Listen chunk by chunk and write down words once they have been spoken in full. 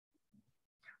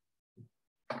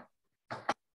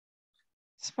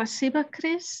Спасибо,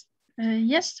 Крис.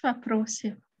 Есть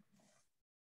вопросы?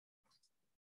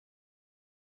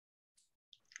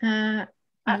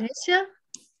 Олеся?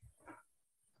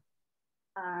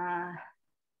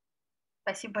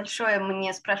 Спасибо большое.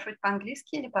 Мне спрашивать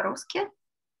по-английски или по-русски?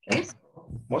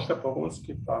 Можно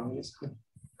по-русски, по-английски.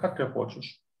 Как ты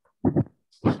хочешь.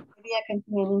 Maybe I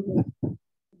continue in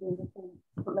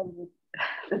English.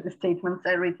 The statements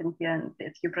are written here and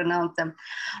that you pronounce them.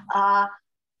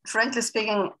 Frankly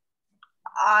speaking,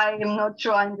 I am not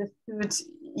sure I understood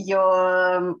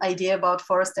your idea about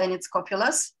forest and its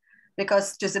copulas,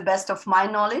 because to the best of my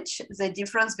knowledge, the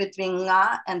difference between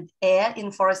nga and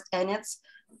in forest annets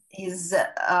is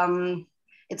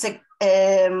it's a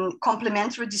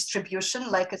complementary distribution,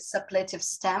 like a suppletive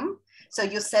stem. So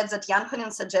you said that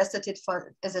Janhonen suggested it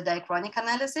as a diachronic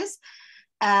analysis,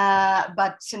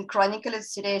 but synchronic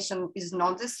elucidation is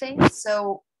not the same.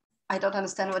 So I don't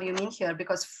understand what you mean here,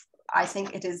 because I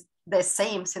think it is the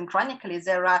same synchronically.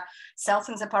 There are cells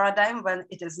in the paradigm when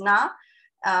it is na,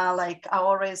 like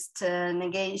aorist,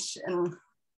 negation,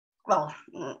 well,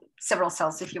 several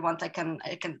cells if you want, I can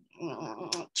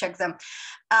check them.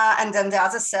 And then the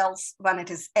other cells when it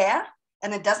is air,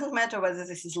 and it doesn't matter whether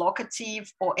this is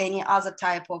locative or any other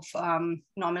type of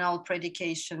nominal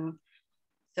predication.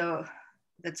 So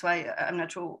that's why I'm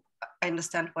not sure I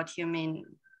understand what you mean.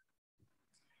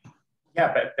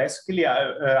 Yeah, but basically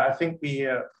I think we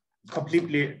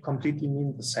completely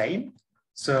mean the same.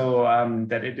 So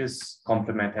that it is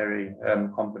complementary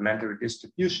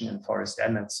distribution in forest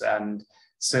annets. And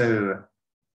so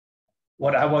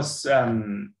what I was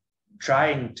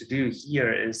trying to do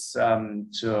here is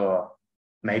to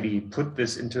maybe put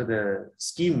this into the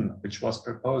scheme which was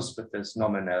proposed with this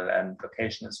nominal and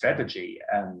locational strategy.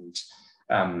 And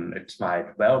it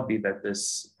might well be that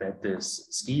this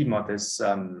scheme or this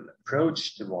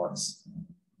approach towards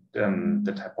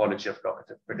the typology of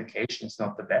locative predication is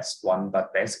not the best one,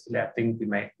 but basically I think we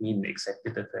may mean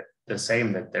exactly the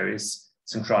same, that there is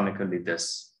synchronically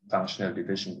this functional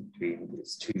division between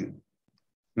these two.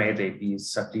 May they be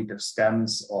suppletive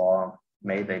stems, or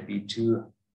may they be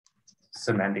two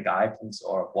semantic items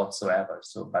or whatsoever.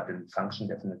 So, but in function,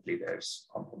 definitely there's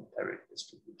complementary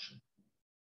distribution.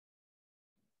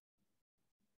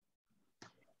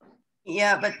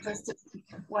 Yeah, but just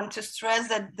want to stress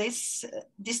that this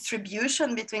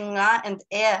distribution between nga and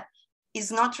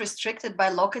is not restricted by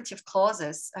locative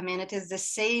clauses. I mean, it is the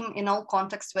same in all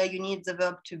contexts where you need the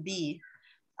verb to be.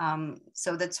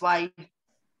 So that's why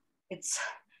it's,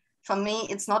 for me,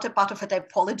 it's not a part of a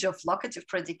typology of locative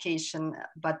predication,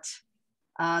 but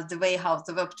the way how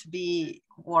the verb to be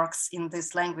works in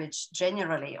this language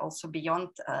generally, also beyond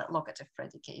locative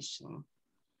predication.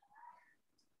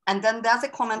 And then the other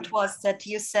comment was that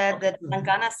you said that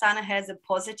Mangana-san has a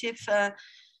positive,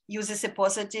 uses a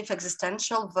positive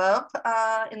existential verb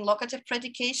in locative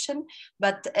predication,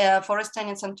 but forest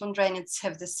annets and tundra annets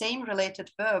have the same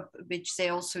related verb, which they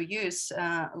also use,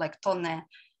 like tonne,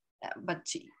 but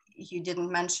you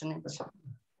didn't mention it.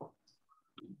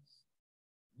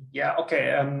 Yeah,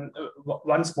 okay.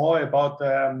 Once more about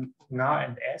the na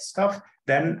and s stuff,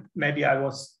 then maybe I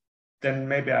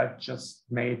just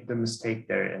made the mistake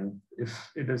there. And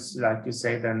if it is like you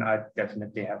say, then I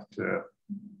definitely have to,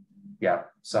 yeah,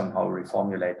 somehow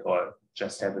reformulate or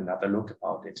just have another look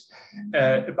about it.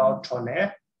 About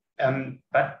tonne,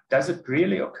 but does it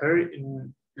really occur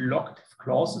in locative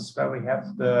clauses where we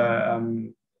have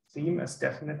the theme as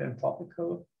definite and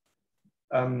topical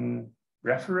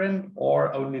referent,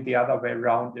 or only the other way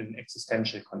around in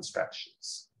existential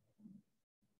constructions,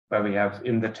 where we have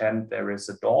in the tent there is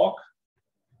a dog?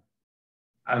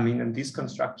 I mean, in these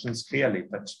constructions clearly,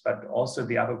 but also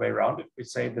the other way around, if we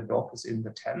say the dog is in the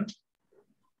tent.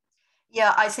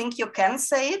 Yeah, I think you can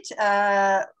say it.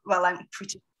 Well, I'm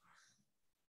pretty.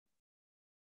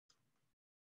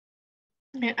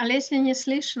 Олеся, не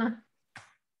слышно.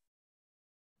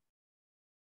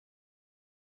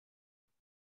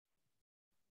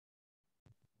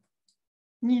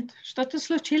 Нет, что-то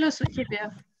случилось у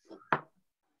тебя.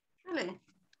 Really?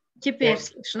 Теперь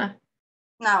слышно.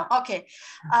 Now, okay.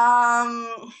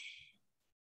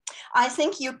 I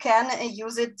think you can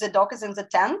use it, the dog is in the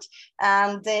tent.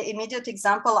 And the immediate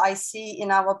example I see in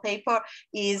our paper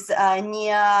is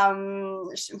near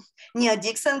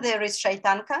Dixon, there is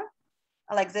Shaitanka.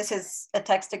 Like this is a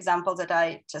text example that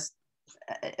I just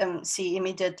see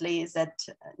immediately, that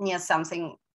near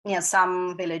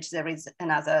some village, there is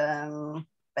another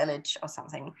village or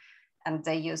something. And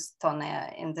they use tonne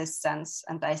in this sense.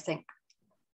 And I think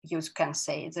you can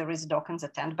say there is a dog in the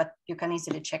tent, but you can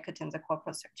easily check it in the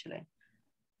corpus actually.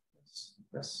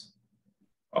 Yes.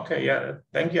 Okay, yeah,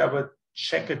 thank you. I would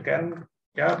check again.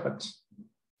 Yeah, but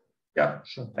yeah,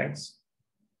 sure, thanks.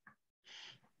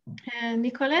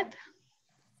 Nikolett?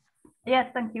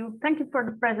 Yes, thank you. Thank you for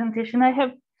the presentation. I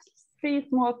have 3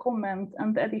 small comments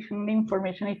and additional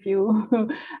information if you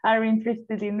are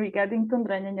interested in regarding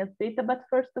TUNDRA and NENETS data. But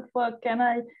first of all, can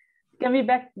we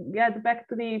get back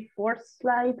to the 4th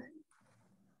slide?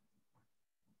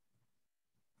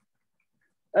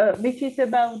 Which is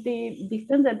about the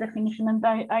standard definition. And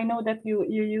I know that you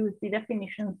use the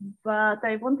definitions, but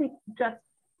I wanted just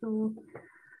to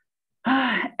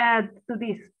add to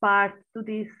this part, to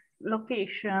this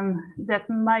location that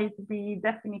might be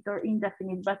definite or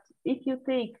indefinite. But if you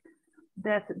take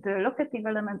that the locative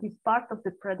element is part of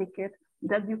the predicate,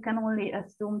 that you can only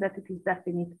assume that it is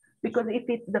definite. Because if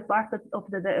it's the part of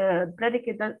the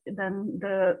predicate, then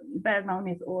the bare noun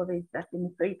is always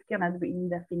definite, so it cannot be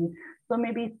indefinite. So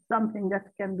maybe it's something that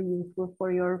can be useful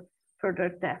for your further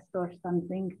test or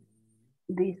something,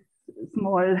 this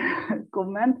small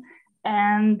comment.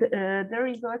 And there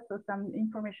is also some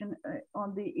information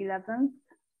on the 11th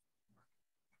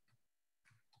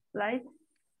slide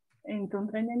in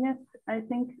TUNDRA and NENETS. I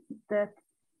think that,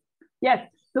 yes,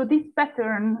 so this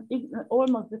pattern,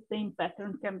 almost the same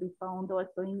pattern can be found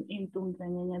also in TUNDRA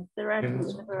and NENETS. There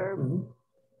are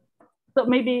so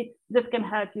maybe that can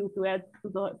help you to add to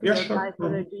your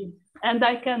typology. And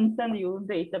I can send you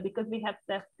data because we have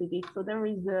tested it. So there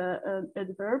is a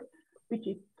verb which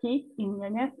is key in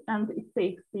NENETS, and it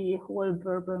takes the whole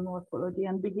verbal morphology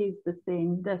and behaves the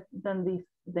same than this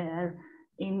there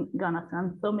in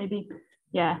Ganasan. So maybe,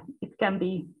 yeah, it can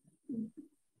be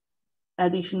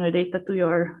additional data to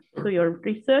your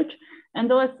research.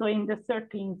 And also in the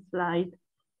 13th slide,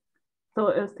 so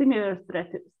a similar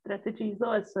strategy is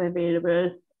also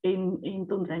available in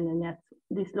TUNDRA and NENETS,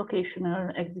 this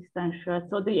locational existential.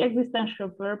 So the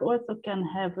existential verb also can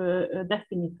have a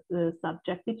definite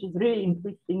subject, which is really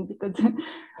interesting because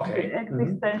the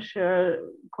existential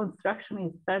construction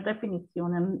is per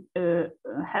definition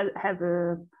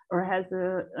has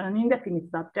an indefinite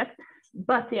subject.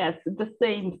 But yes, the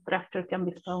same structure can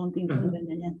be found in TUNDRA and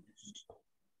NENETS.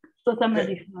 So some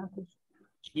additional.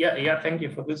 Yeah, thank you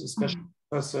for this, especially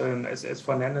because as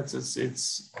for NENETS,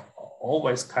 it's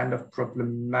always kind of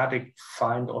problematic to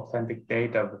find authentic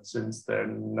data, but since there are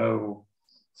no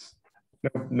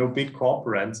big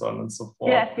corporates on and so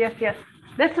forth. Yes.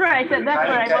 That's right. That's what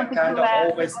I wanted to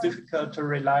add. Always difficult to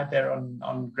rely there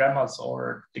on grammars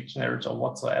or dictionaries or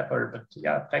whatsoever. But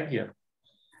yeah, thank you.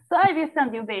 So I will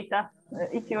send you data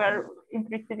if you are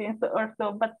interested in or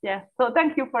so. But yeah, so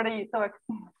thank you for the talk.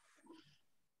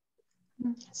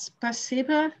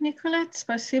 Спасибо, Николет,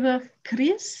 спасибо,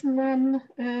 Крис. Нам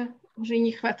уже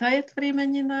не хватает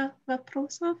времени на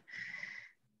вопросов.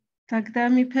 Тогда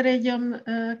мы перейдем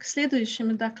к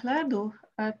следующему докладу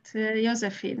от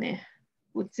Josefiny.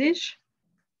 Budzisch,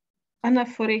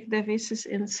 ANAPHORIC devices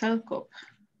in SELKUP.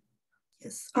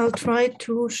 Yes, I'll try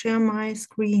to share my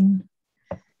screen.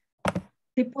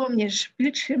 Ты помнишь,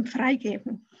 Bildschirm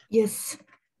freigeben. Yes.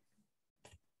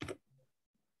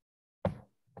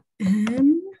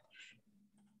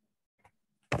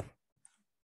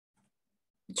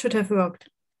 It should have worked.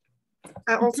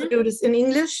 I also do this in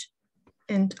English,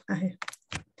 and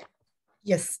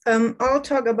I'll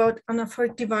talk about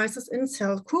anaphoric devices in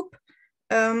SELKUP.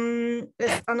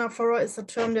 Anaphora is a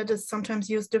term that is sometimes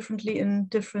used differently in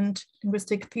different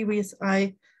linguistic theories.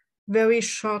 I very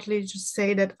shortly just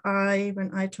say that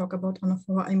when I talk about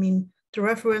anaphora, I mean the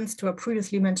reference to a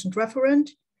previously mentioned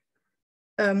referent.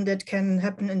 That can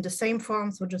happen in the same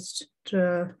form, so just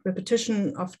the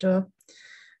repetition of the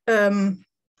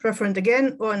referent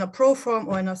again, or in a pro form,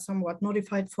 or in a somewhat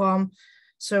modified form.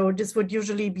 So this would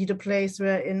usually be the place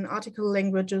where in article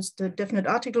languages, the definite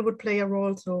article would play a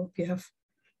role. So if you have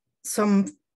some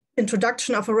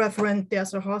introduction of a referent,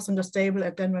 there's a horse in the stable,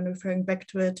 and then when referring back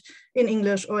to it in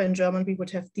English or in German, we would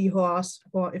have the horse,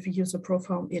 or if you use a pro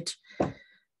form, it.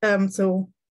 The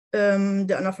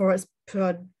anaphora is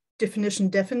per definition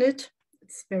definite.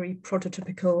 It's very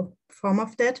prototypical form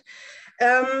of that.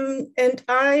 And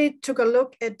I took a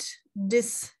look at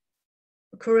this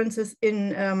occurrences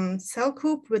in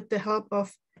SELKUP with the help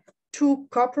of 2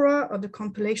 corpora, or the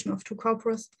compilation of 2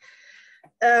 corpora.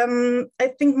 I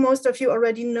think most of you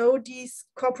already know these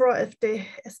corpora as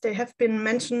they have been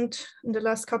mentioned in the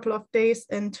last couple of days,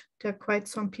 and there are quite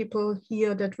some people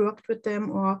here that worked with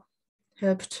them or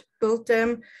helped build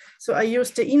them. So I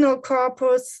used the ENOL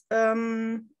corpus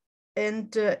and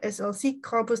the SLC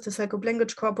corpus, the SELKUP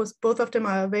language corpus. Both of them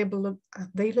are available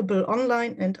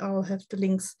online, and I'll have the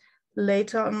links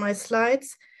later on my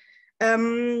slides.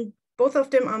 both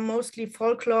of them are mostly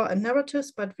folklore and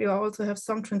narratives, but we also have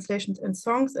some translations and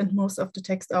songs, and most of the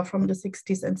texts are from the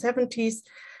 60s and 70s.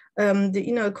 The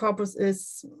inner corpus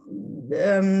is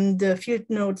the field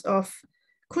notes of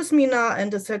Kuzmina,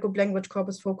 and the SELKUP language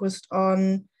corpus focused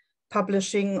on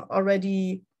publishing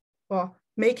already, or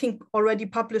making already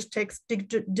published text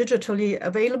digitally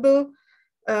available.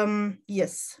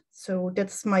 Yes, so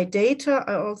that's my data.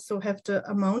 I also have the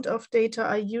amount of data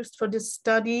I used for this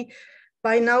study.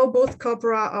 By now, both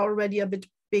corpora are already a bit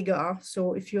bigger.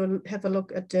 So if you have a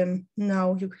look at them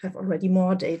now, you have already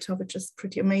more data, which is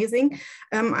pretty amazing.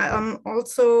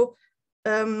 Also,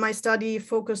 my study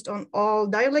focused on all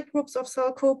dialect groups of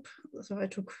SELKUP. So I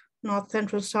took North,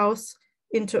 Central, South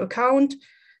into account.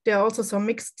 There are also some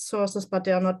mixed sources, but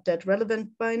they are not that relevant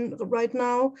right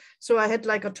now. So I had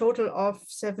like a total of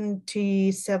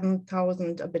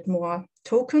 77,000, a bit more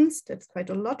tokens. That's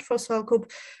quite a lot for SELKUP.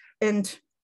 And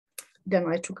then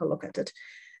I took a look at it.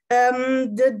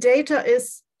 The data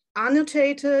is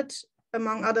annotated,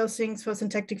 among other things, for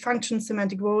syntactic functions,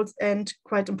 semantic roles, and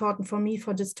quite important for me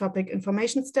for this topic,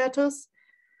 information status.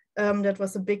 That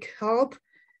was a big help.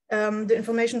 The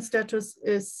information status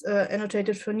is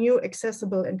annotated for new,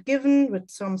 accessible, and given, with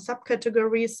some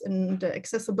subcategories in the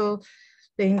accessible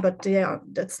thing, but yeah,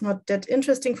 that's not that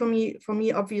interesting for me. For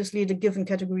me, obviously, the given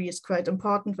category is quite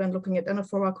important when looking at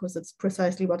ANAPHORIC, because it's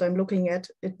precisely what I'm looking at.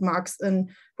 It marks a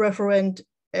referent,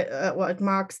 or it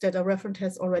marks that a referent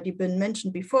has already been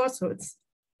mentioned before, so it's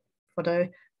what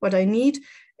I need.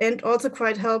 And also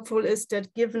quite helpful is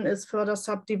that given is further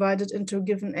subdivided into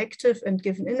given active and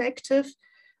given inactive.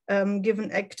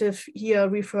 Given active here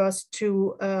refers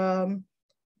to a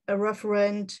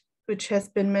referent which has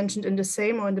been mentioned in the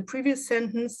same or in the previous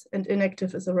sentence, and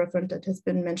inactive is a referent that has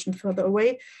been mentioned further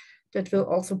away. That will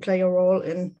also play a role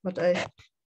in what I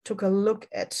took a look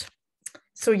at.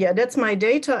 So yeah, that's my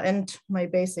data and my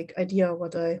basic idea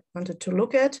what I wanted to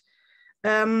look at.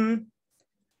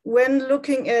 When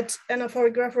looking at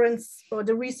ANAPHORIC reference or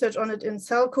the research on it in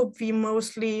SELKUP, we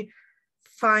mostly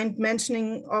find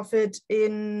mentioning of it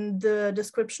in the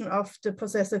description of the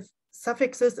possessive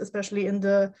suffixes, especially in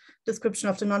the description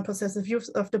of the non-possessive use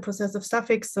of the possessive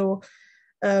suffix. So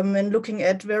when looking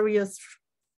at various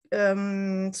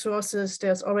sources,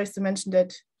 there's always the mention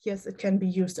that, yes, it can be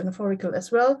used anaphorical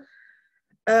as well.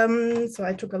 So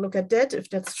I took a look at that, if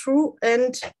that's true.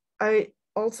 And I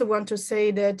also want to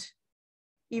say that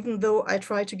even though I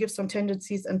try to give some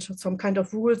tendencies and some kind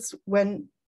of rules when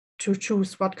to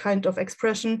choose what kind of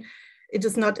expression, it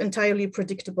is not entirely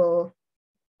predictable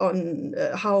on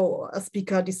how a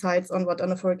speaker decides on what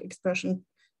anaphoric expression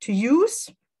to use.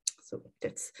 So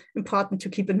that's important to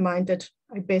keep in mind, that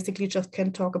I basically just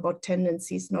can talk about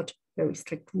tendencies, not very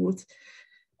strict rules.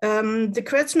 The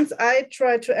questions I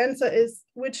try to answer is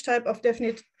which type of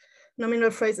definite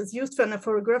nominal phrase is used for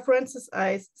anaphoric references.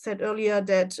 I said earlier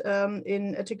that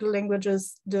in article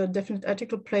languages, the definite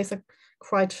article plays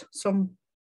quite some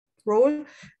role,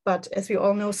 but as we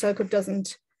all know, SELKUP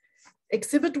doesn't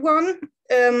exhibit one.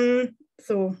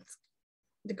 So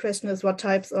the question is, what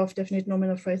types of definite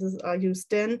nominal phrases are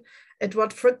used then? At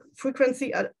what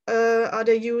frequency are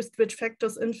they used? Which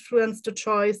factors influence the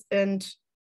choice? And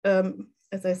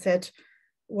as I said,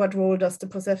 what role does the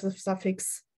possessive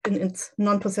suffix in its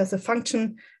non-possessive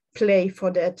function play for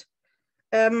that?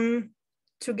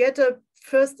 To get a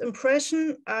first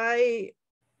impression, I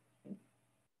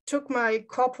took my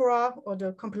corpora, or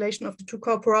the compilation of the two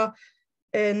corpora,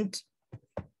 and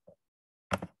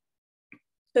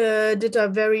did a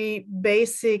very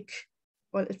basic,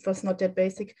 well, it was not that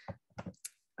basic,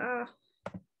 the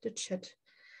chat,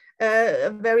 a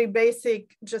very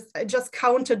basic, I just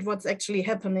counted what's actually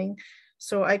happening.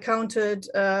 So I counted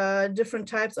different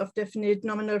types of definite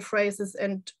nominal phrases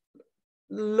and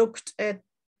looked at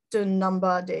the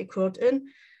number they occurred in.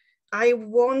 I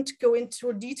won't go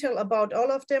into detail about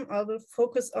all of them. I will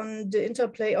focus on the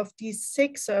interplay of these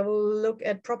 6. I will look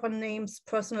at proper names,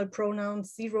 personal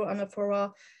pronouns, zero,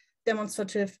 anaphora,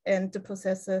 demonstrative, and the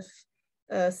possessive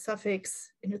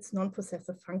suffix in its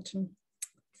non-possessive function.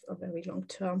 It's a very long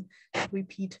term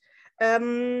repeat.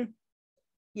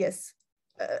 Yes.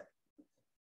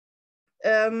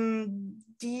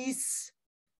 These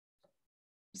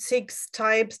 6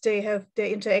 types, they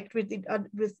interact with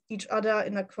each other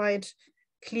in a quite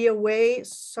clear way.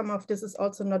 Some of this is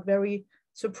also not very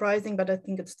surprising, but I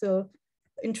think it's still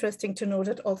interesting to know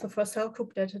that also for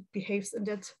SELKUP that it behaves in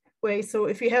that way. So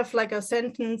if you have like a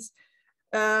sentence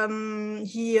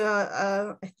here,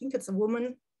 I think it's a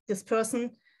woman, this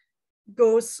person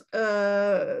goes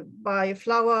by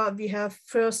flower, we have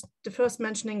the first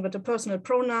mentioning with a personal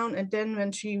pronoun, and then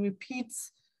when she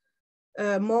repeats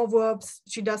more verbs.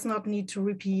 She does not need to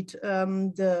repeat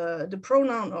the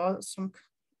pronoun or some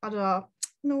other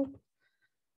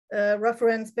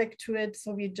reference back to it.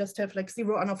 So we just have like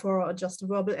zero anaphora or just a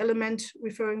verbal element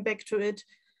referring back to it.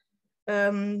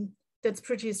 That's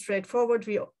pretty straightforward.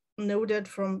 We know that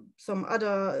from some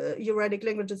other Uratic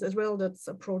languages as well. That's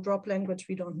a pro-drop language.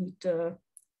 We don't need the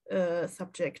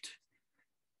subject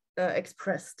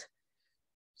expressed.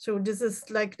 So this is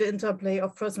like the interplay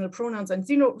of personal pronouns and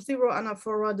zero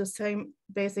anaphora. The same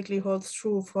basically holds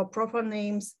true for proper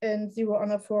names and zero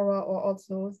anaphora, or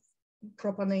also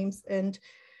proper names and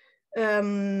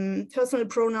personal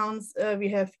pronouns. We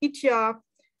have Itya,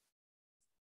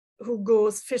 who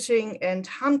goes fishing and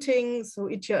hunting. So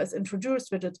Itya is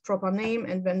introduced with its proper name,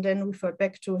 and when then referred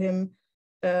back to him,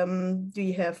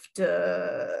 we have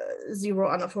the zero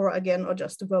anaphora again, or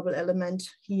just a verbal element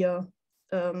here,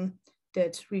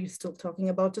 that we're still talking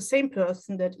about the same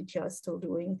person, that Itya is still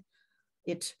doing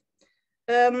it.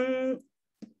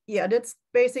 Yeah, that's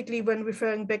basically when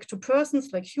referring back to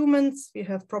persons like humans, we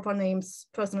have proper names,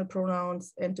 personal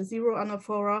pronouns, and the zero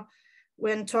anaphora.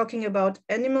 When talking about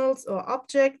animals or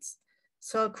objects,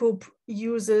 SELKUP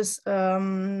uses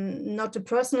not a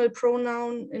personal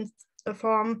pronoun in a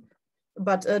form,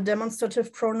 but a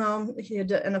demonstrative pronoun, here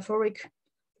the anaphoric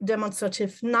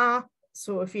demonstrative na.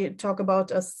 So if we talk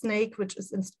about a snake, which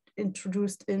is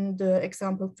introduced in the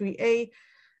example 3a,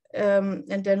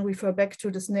 and then refer back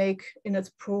to the snake in its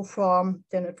pro form,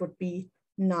 then it would be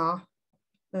na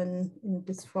in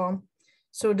this form.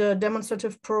 So the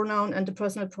demonstrative pronoun and the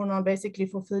personal pronoun basically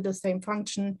fulfill the same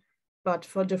function, but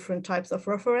for different types of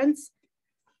reference.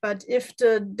 But if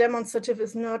the demonstrative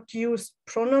is not used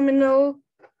pronominal,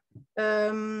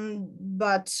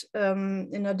 but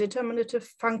in a determinative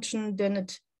function, then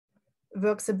it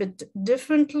works a bit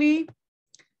differently.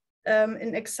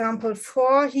 In example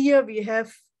 4 here, we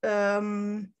have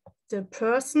the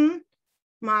person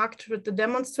marked with the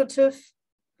demonstrative,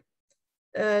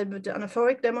 with the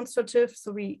anaphoric demonstrative.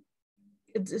 So the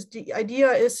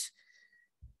idea is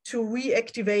to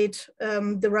reactivate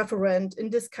the referent. In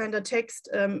this kind of text,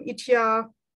 Itya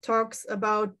talks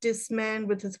about this man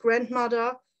with his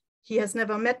grandmother. He has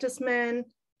never met this man.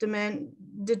 The man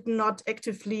did not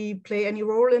actively play any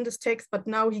role in this text, but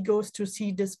now he goes to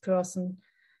see this person.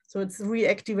 So it's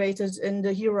reactivated in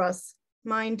the hearer's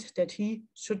mind that he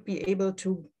should be able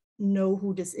to know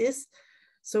who this is.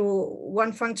 So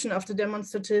one function of the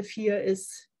demonstrative here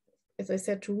is, as I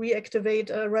said, to reactivate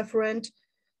a referent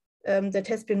that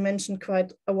has been mentioned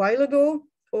quite a while ago.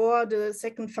 Or the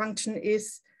second function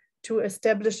is to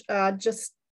establish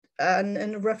just a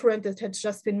referent that had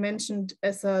just been mentioned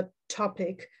as a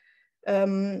topic.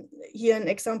 Here in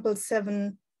example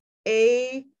 7a,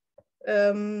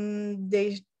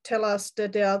 they tell us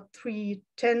that there are 3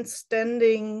 tents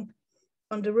standing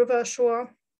on the river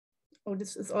shore. Oh,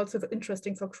 this is also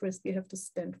interesting for Chris. We have the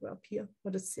stand verb here,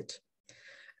 or the sit.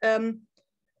 And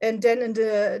then in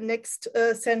the next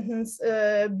sentence,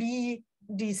 B,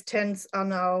 these tents are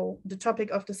now the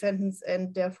topic of the sentence,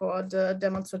 and therefore the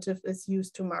demonstrative is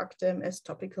used to mark them as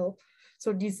topical.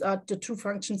 So these are the 2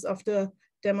 functions of the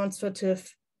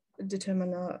demonstrative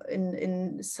determiner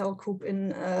in SELKUP,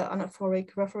 in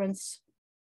anaphoric reference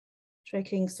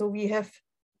tracking. So we have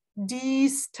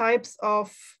these types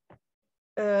of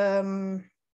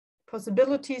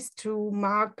possibilities to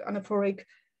mark anaphoric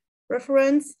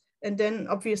reference. And then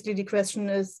obviously the question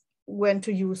is when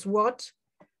to use what.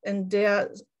 And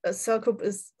there SELKUP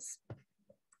is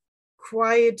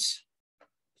quite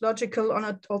logical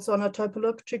also on a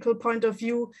typological point of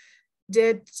view,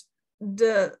 that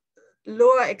the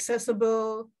lower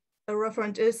accessible a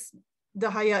referent is, the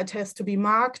higher it has to be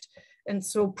marked. And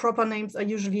so proper names are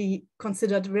usually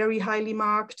considered very highly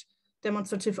marked,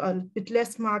 demonstrative are a bit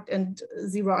less marked, and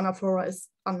zero anaphora is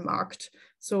unmarked.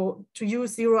 So to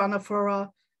use zero anaphora,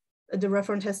 the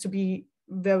referent has to be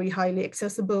very highly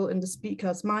accessible in the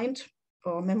speaker's mind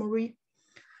or memory.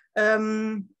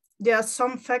 There are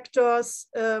some factors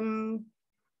in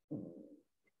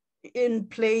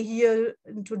play here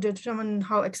to determine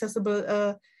how accessible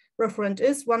a referent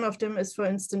is. One of them is, for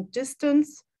instance,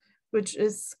 distance, which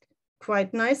is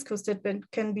quite nice because that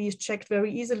can be checked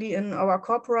very easily in our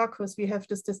corpora, because we have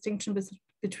this distinction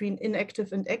between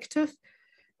inactive and active.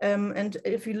 And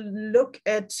if you look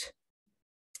at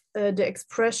the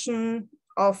expression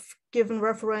of given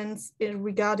reference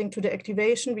regarding to the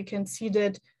activation, we can see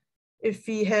that if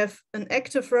we have an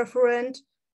active referent,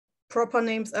 proper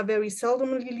names are very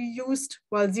seldomly used,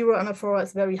 while zero anaphora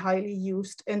is very highly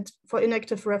used. And for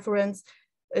inactive reference,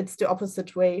 it's the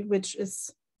opposite way, which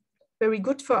is very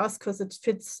good for us because it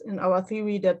fits in our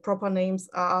theory that proper names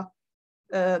are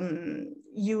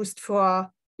used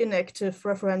for inactive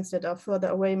referents that are further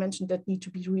away mentioned that need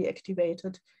to be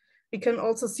reactivated. We can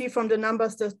also see from the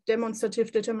numbers that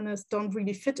demonstrative determinists don't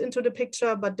really fit into the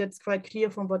picture, but that's quite clear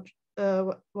from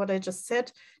what I just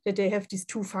said, that they have these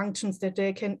two functions that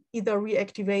they can either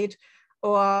reactivate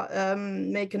or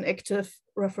make an active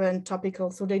referent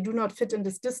topical. So they do not fit in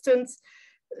this distance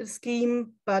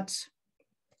scheme, but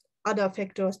other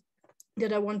factors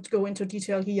that I won't go into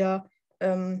detail here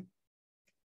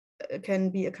can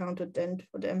be accounted then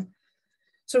for them.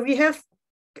 So we have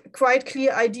quite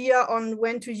clear idea on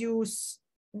when to use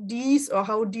these or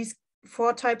how these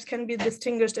four types can be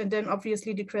distinguished. And then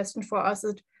obviously the question for us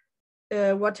is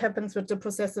what happens with the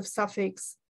possessive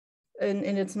suffix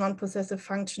in its non-possessive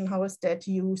function, how is that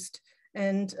used?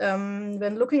 And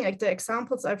when looking at the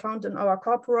examples I found in our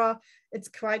corpora, it's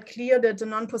quite clear that the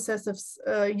non-possessive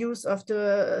use of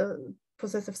the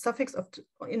possessive suffix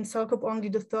in SELKUP only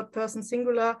the third person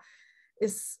singular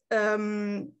is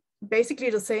basically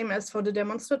the same as for the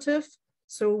demonstrative.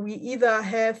 So we either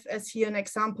have, as here an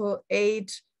example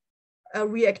 8, a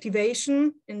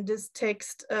reactivation in this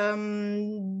text,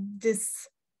 this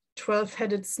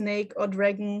 12-headed snake or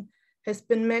dragon has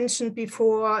been mentioned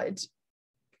before. It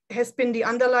has been the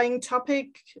underlying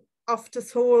topic of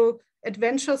this whole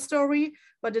adventure story,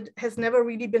 but it has never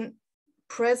really been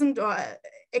present or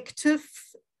active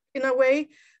in a way.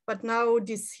 But now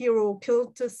this hero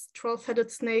killed this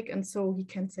 12-headed snake, and so he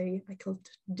can say, I killed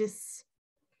this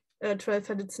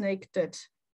 12-headed snake that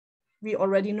we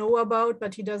already know about,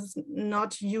 but he does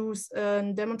not use a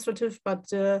demonstrative, but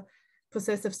the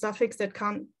possessive suffix that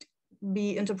can't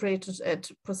be interpreted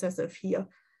as possessive here.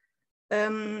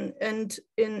 And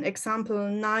in example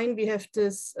 9, we have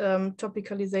this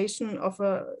topicalization of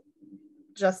a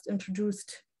just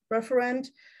introduced referent,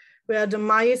 where the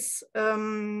mice,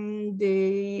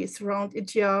 they surround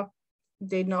Itya,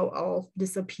 they now all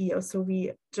disappear. So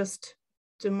we just,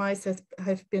 the mice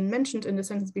have been mentioned in the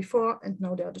sentence before, and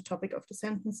now they are the topic of the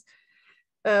sentence.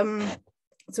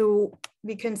 So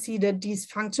we can see that these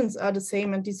functions are the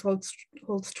same, and this holds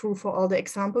true for all the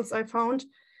examples I found.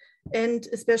 And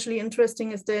especially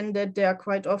interesting is then that they are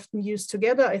quite often used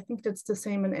together. I think that's the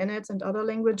same in NENETS and other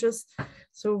languages.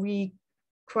 So we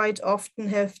quite often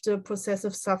have the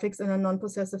possessive suffix and a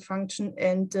non-possessive function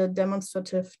and the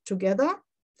demonstrative together.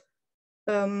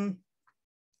 And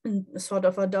sort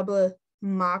of a double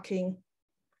marking.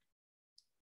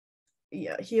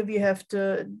 Yeah, here we have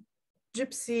the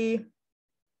gypsy,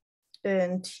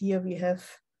 and here we have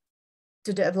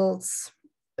the devils,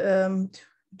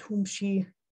 whom she,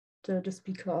 the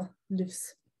speaker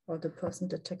lives, or the person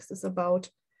the text is about.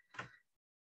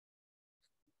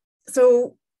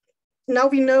 So now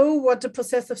we know what the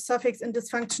possessive suffix in this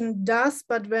function does,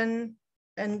 but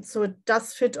and so it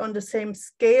does fit on the same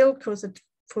scale because it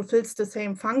fulfills the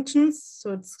same functions.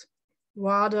 So it's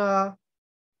rather,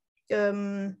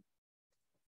 yeah,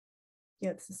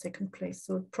 it's the second place.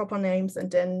 So proper names,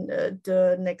 and then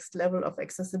the next level of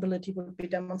accessibility would be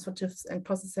demonstratives and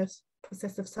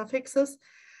possessive suffixes.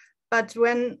 But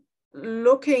when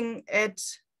looking at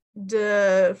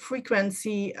the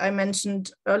frequency I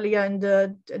mentioned earlier in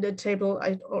the table,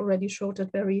 I already showed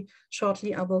it very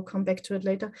shortly. I will come back to it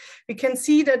later. We can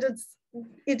see that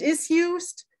it is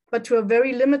used, but to a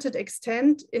very limited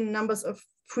extent in numbers of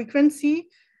frequency.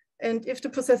 And if the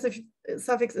possessive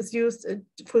suffix is used, it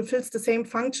fulfills the same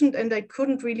function. And I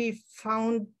couldn't really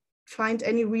find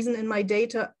any reason in my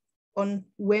data on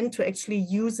when to actually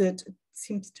use it. It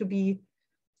seems to be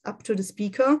up to the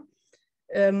speaker.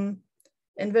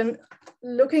 And when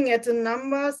looking at the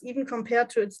numbers, even compared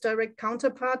to its direct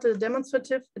counterpart, the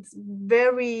demonstrative, it's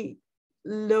very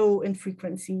low in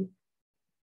frequency.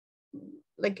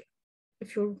 Like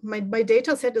if my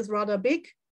data set is rather big,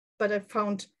 but I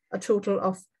found a total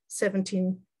of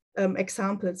 17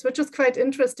 examples, which is quite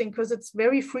interesting because it's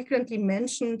very frequently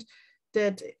mentioned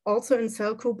that also in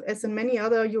SELKUP, as in many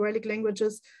other Uralic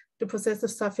languages, the possessive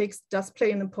suffix does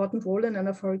play an important role in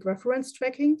anaphoric reference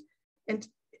tracking. And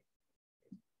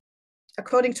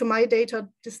according to my data,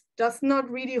 this does not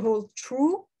really hold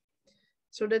true.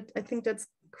 So that I think that's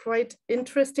quite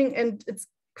interesting, and it's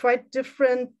quite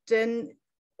different than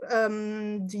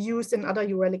the use in other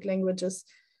Uralic languages.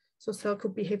 So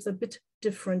SELKUP behaves a bit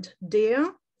different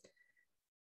there.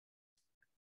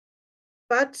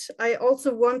 But I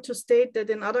also want to state that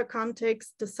in other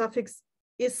contexts, the suffix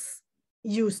is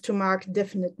used to mark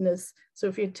definiteness. So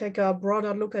if you take a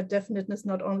broader look at definiteness,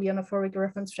 not only anaphoric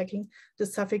reference tracking, the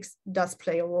suffix does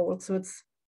play a role. So it's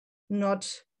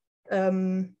not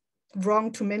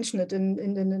wrong to mention it in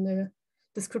the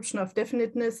description of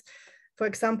definiteness. for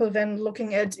example, when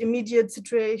looking at immediate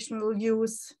situational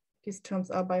use, these terms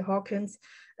are by Hawkins,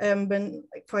 when,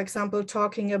 for example,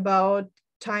 talking about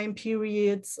time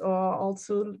periods or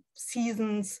also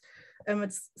seasons,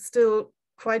 it's still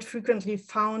quite frequently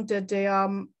found that they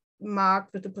are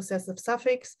marked with the possessive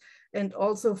suffix, and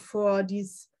also for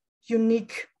these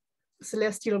unique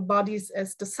celestial bodies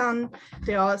as the sun,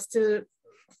 they are still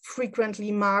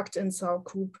frequently marked in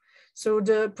SELKUP. So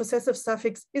the possessive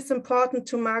suffix is important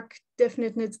to mark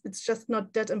definiteness. It's just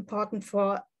not that important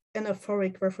for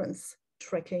anaphoric reference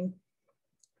tracking,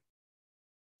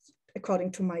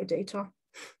 according to my data.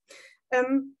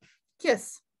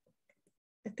 Yes,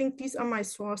 I think these are my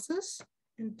sources,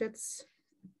 and that's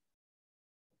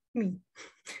me.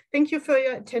 Thank you for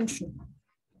your attention.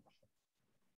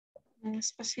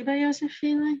 Спасибо,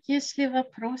 Josefina. Есть ли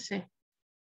вопросы?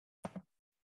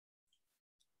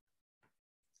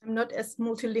 I'm not as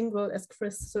multilingual as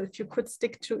Chris, so if you could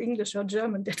stick to English or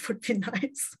German, that would be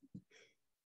nice.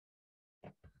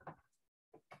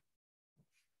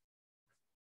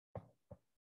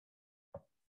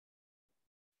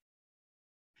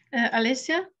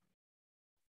 Alessia?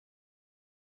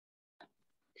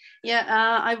 Yeah,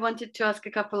 I wanted to ask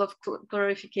a couple of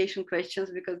clarification questions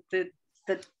because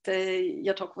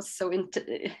your talk was so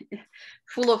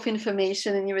full of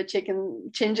information, and you were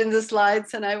changing the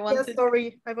slides, and I wanted. Yeah,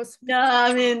 sorry, I was. Yeah,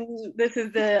 I mean, this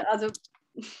is the other.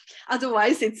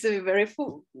 Otherwise, it's very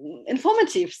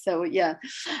informative. So yeah,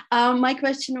 my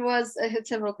question was, I had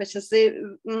several questions.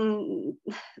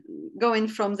 Going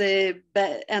from the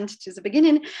end to the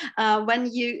beginning,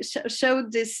 when you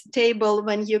showed this table,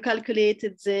 when you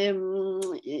calculated the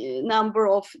number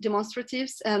of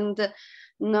demonstratives and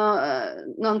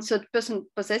non-third person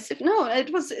possessive. No,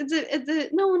 it was at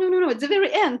the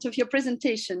very end of your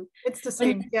presentation. It's the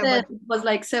same. Yeah, but it was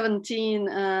like 17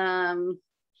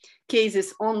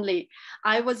 cases only.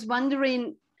 I was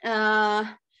wondering what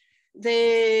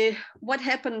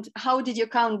happened. How did you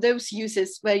count those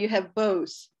uses where you have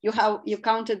both? You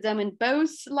counted them in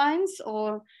both lines,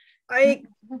 or? I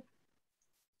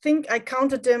think I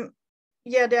counted them.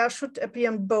 Yeah, there should appear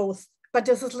in both. But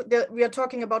this is, we are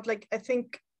talking about, like, I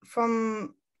think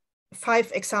from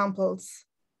 5 examples.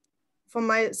 For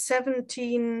my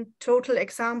 17 total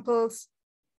examples,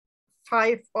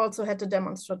 5 also had the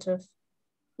demonstrative.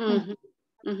 Mm-hmm.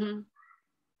 Mm-hmm.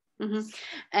 Mm-hmm.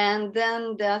 And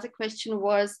then the other question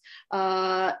was,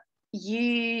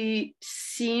 you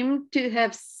seem to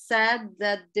have said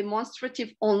that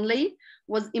demonstrative only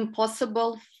was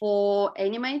impossible for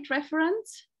animate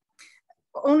reference?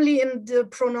 Only in the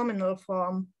pronominal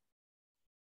form.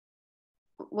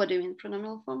 What do you mean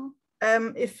pronominal form?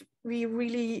 If we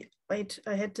really, wait,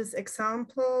 I had this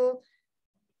example.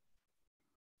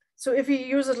 So if we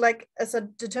use it like as a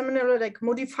determiner, like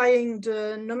modifying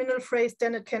the nominal phrase,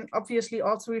 then it can obviously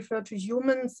also refer to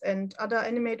humans and other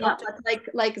animate objects. But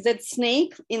like that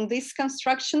snake in this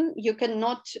construction, you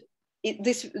cannot,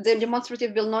 the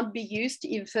demonstrative will not be used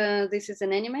if this is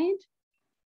an animate?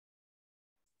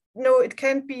 No, it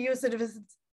can't be used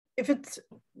if it's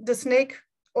the snake,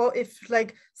 or if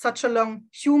like such a long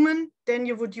human, then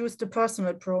you would use the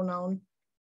personal pronoun.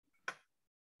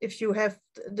 If you have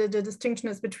the distinction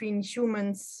is between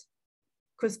humans,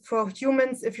 because for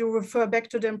humans, if you refer back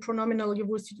to them pronominal, you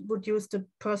would use the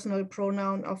personal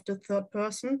pronoun of the third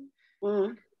person.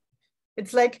 Mm.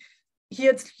 It's like,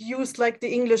 here it's used like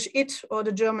the English it or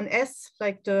the German s,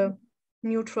 like the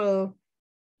neutral.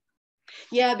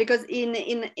 Yeah, because in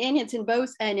NENETS, in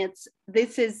both NENETS,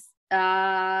 this is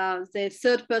the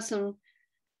third person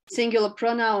singular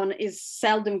pronoun is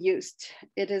seldom used.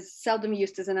 It is seldom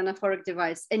used as an anaphoric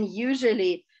device, and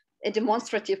usually a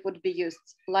demonstrative would be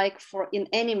used, like for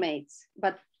inanimates.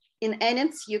 But in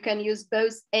NENETS, you can use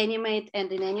both animate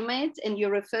and inanimate, and you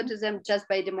refer to them just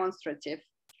by demonstrative,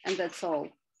 and that's all.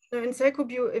 So in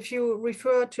SELKUP, if you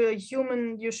refer to a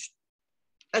human,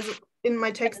 as in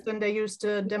my text, when they use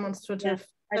the demonstrative,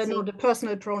 the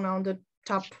personal pronoun, the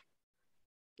tap.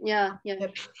 Yeah,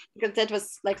 because that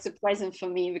was like surprising for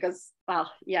me, because,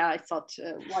 well, yeah, I thought,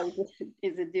 why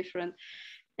is it different?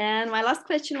 And my last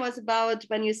question was about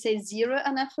when you say zero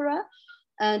anaphora,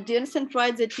 do you understand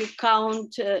right that you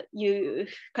count, you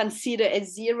consider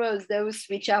as zeros those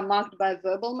which are marked by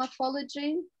verbal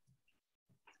morphology?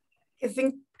 I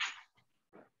think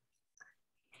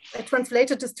I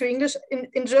translated this to English.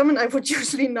 In German, I would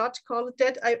usually not call it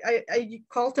that. I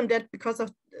called them that because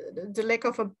of the lack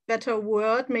of a better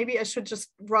word. Maybe I should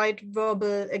just write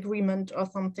verbal agreement or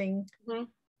something. Mm-hmm.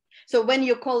 So when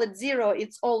you call it zero,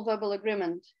 it's all verbal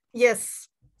agreement? Yes,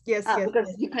 yes, yes.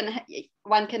 Because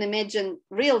one can imagine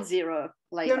real zero.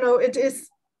 Like... No, it is.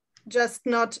 just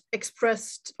not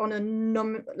expressed on a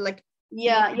like.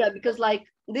 Yeah, because like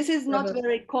this is not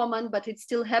very common, but it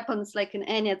still happens like in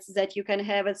NENETS that you can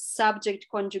have a subject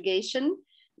conjugation,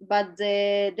 but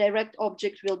the direct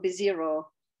object will be zero.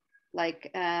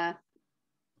 Like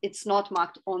it's not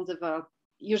marked on the verb.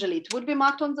 Usually it would be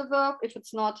marked on the verb if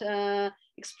it's not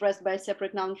expressed by a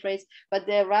separate noun phrase, but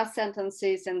there are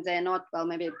sentences and they're not, well,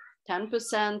 maybe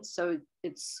 10%, so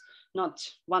it's not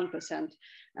 1%.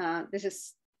 This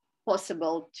is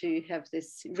possible to have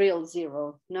this real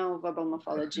zero, no verbal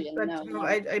morphology. And but no.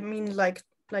 I mean like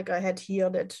I had here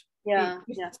that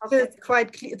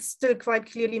it's still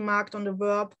quite clearly marked on the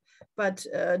verb, but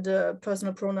the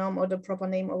personal pronoun or the proper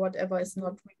name or whatever is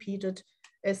not repeated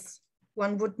as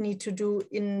one would need to do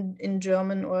in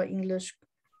German or English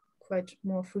quite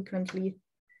more frequently.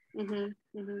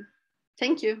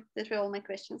 Thank you. That were all my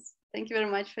questions. Thank you very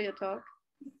much for your talk.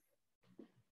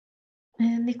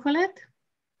 Nikolett?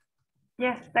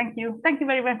 Yes, thank you. Thank you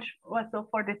very much also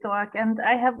for the talk. And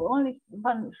I have only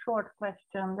one short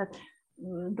question. That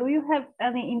do you have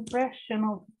any impression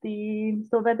of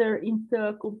whether in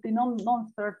SELKUP the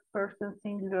non-third person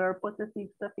singular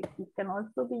possessive suffixes can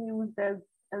also be used as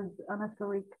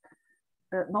ANAPHORIC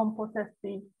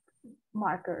non-possessive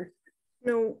markers?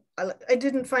 No, I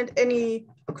didn't find any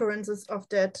occurrences of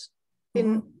that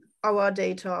in our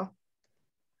data.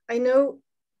 I know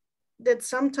that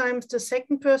sometimes the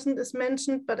second person is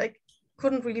mentioned, but I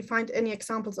couldn't really find any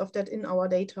examples of that in our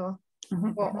data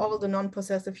for all the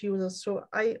non-possessive users. So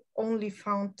I only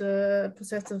found the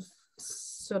possessive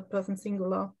third person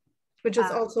singular, which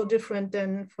is also different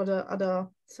than for the other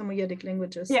Samoyedic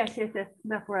languages. Yes.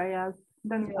 That's where I asked.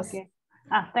 Then, yes. Okay.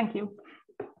 Thank you.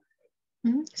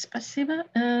 Спасибо.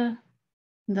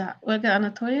 Да, Ольга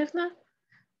Анатольевна.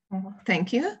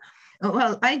 Thank you.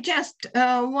 Well, I just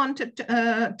wanted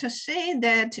to say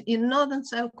that in Northern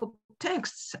SELKUP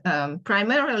texts,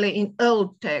 primarily in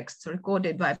old texts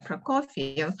recorded by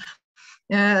Prokofiev,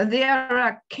 there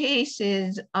are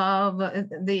cases of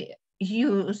the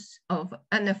use of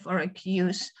anaphoric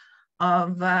use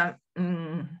of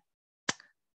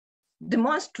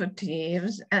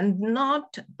demonstratives and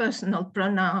not personal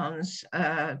pronouns,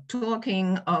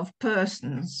 talking of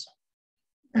persons.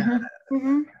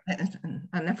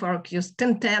 Anaphoric use,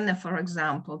 Tentena, for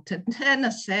example.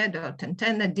 Tentena said, or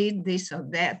Tentena did this or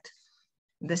that.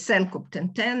 The SELKUP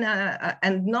Tentena,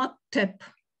 and not tip.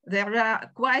 There are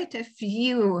quite a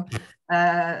few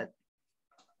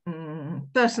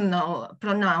personal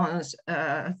pronouns,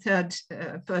 third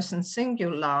person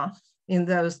singular in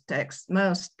those texts,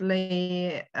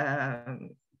 mostly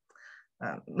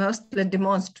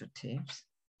demonstratives.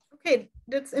 Okay,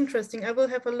 that's interesting. I will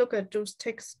have a look at those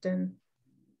texts then.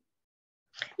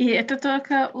 И это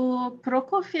только у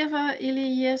Прокофьева или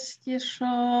есть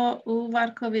еще у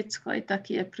Варковицкой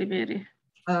такие примеры?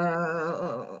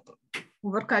 У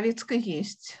Варковицкой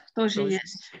есть. Тоже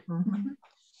есть.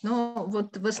 Но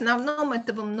вот в основном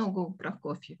этого много у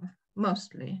Прокофьева.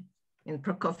 Mostly in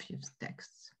Prokofiev's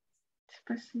texts.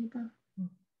 Спасибо.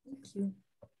 Thank you.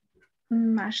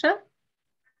 Маша?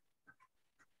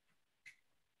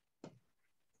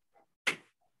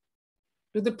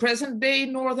 Do the present day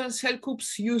Northern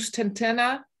SELKUPs use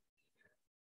Tentena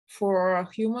for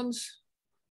humans?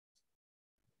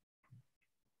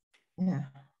 Yeah.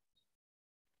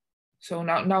 So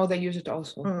now they use it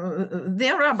also.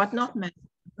 There are, but not many.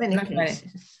 Many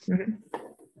cases.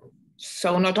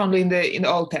 So not only in the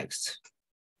old texts.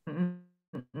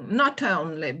 Not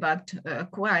only, but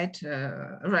quite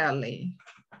rarely.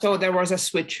 So there was a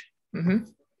switch.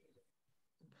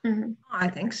 I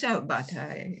think so, but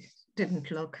I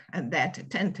didn't look at that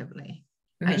attentively.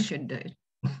 I should do it.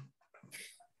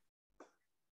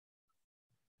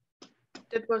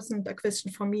 That wasn't a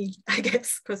question for me, I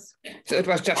guess, because so it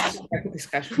was just a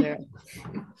discussion there.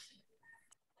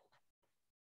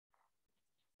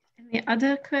 Any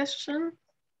other question?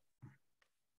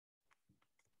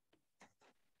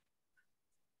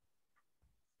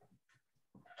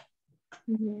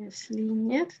 Если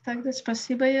нет, тогда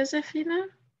спасибо, Josefina.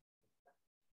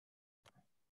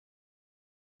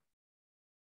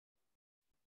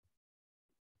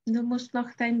 Du musst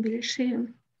noch dein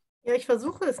Bildschirm. Ja, ich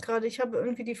versuche es gerade. Ich habe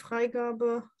irgendwie die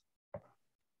Freigabe.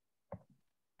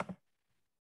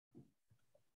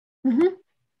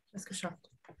 Es geschafft.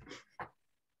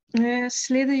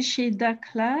 Следующий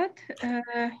доклад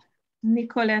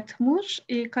Nikolett муж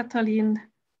и Katalin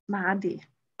Mády.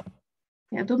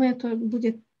 Я думаю, это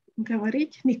будет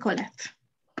говорить Nikolett.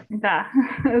 Да,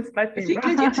 спасибо.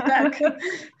 Выглядит так.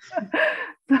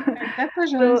 Да,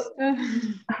 пожалуйста.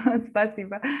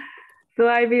 Спасибо. So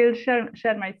I will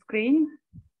share my screen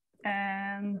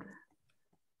and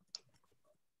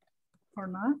or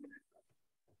not?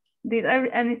 Did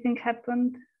anything happen?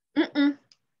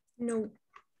 No.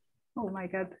 Oh my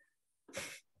God.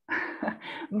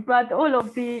 But all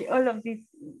of this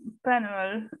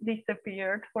panel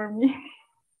disappeared for me.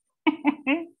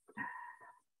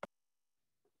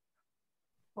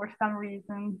 For some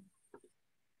reason.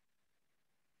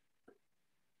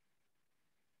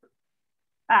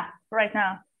 Right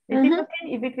now. Is it okay?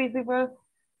 Is it visible?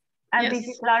 And Yes. is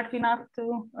it large enough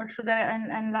to, or should I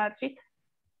enlarge it?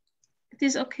 It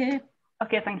is okay.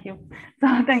 Okay, thank you. So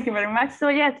thank you very much. So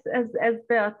yes, as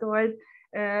Bea told,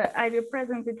 I will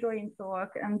present the joint talk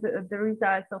and the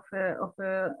results of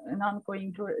an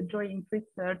ongoing joint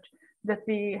research that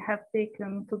we have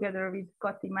taken together with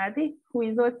Mády, who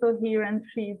is also here, and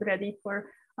she is ready for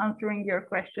answering your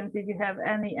questions if you have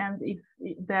any, and if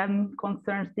them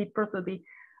concerns the prosody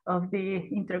of the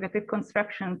interrogative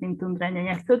constructions in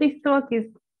TUNDRA. So this talk is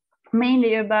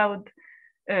mainly about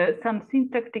some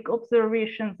syntactic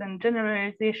observations and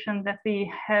generalization that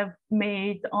we have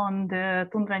made on the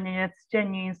TUNDRA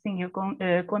genuine single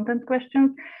content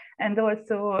questions, and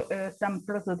also some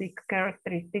prosodic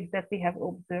characteristics that we have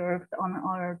observed on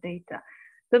our data.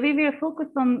 So we will focus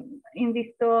on, in this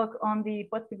talk, on the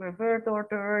possible word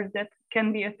orders that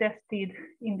can be attested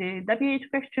in the WH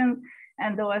questions,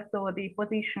 and also the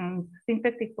positions,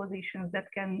 syntactic positions that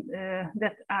can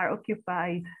that are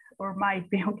occupied or might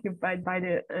be occupied by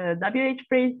the WH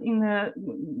phrase in a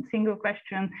single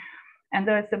question. And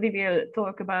also we will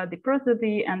talk about the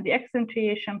prosody and the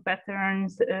accentuation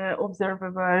patterns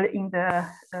observable in the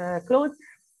clause.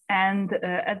 And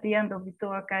at the end of the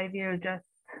talk, I will just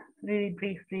really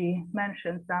briefly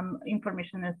mention some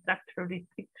informational structural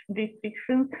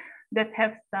restrictions that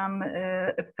have some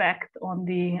effect on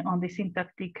the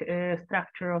syntactic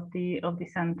structure of the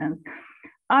sentence.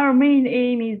 Our main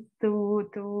aim is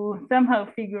to somehow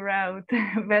figure out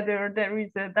whether there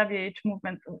is a WH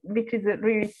movement, which is a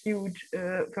really huge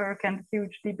work and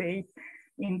huge debate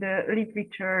in the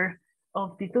literature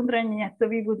of the TUNDRA. So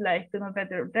we would like to know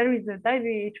whether there is a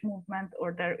WH movement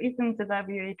or there isn't a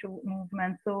WH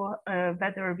movement. So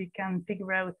whether we can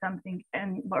figure out something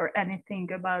or anything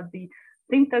about the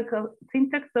syntax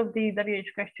of the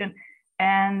WH question,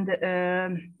 and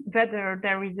whether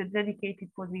there is a dedicated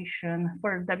position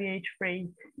for WH phrase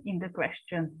in the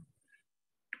question.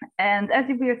 And as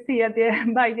you will see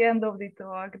by the end of the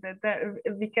talk, that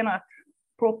we cannot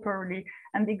properly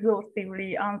and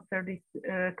exhaustively answer this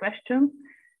question,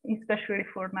 especially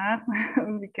for now.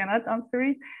 We cannot answer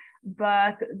it,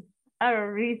 but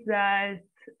our results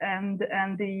and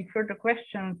the further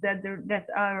questions that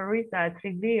our results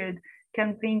revealed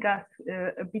can bring us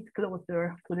a bit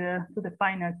closer to the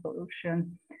final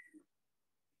solution.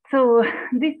 So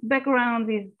this background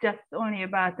is just only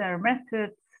about our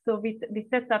methods. So we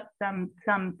set up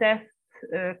some tests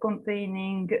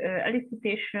containing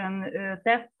elicitation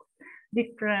tests,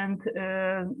 different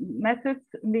methods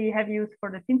we have used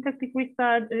for the syntactic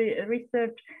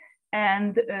research,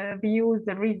 and we use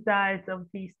the results of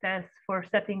these tests for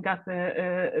setting up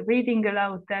a reading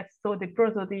aloud test. So the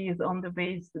prosody is on the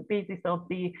basis of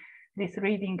this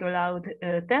reading aloud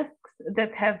tests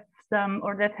that have some,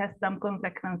 or that has some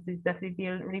consequences that we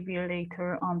will reveal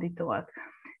later on the talk.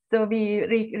 So we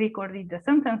recorded the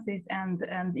sentences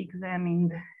and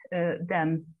examined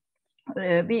them.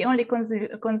 We only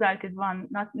consulted one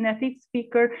native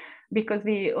speaker because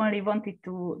we only wanted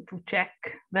to check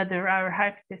whether our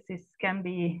hypothesis can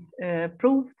be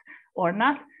proved or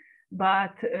not.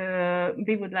 But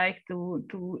we would like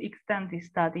to extend this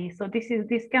study. So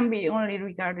this can be only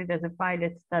regarded as a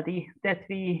pilot study that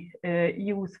we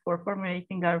use for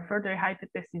formulating our further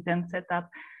hypothesis and set up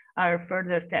our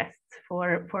further tests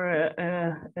for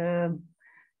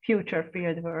future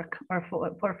field work or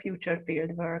for future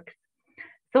field work.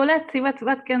 So let's see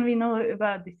what can we know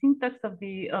about the syntax of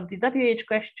the WH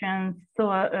questions. So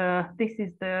this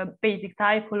is the basic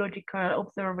typological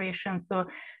observation. So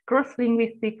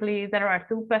cross-linguistically, there are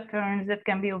two patterns that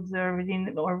can be observed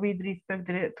in or with respect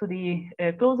to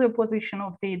the closer position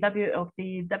of the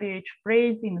WH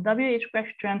phrase in the WH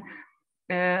question.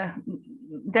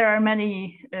 There are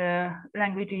many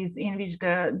languages in which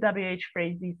the WH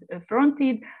phrase is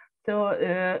fronted. So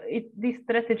this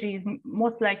strategy is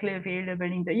most likely available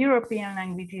in the European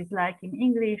languages, like in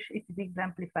English. It is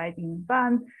exemplified in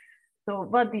band. So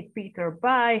what did Peter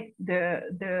buy?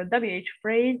 The WH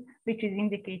phrase, which is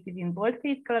indicated in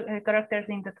boldface characters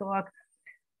in the talk.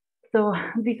 So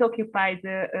this occupies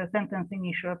a sentence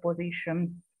initial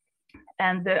position.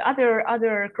 And the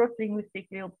other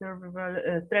cross-linguistically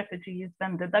observable strategy is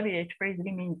when the WH phrase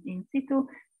remains in situ.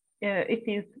 It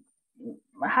is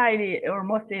highly or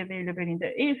mostly available in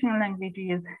the Asian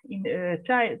languages, in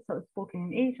so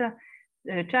spoken in Asia,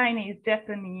 Chinese,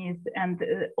 Japanese, and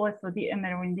also the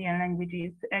Amerindian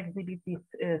languages exhibit this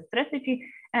strategy.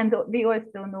 And we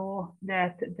also know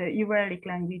that the Uralic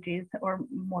languages, or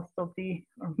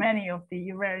many of the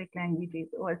Uralic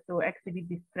languages, also exhibit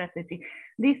this strategy.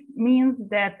 This means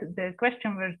that the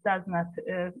question word does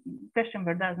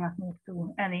not move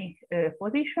to any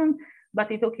position, but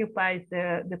it occupies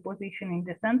the position in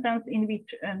the sentence in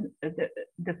which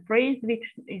the phrase which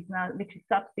is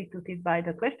substituted by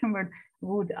the question word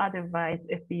would otherwise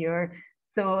appear.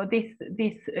 So this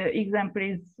example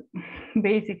is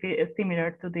basically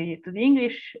similar to the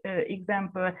English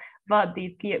example, but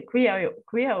the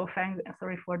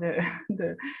sorry for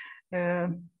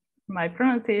my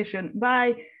pronunciation,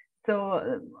 by. So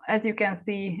as you can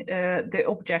see,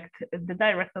 the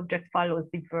direct object follows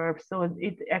the verb, so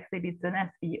it exhibits an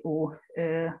SVO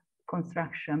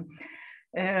construction.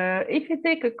 If you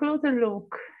take a closer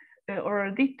look or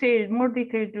a more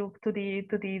detailed look to the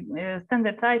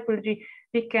standard typology,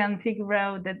 we can figure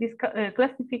out that this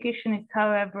classification is,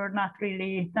 however, not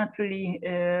really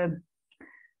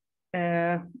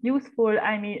useful.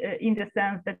 I mean, in the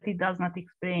sense that it does not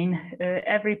explain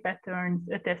every pattern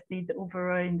tested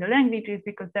overall in the languages,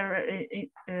 because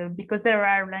there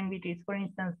are languages, for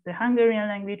instance, the Hungarian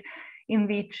language, in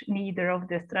which neither of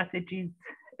the strategies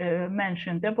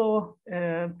mentioned above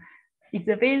is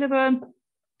available.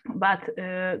 But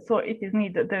so it is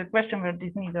neither, the question word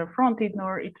is neither fronted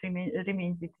nor it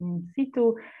remains in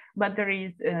situ, but there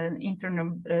is an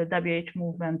internal WH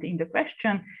movement in the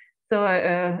question. So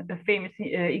a famous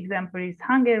example is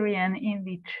Hungarian, in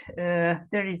which there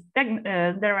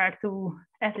are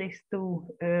at least two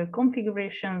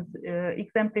configurations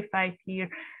exemplified here.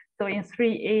 So in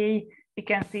 3a, we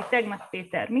can see tegnap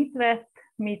Péter mit vett.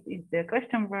 Mit is the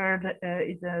question word,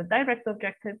 is a direct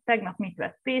object. Tegnap mit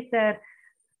vett Péter.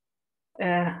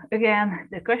 Again,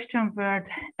 the question word.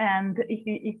 And if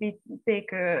we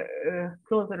take a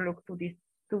closer look to this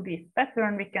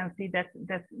pattern, we can see that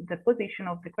the position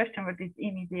of the question word is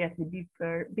immediately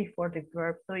before the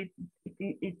verb. So it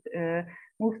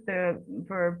moves the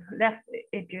verb left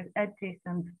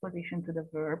adjacent position to the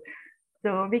verb.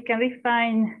 So we can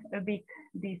refine a bit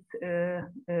this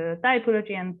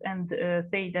typology and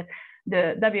say that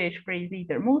the WH phrase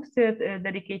either moves to a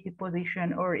dedicated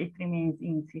position or it remains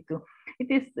in situ. It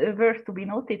is worth to be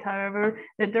noted, however,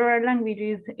 that there are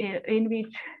languages in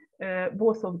which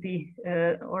both of the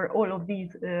or all of these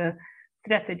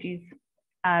strategies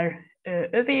are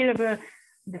available.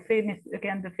 The famous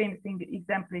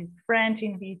example is French,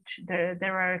 in which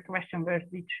there are question words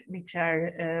which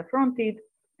are fronted,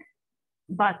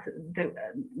 but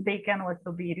they can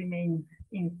also remain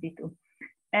in situ.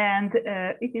 And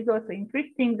it is also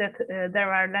interesting that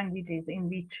there are languages in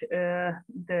which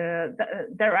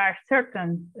there are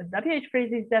certain WH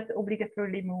phrases that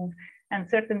obligatorily move and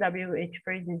certain WH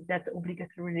phrases that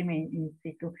obligatorily remain in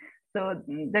situ. So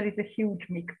there is a huge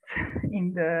mix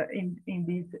in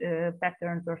these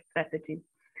patterns or strategies.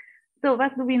 So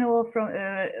what do we know from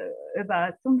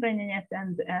about TUNDRA and NENETS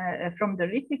and from the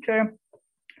literature?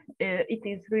 It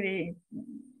is really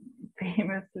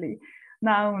famously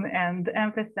known and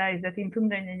emphasized that in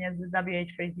TUNDRA and NENETS, the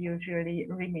WH phrase usually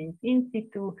remains in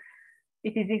situ.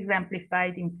 It is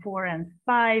exemplified in 4 and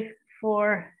 5.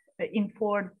 In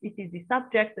 4, it is the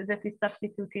subject that is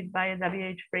substituted by a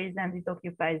WH phrase and it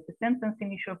occupies the sentence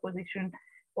initial position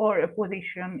or a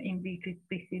position in which it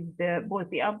precedes both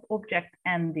the object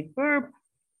and the verb.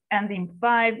 And in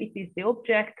 5, it is the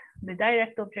object, the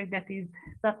direct object, that is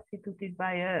substituted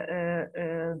by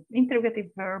a interrogative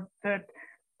verb,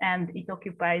 and it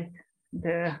occupies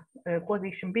the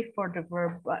position before the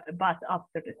verb, but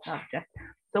after the subject.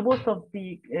 So both of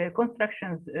the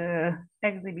constructions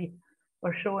exhibit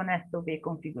or show an SOV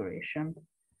configuration.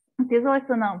 It is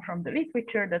also known from the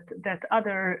literature that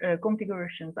other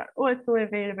configurations are also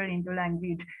available in the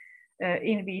language,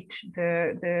 in which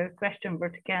the question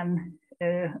word can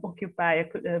occupy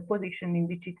a position in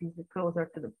which it is closer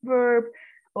to the verb,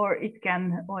 or it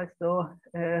can also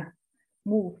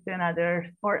move to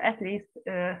another, or at least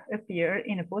appear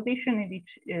in a position in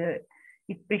which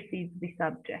it precedes the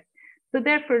subject. So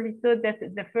therefore, we thought that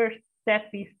the first step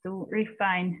is to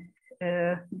refine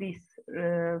these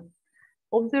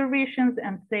observations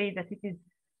and say that it is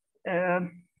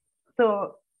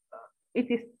it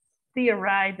is still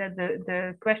right that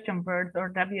the question words or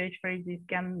WH phrases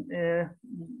can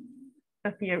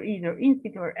appear either in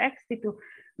situ or ex situ,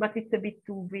 but it's a bit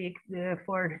too vague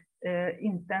for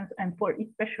instance and for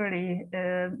especially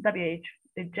WH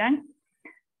adjuncts.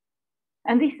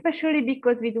 And especially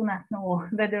because we do not know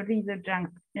whether these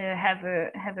adjuncts have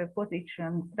a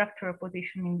position, structural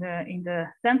position in the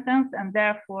sentence, and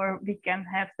therefore we can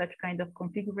have such kind of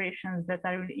configurations that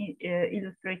are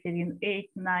illustrated in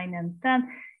 8, 9, and 10,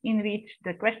 in which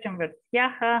the question word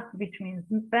jaha, which means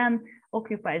when,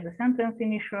 occupies the sentence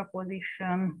initial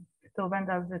position. So when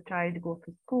does the child go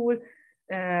to school?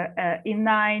 In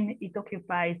 9, it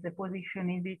occupies the position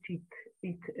in which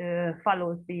it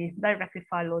directly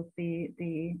follows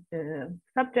the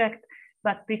subject,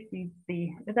 but precedes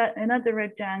another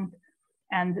adjunct.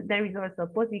 And there is also a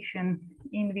position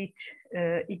in which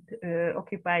it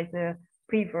occupies a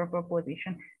preverbal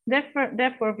position.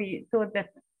 Therefore, we thought that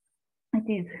it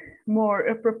is more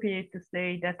appropriate to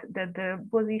say that the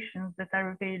positions that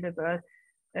are available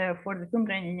for the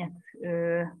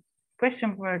TUNDRA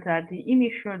question words are the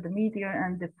initial, the medial,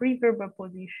 and the preverbal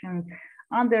positions.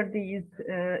 Under these,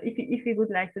 if we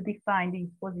would like to define these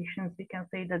positions, we can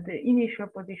say that the initial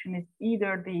position is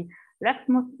either the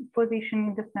leftmost position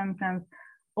in the sentence,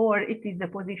 or it is the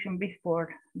position before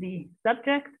the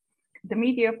subject. The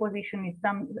medial position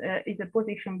is a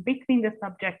position between the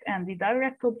subject and the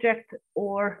direct object,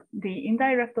 or the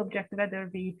indirect object,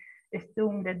 whether we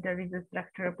assume that there is a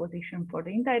structural position for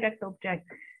the indirect object.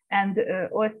 And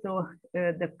also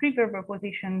the preverbal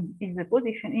position is the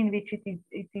position in which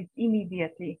it is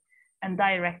immediately and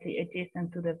directly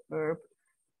adjacent to the verb.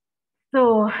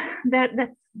 So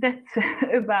that's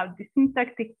about the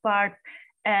syntactic part,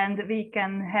 and we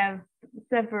can have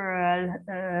several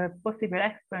possible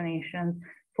explanations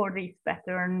for these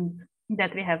patterns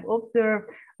that we have observed.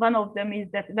 One of them is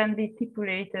that when we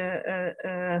stipulate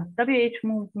a WH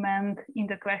movement in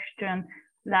the question,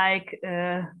 like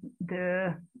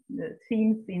the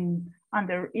themes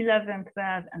under 11,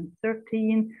 12, and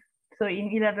 13. So in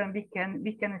 11, we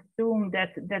can assume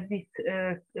that this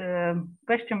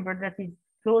question word that is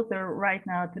closer right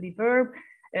now to the verb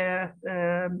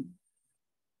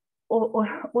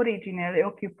originally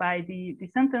occupied the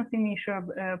sentence initial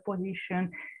position,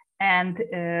 and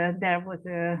there was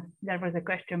a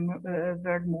question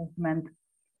word movement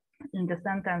in the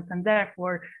sentence, and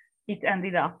therefore it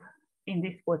ended up in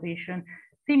this position.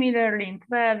 Similarly, in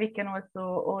 12, we can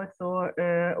also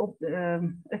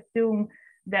assume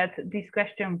that this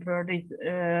question word is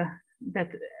that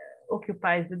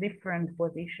occupies a different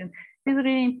position. It is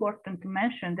really important to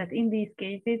mention that in these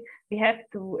cases we have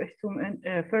to assume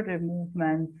further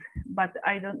movements, but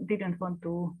I didn't want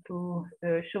to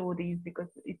show these because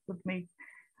it would make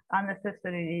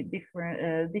unnecessarily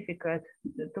difficult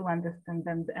to understand,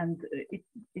 and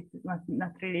it's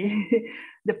not really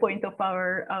the point of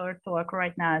our talk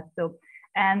right now. So,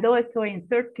 and also in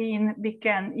 13 we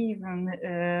can even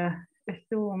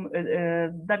assume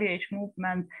WH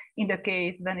movement in the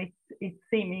case when it's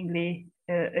seemingly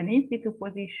an in situ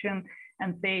position,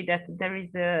 and say that there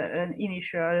is an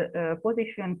initial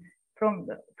position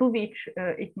to which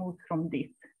it moves from this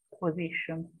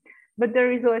position. But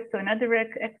there is also another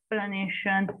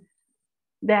explanation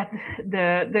that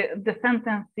the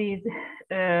sentences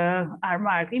are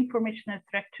marked informational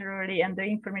structurally, and the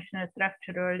informational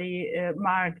structurally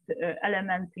marked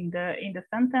elements in the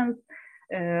sentence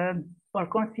or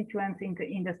constituents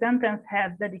in the sentence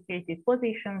have dedicated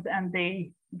positions, and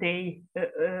they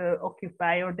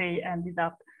occupy, or they ended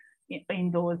up in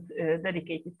those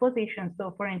dedicated positions.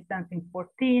 So for instance, in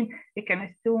 14, we can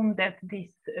assume that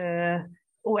this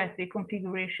OSV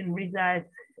configuration results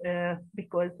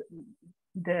because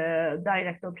the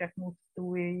direct object moves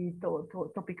to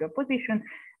a topical position,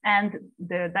 and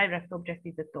the direct object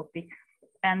is a topic.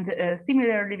 And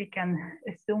similarly, we can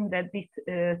assume that this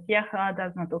Tjaha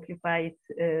does not occupy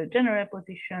its general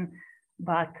position,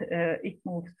 but it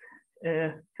moves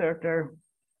further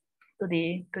to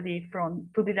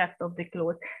the left of the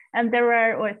clause. And there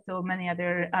are also many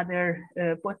other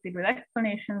possible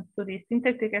explanations to this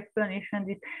syntactic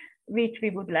explanation, which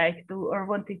we would like to or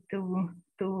wanted to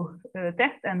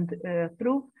test and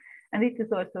prove. And it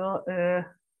is also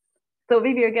so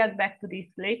we will get back to this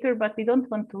later, but we don't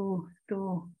want to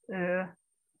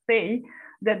say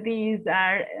that these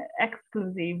are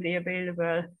exclusively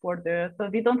available for so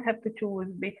we don't have to choose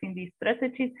between these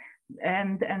strategies,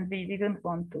 and we didn't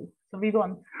want to. So we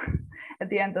won't, at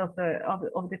the end of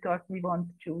the talk, we won't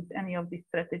choose any of these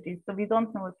strategies. So we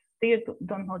don't know, still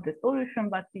don't know the solution,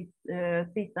 but we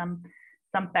see some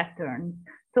patterns.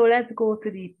 So let's go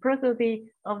to the prosody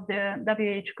of the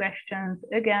WH questions.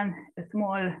 Again, a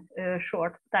small,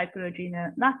 short typology in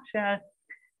a nutshell.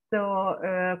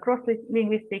 So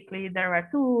cross-linguistically, there are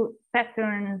two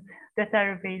patterns that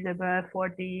are available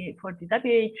for the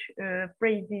WH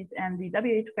phrases and the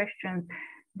WH questions.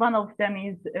 One of them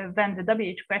is when the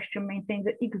WH question maintains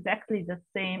exactly the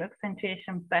same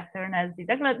accentuation pattern as the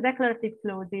declarative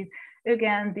clauses.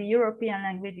 Again, the European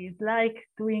languages like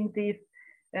doing this,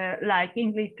 like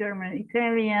English, German,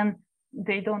 Italian.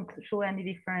 They don't show any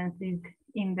differences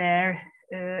in their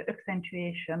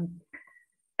accentuation.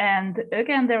 And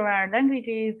again, there are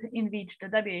languages in which the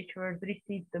WH word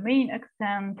receives the main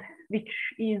accent, which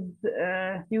is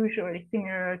usually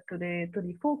similar to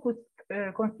the focus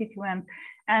constituent,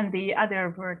 and the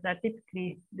other words are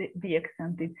typically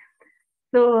de-accented.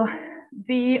 So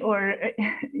we, or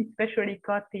especially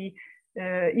Kati,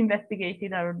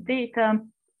 investigated our data.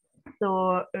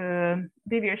 So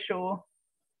we will show.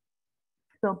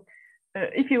 So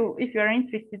if you are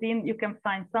interested in, you can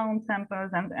find sound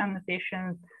samples and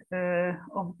annotations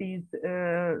of these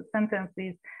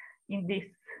sentences in this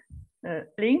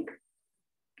link.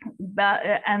 But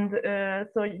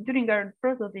so during our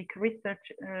prosodic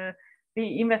research,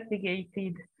 we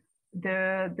investigated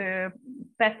the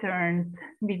patterns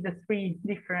with the 3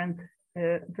 different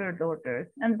word orders,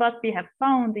 and what we have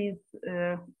found is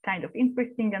kind of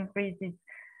interesting and raises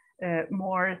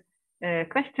more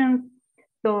questions.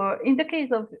 So in the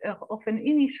case of an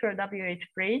initial WH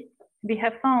phrase, we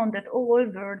have found that all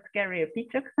words carry a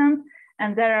pitch accent,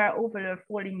 and there are overall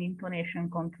falling intonation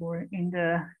contour in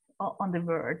on the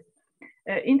word.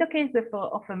 In the case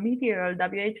of a medial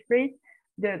WH phrase,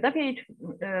 the WH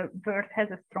word has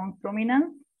a strong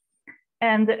prominence,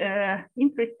 and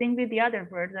interestingly, the other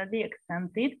words are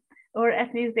de-accented, or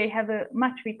at least they have a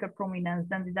much weaker prominence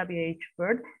than the WH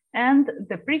word, and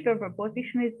the preverbal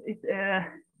position is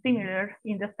similar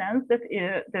in the sense that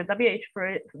the WH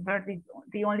word is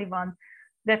the only one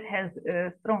that has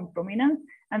a strong prominence,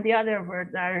 and the other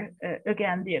words are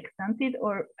again de-accented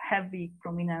or have weak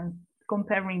prominence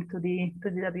comparing to the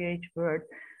WH word.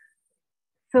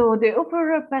 So the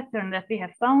overall pattern that we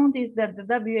have found is that the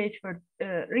WH word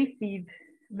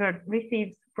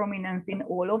receives prominence in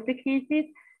all of the cases,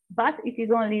 but it is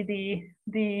only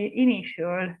the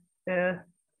initial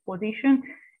position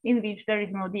in which there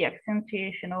is no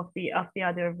de-accentuation of the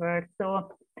other word.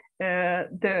 So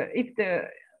if the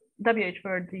WH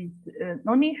word is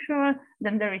non-initial,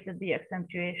 then there is a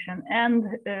de-accentuation, and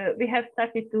we have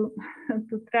started to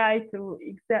try to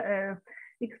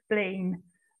explain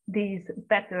these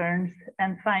patterns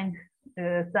and find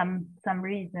some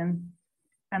reason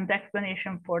and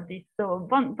explanation for this. So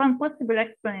one possible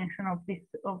explanation of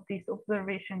this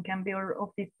observation can be, or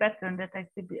of this pattern that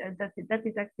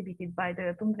is exhibited by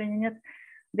the TUNDRA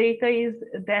data, is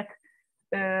that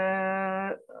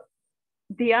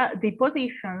the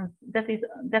positions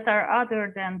that are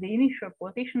other than the initial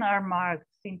position are marked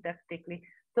syntactically.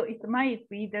 So it might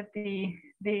be that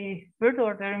the word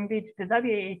order in which the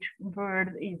WH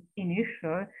word is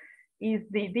initial is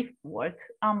the default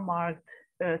unmarked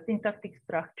syntactic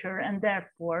structure, and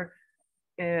therefore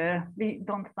we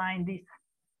don't find this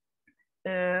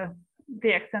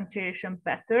the accentuation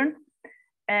pattern.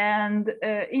 And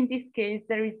in this case,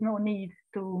 there is no need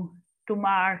to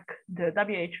mark the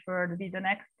WH word with an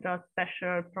extra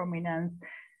special prominence,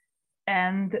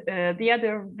 and the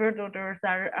other word orders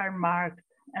are marked,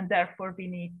 and therefore we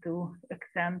need to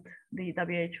accent the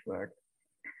WH word.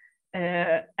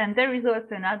 And there is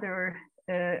also another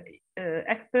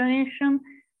explanation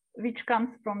which comes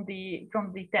from the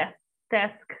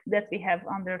task that we have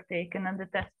undertaken, and the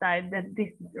test type, that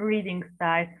this reading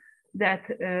style, that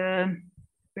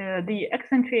the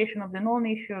accentuation of the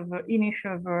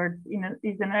non-initial words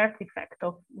is an artifact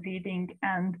of reading,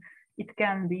 and it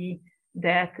can be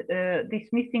that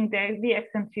this missing the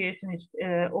accentuation is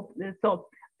so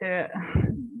the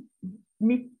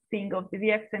missing of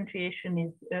the accentuation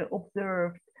is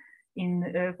observed in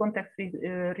context with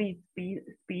read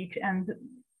speech, and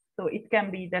so it can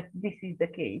be that this is the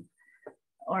case,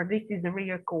 or this is the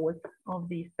real cause of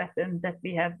these patterns that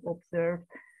we have observed.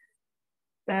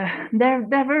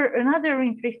 There were another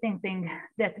interesting thing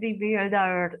that revealed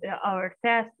our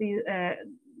test,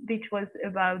 which was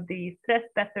about the stress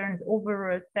patterns,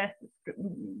 overall stress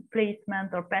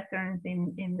placement or patterns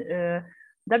in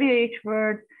WH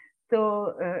words.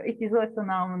 So it is also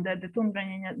known that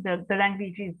the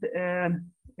language is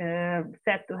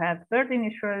said to have third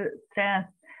initial stress,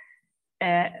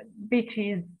 which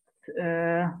is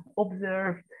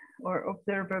observed or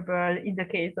observable in the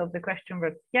case of the question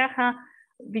word "sjaha,"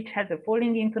 which has a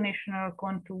falling intonational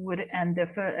contour, and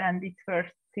its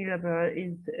first syllable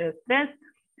is stressed.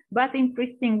 But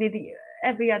interestingly,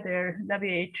 every other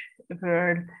WH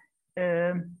word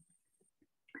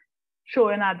show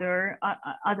another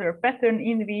pattern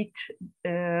in which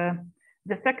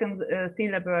the second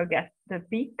syllable gets the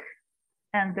peak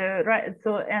and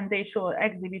they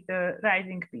exhibit a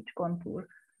rising pitch contour.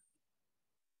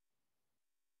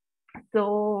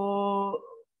 So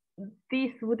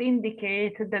this would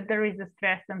indicate that there is a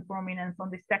stress and prominence on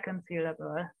the second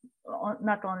syllable,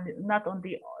 not on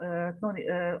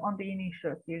the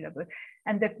initial syllable.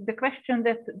 And the question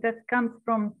that comes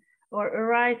from or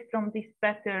arises from this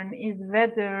pattern is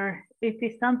whether it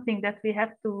is something that we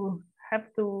have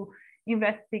to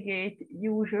investigate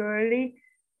usually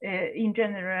in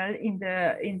general in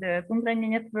the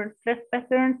TUNDRA word stress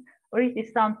patterns, or it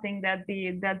is something that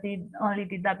only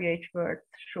the WH words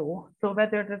show. So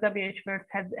whether the WH words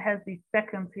has the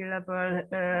second syllable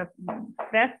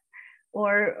stress,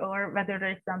 or whether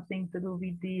there is something to do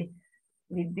with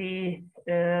the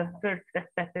word stress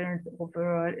patterns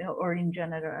overall or in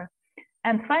general.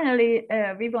 And finally,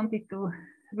 we wanted to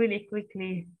really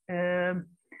quickly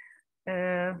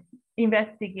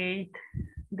investigate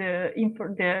the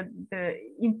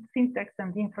syntax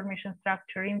and information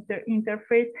structure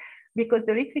interface, because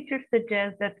the literature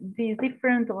suggests that these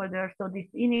different orders, so these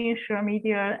initial,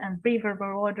 medial, and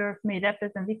pre-verbal orders may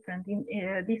represent different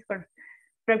disparate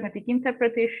pragmatic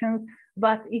interpretations,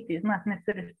 but it is not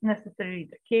necessarily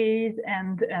the case,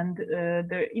 and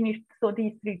so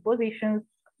these three positions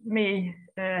may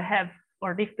have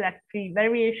or reflect three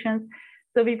variations.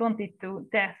 So we wanted to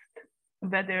test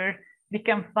whether we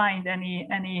can find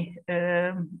any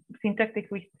syntactic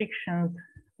restrictions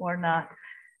or not.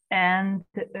 And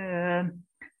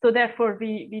so therefore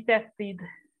we tested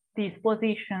these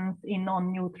positions in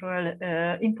non-neutral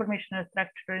informational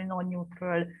structure in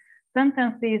non-neutral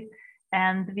sentences,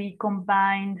 and we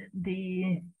combined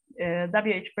the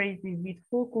WH phrases with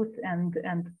focus and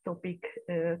topic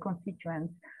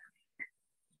constituents.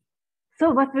 So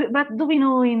what do we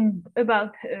know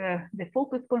about the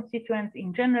focus constituents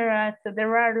in general? So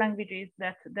there are languages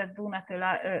that do not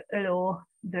allow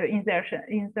the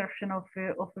insertion of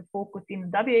a focus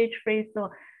in WH phrase. So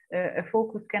a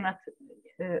focus cannot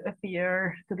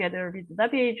appear together with the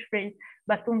WH phrase,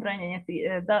 but TUNDRA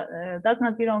does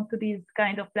not belong to these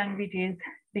kind of languages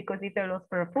because it allows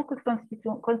for a focus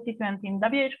constituent in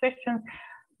WH questions.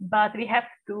 But we have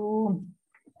to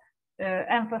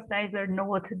emphasize or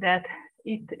note that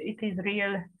it is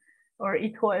real, or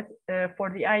it holds for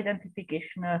the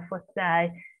identification of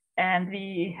foci, and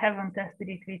we haven't tested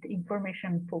it with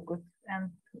information focus.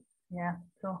 And yeah,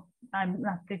 so I'm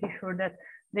not pretty sure that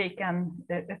they can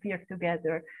appear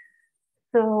together.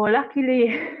 So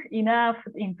luckily enough,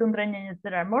 in TUNDRA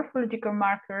there are morphological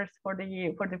markers for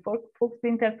the focus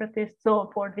interpretation. So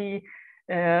for the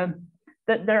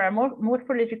there are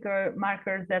morphological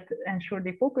markers that ensure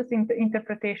the focus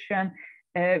interpretation.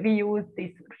 We use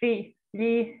these three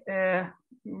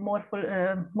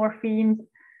morphemes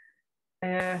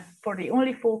for the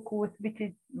only focus, which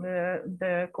is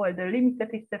called the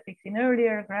limitative suffix in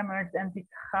earlier grammars, and this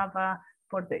Hava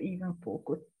for the even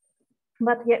focus.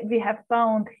 But yet we have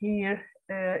found here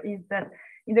is that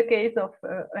in the case of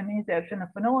an insertion of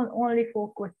an only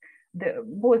focus,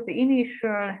 both the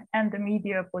initial and the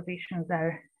medial positions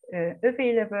are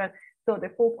available. So the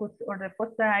focus or the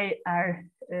foci are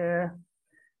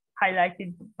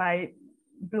highlighted by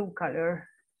blue color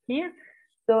here.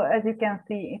 So as you can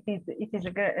see, it is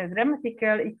a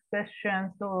grammatical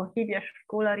expression. So hívja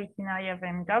škola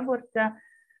jevem Gaborca,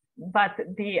 but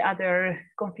the other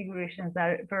configurations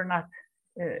were not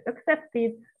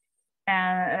accepted.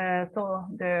 And so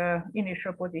the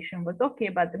initial position was okay,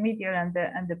 but the medial and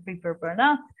the preverb were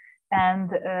not.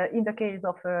 And in the case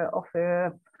of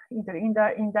either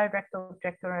indirect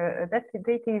object or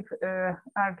dative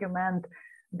argument,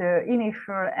 the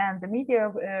initial and the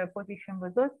medial position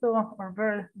was also or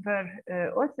were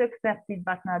also accepted,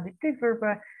 but not the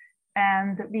preverb.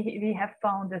 And we have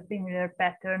found a similar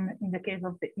pattern in the case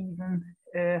of the even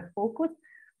focus.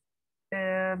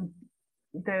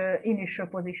 The initial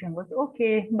position was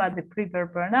okay, but the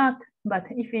preverb were not. But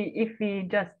if we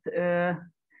just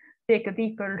take a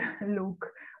deeper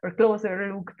look or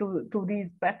closer look to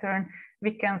this pattern,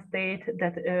 we can state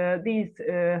that these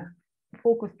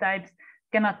focus types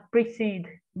cannot precede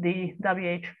the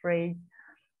WH phrase.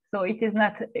 So it is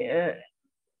not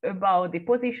about the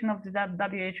position of the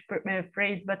WH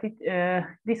phrase, but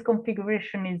this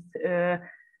configuration is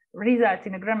results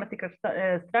in a grammatical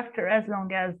structure as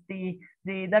long as the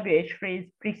WH phrase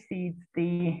precedes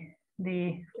the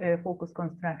focus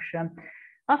construction.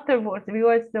 Afterwards, we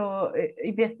also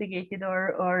investigated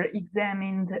or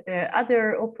examined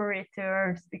other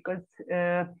operators, because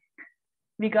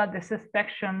we got the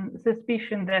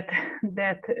suspicion that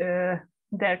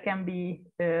there can be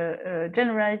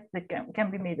generalized, that can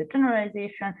be made a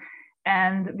generalization,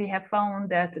 And we have found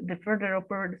that the further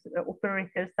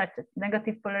operators such as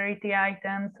negative polarity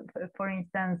items, for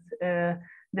instance, the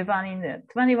one in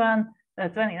 29,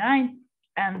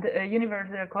 and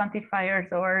universal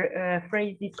quantifiers or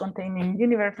phrases containing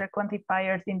universal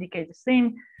quantifiers indicate the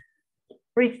same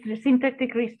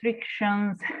syntactic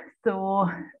restrictions.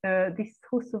 So this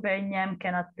husuvényem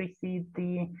cannot precede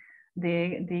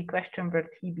the question word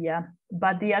tibia,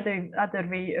 but the other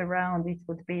way around it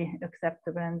would be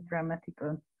acceptable and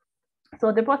grammatical.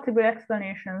 So the possible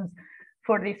explanations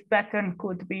for this pattern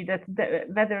could be that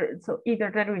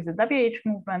either there is a WH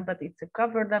movement, but it's a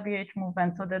covered WH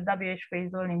movement, so the WH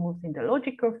phrase only moves in the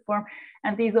logical form,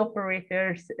 and these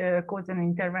operators cause an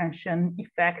intervention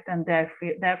effect, and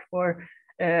therefore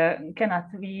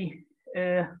cannot be.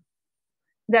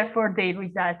 Therefore, they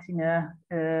result in a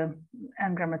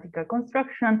ungrammatical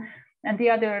construction. And the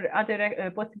other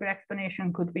possible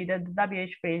explanation could be that the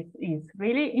WH phrase is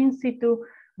really in situ,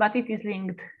 but it is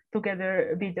linked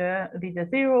together with the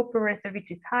zero operator, which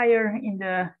is higher in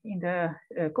the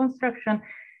construction,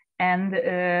 and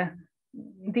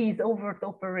these overt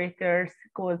operators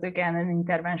cause again an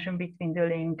intervention between the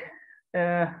link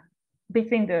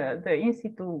between the in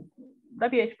situ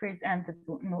WH phrase and the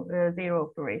zero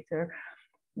operator.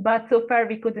 But so far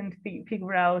we couldn't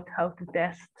figure out how to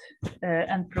test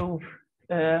and prove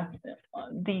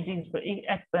these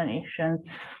explanations.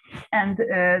 And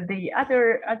the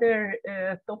other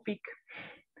topic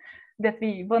that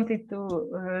we wanted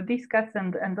to discuss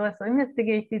and also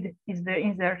investigated is the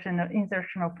insertion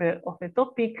of a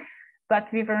topic, but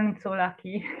we weren't so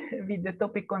lucky with the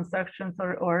topic constructions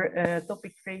or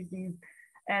topic phrases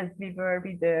as we were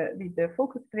with the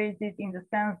focus phrases, in the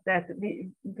sense that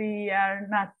we are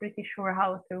not pretty sure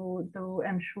how to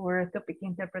ensure topic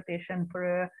interpretation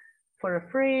for a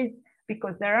phrase,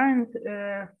 because there aren't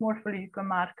morphological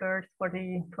markers for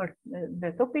the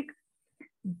topics,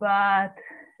 but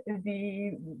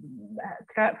we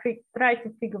try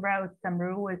to figure out some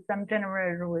rules, some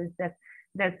general rules that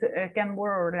can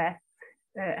more or less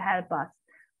help us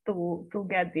to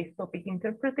get this topic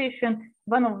interpretation.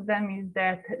 One of them is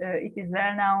that it is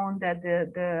well known that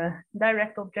the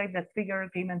direct objects that trigger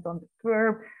agreement on the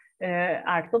verb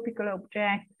are topical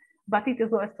objects, but it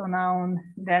is also known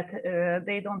that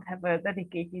they don't have a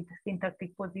dedicated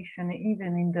syntactic position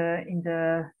even in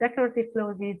the declarative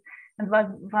clauses. And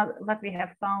what we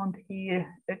have found here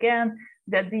again,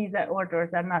 that these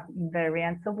orders are not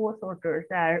invariant. So both orders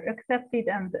are accepted,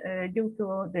 and due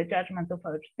to the judgment of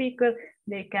our speaker,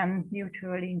 they can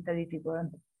mutually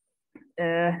intelligible.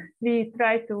 We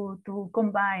try to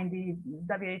combine the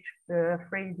WH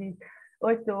phrases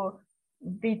also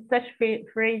with such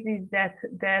phrases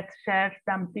that share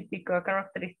some typical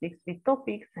characteristics with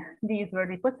topics. These were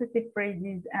the possessive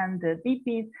phrases and the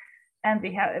DPs, and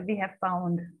we have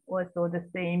found also the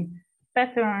same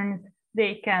patterns.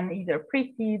 They can either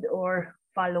precede or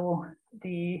follow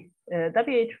the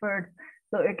WH words.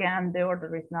 So again, the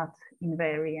order is not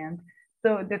invariant.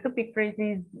 So the topic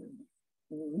phrases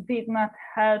did not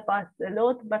help us a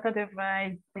lot, but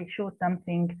otherwise they show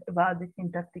something about the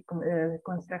syntactic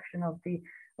construction of the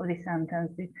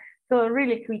sentences. So a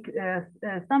really quick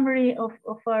summary of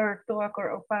our talk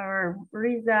or of our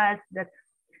results.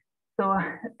 So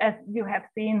as you have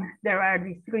seen, there are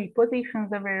these three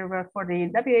positions available for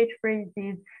the WH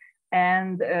phrases,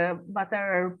 and but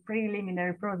our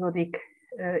preliminary prosodic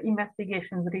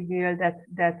investigations reveal that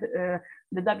the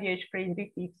WH phrase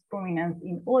receives prominence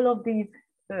in all of these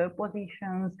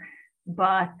positions,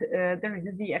 but there is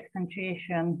a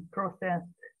de-accentuation process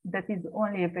that is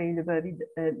only available with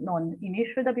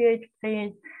non-initial WH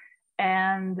phrase.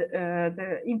 And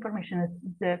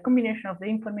the combination of the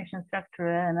information structure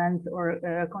elements or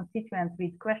constituents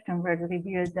with question words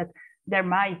reveals that there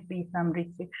might be some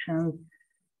restrictions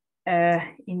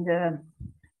in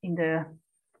the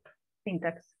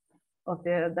syntax of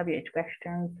the WH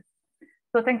questions.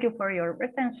 So thank you for your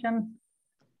attention.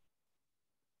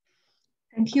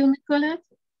 Thank you, Nikolett.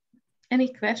 Any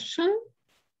question?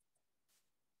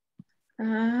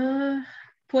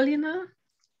 Paulina?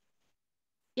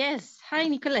 Yes, hi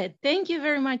Nikolett. Thank you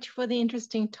very much for the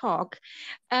interesting talk.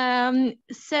 Actually,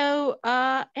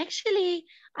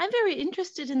 I'm very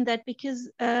interested in that because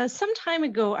some time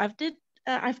ago I've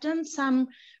done some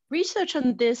research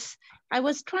on this. I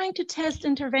was trying to test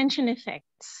intervention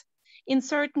effects in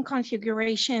certain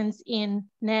configurations in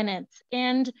NENETS,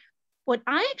 and what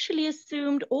I actually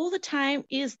assumed all the time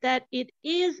is that it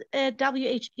is a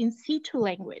WH in situ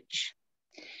language.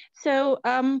 So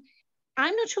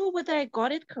I'm not sure whether I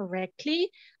got it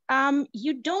correctly.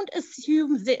 You don't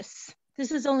assume this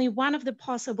This is only one of the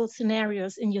possible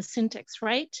scenarios in your syntax,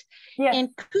 right? Yes. And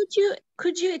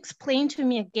could you explain to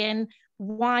me again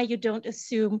why you don't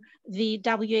assume the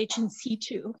WH in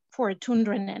C2 for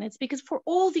Tundra NENETS? Because for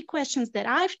all the questions that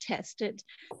I've tested,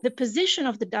 the position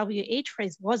of the WH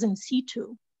phrase was in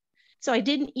C2. So I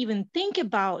didn't even think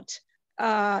about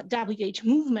WH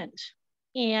movement.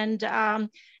 And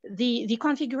the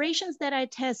configurations that I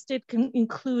tested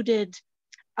included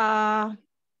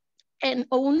and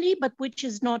only, but which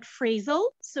is not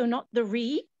phrasal, so not the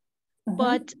re,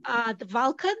 but the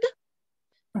Valkad,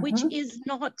 which is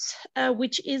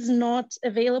not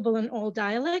available in all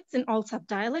dialects, in all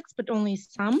subdialects, but only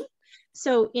some.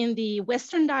 So in the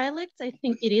Western dialects, I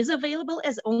think it is available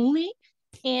as only,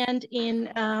 and in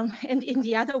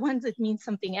the other ones, it means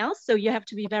something else. So you have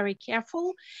to be very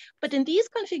careful. But in these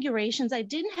configurations, I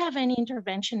didn't have any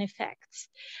intervention effects,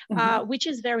 which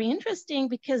is very interesting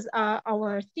because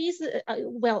our thesis,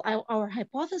 our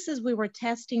hypothesis we were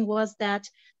testing was that,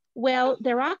 well,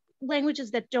 there are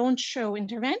languages that don't show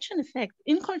intervention effects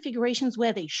in configurations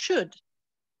where they should.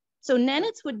 So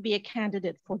NENETS would be a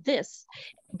candidate for this.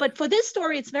 But for this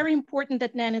story, it's very important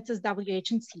that NENETS is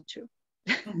WH and C2.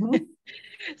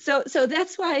 So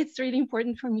that's why it's really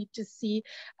important for me to see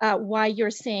why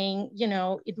you're saying, you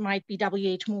know, it might be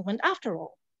WH movement after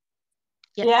all.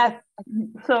 Yes.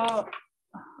 So,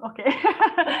 okay.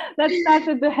 Let's start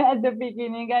at the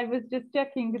beginning. I was just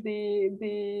checking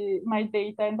my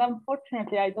data, and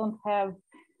unfortunately, I don't have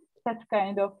such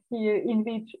kind of here in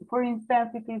which, for instance,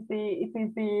 it is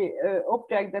the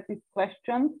object that is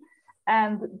questioned,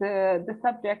 and the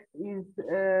subject is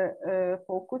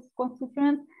focus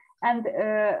constituent, and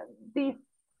this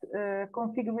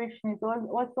configuration is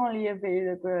also only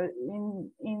available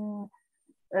in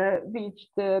which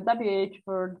the WH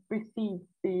word precedes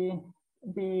the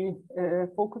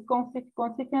focus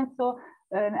constituent. So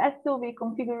an SOV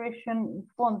configuration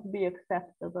won't be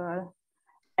acceptable,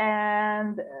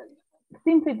 and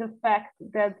simply the fact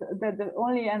that the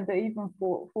only and the even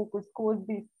focus cause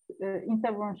this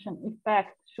intervention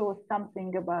effect shows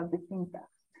something about the syntax.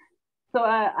 So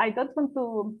I don't want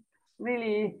to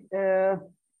really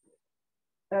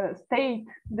state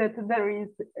that there is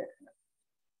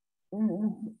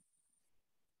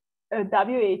a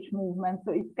WH movement.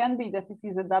 So it can be that it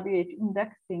is a WH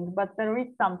indexing, but there is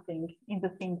something in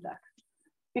the syntax.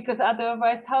 Because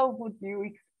otherwise, how would you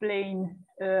explain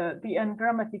the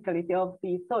ungrammaticality of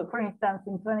these? So for instance,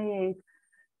 in 28,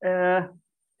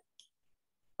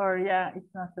 or yeah,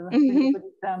 it's not a very good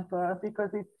example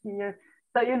because it's here.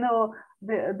 So, you know,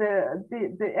 the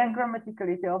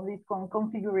ungrammaticality of these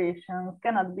configurations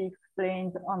cannot be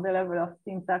explained on the level of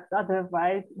syntax.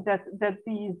 Otherwise, that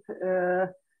these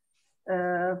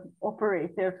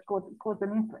operators cause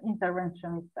an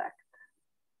intervention effect.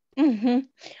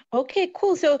 Okay,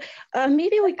 cool. So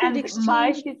maybe we could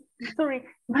exchange. Sorry,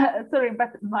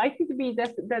 but might it be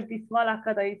that this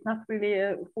Valakada is not really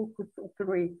a focus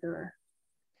operator?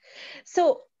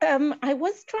 So I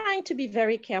was trying to be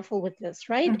very careful with this,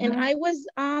 right? And I was,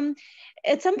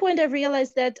 at some point I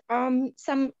realized that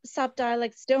some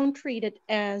subdialects don't treat it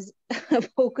as a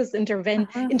focus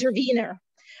intervener.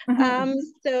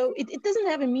 So it doesn't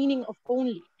have a meaning of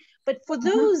only. But for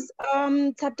those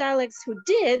subdialects who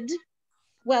did,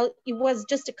 well, it was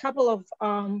just a couple of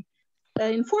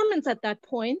informants at that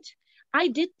point. I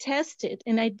did test it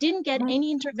and I didn't get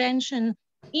any intervention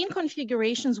in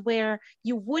configurations where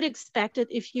you would expect it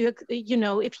if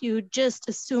if you just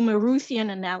assume a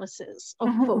Ruthian analysis of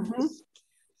focus.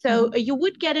 So you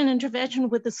would get an intervention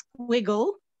with a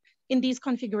squiggle in these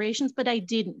configurations, but I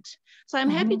didn't. So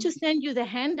I'm happy to send you the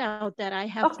handout that I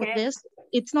have for this.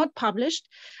 It's not published,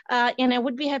 and I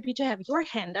would be happy to have your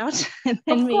handout. And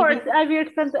then of course, I will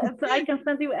send. So I can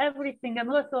send you everything, and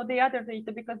also the other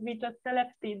data because we just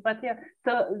selected. But yeah,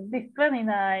 so this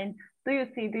 29. Do you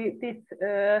see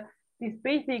this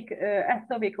basic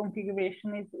SOV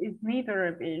configuration is neither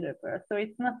available, so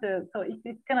it's not so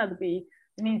it cannot be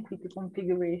an in situ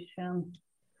configuration.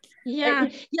 Yeah,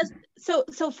 yes.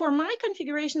 So for my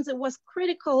configurations, it was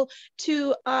critical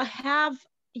to have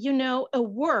a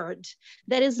word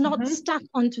that is not stuck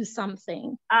onto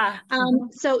something.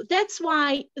 So that's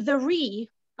why the re,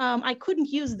 I couldn't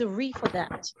use the re for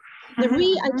that. The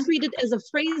re I treated as a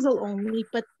phrasal only,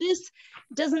 but this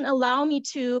doesn't allow me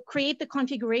to create the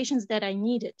configurations that I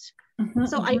needed.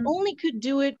 So I only could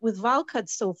do it with Valkad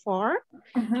so far,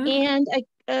 and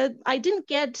I didn't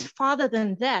get farther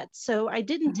than that. So I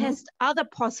didn't test other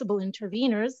possible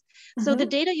interveners. So the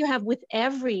data you have with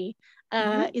every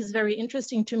is very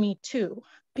interesting to me too,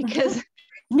 because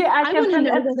yeah, I can send,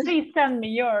 please send me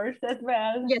yours as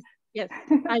well. Yes. Yes,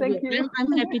 I will.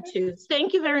 I'm happy to.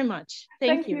 Thank you very much.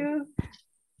 Thank you.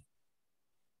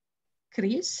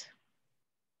 Chris?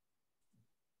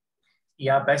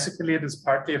 Yeah, basically it is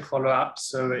partly a follow-up.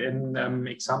 So in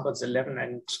examples 11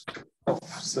 and 12,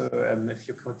 so if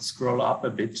you could scroll up a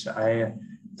bit, I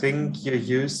think you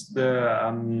use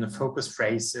the focus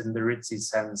phrase in the Ritzy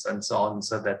sense and so on,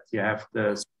 so that you have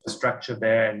the structure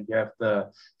there and you have the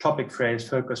topic phrase,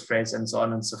 focus phrase, and so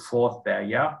on and so forth there.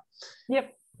 Yeah.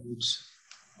 Yep. And,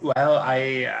 well,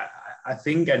 I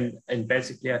think, and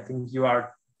basically I think you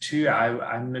are too.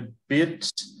 I'm a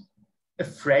bit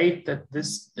afraid that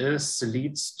this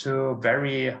leads to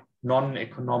very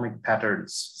non-economic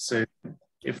patterns. So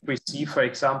if we see, for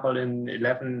example, in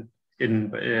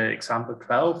example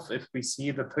 12, if we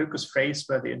see the focus phrase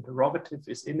where the interrogative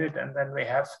is in it, and then we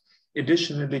have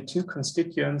additionally two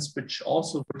constituents which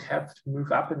also would have to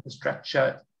move up in the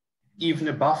structure even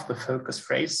above the focus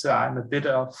phrase. So I'm a bit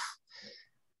of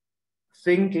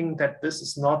thinking that this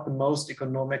is not the most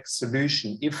economic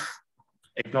solution if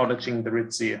acknowledging the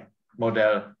Ritzy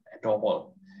model at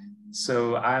all.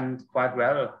 So I'm quite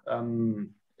well arguing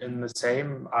in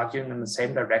the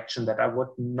same direction, that I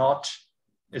would not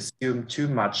assume too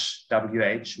much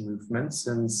WH movement,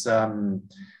 since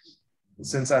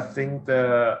I think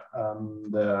the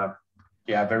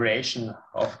variation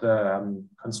of the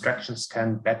constructions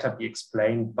can better be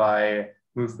explained by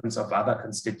movements of other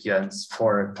constituents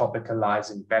for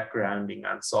topicalizing, backgrounding,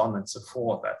 and so on and so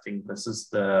forth. I think this is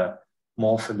the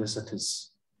more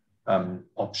felicitous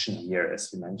option here,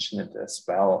 as you mentioned it as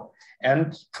well.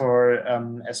 And for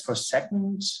as for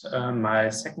second, my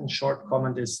second short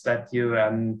comment is that you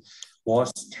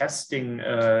was testing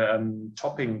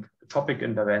topic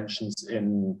interventions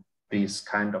in these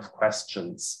kind of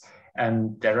questions.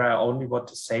 And there I only want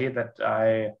to say that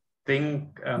I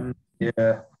think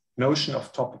the notion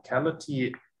of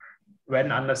topicality,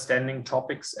 when understanding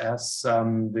topics as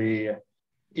the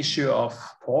issue of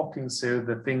talking, so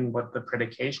the thing what the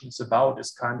predication is about,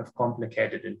 is kind of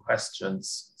complicated in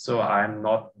questions. So I'm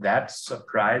not that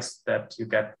surprised that you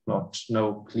get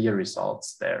no clear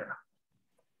results there.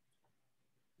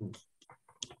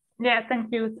 Yeah,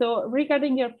 thank you. So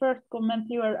regarding your first comment,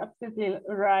 you are absolutely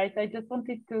right. I just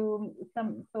wanted to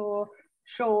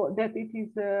show that it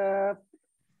is a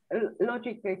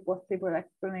logically possible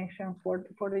explanation for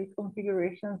these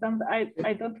configurations, and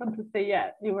I don't want to say,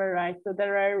 yeah, you were right. So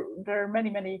there are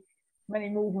many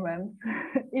movements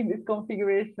in this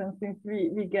configuration since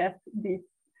we get this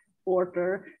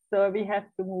order. So we have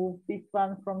to move this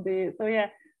one from the, so yeah,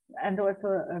 and also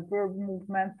a verb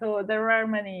movement. So there are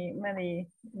many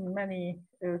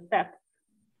steps.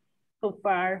 So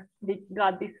far we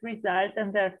got this result,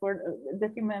 and therefore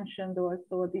that you mentioned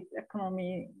also this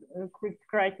economy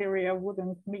criteria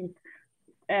wouldn't meet,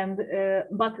 and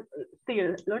but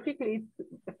still logically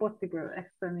it's a possible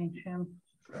explanation,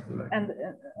 and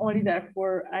only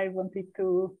therefore I wanted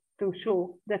to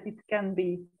show that it can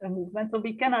be a movement. So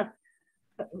we cannot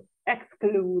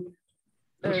exclude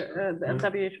the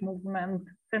WH movement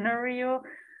scenario,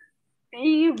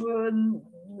 even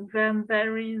when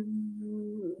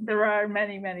there are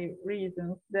many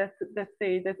reasons that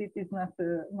say that it is not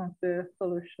a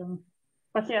solution.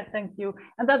 But yeah, thank you.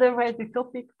 And otherwise the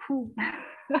topic,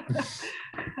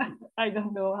 I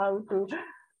don't know how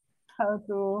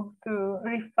to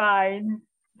refine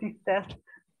this test.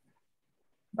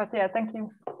 But yeah, thank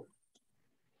you.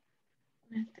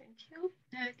 Thank you.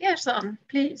 Gerson,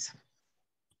 please.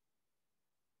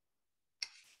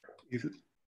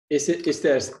 Is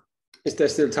there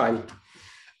still time?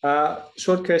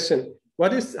 Short question.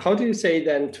 How do you say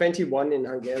then 21 in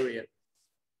Hungarian?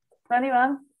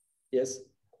 21? Yes.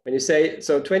 When you say,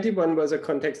 so 21 was a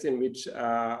context in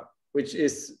which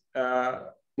is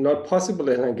not possible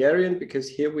in Hungarian, because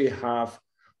here we have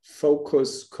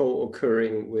focus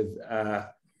co-occurring with a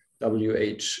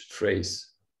WH phrase.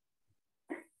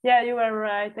 Yeah, you are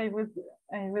right. I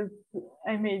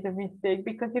made a mistake,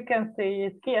 because you can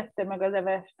say kieste meg az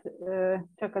evest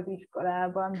csak az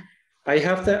iskolában. I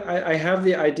have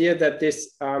the idea that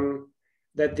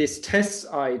these test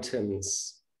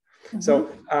items. Mm-hmm. So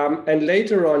and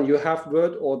later on you have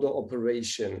word order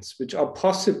operations which are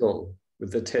possible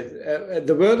with the test.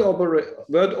 The word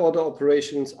order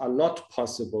operations are not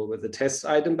possible with the test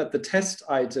item, but the test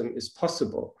item is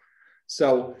possible.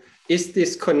 So is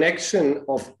this connection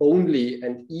of only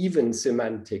and even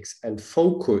semantics and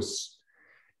focus,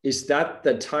 is that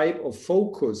the type of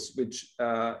focus which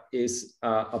is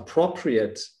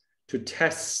appropriate to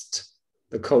test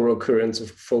the co-occurrence of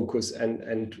focus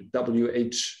and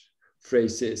WH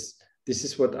phrases? This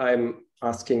is what I'm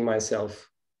asking myself.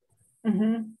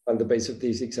 on the basis of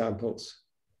these examples?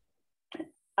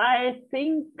 I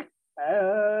think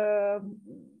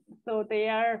so.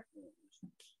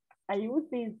 I use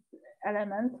these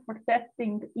elements for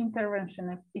testing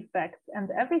intervention effects, and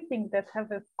everything that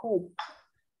has a scope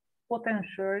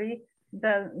potentially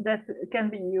that can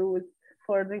be used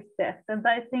for this test. And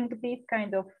I think these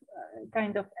kind of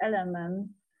elements,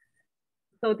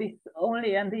 so this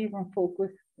only and even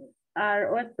focus,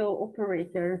 are also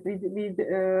operators with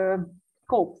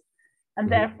scopes, and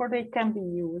therefore they can be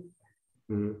used.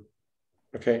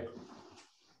 Okay.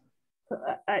 So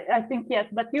I think yes,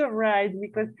 but you're right,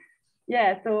 because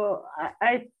so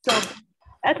I thought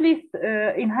at least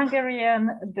in Hungarian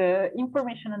the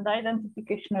information and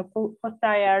identification of foci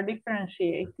are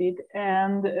differentiated,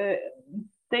 and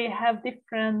they have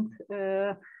different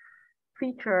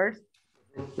features.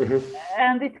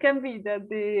 And it can be that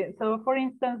for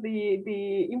instance,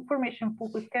 the information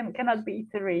focus cannot be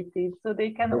iterated, so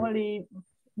there can only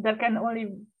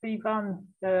be one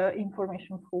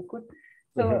information focus.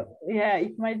 So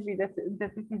it might be that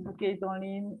it is the case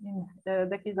only in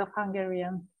the case of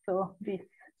Hungarian. So this.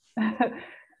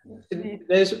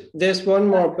 There's one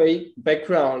more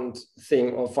background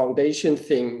thing or foundation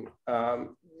thing.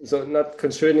 So not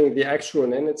concerning the actual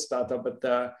NENETS data, but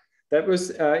that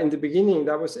was in the beginning.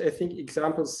 That was, I think,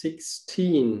 example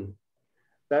 16.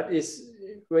 That is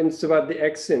when it's about the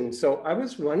accent. So I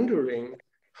was wondering,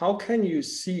 how can you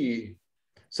see?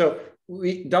 So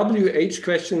WH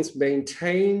questions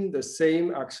maintain the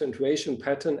same accentuation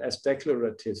pattern as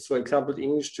declaratives, for example,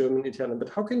 English, German, Italian. But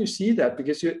how can you see that?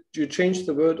 Because you change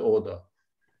the word order.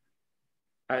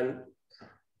 And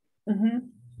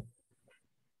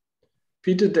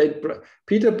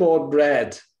Peter bought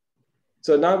bread.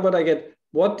 So now what I get,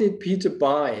 what did Peter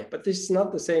buy? But this is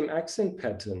not the same accent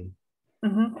pattern.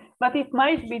 But it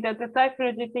might be that the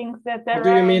typology thinks that there are...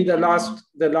 Do you mean the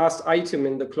last item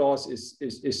in the clause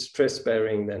is stress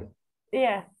bearing then?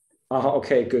 Yeah.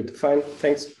 Okay, good, fine,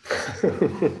 thanks.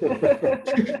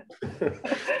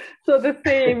 So the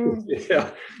same.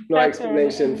 Yeah, no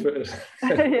explanation first.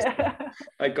 Yeah.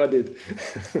 I got it.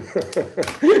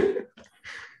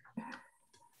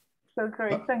 So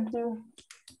great, thank you.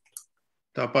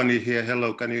 Tapani here,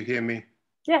 hello, can you hear me?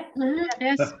 Yes.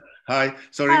 Yes. Hi,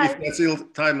 sorry. Hi. If there's still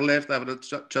time left, I have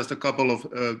just a couple of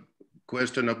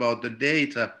questions about the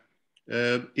data.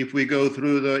 If we go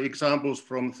through the examples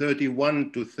from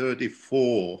 31 to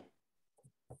 34.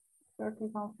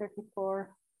 31, 34,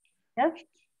 yes.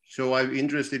 So I'm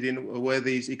interested in where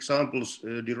these examples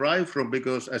derive from,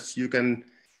 because as you can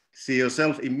see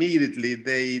yourself immediately,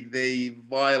 they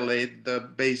violate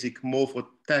the basic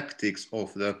morphotactics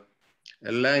of the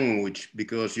language,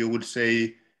 because you would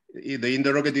say the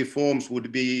interrogative forms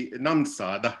would be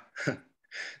namsada,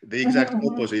 the exact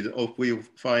opposite of we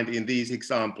find in these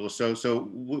examples. So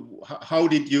how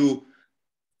did you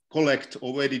collect,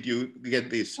 or where did you get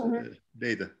this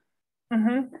data?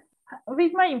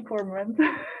 With my informant.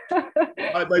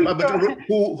 But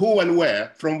who and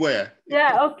where? From where?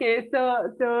 Yeah, okay.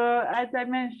 So as I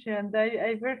mentioned,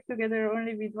 I worked together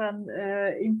only with one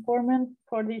informant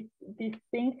for this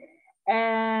thing.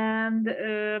 And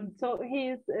so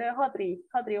he's Hadri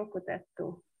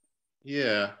Okotetto.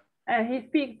 Yeah. He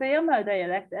speaks the Yamal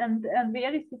dialect, and we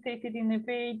elucidated in a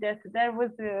way that there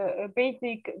was a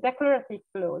basic declarative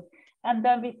clause, and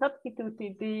then we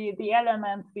substituted the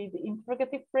elements with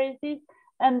interrogative phrases,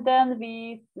 and then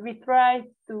we tried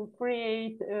to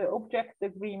create object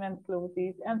agreement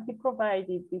clauses, and he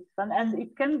provided this one. And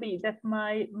it can be that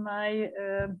my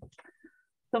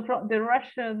so from the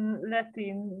Russian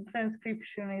Latin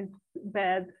transcription is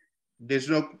bad. This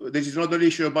is not an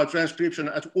issue about transcription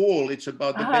at all. It's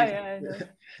about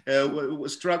the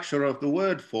structure of the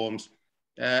word forms.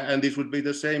 And this would be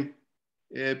the same,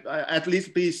 at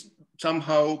least please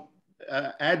somehow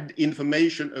add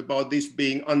information about this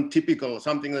being untypical,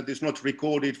 something that is not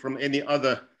recorded from any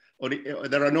other, or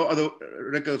there are no other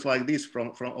records like this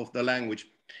from of the language.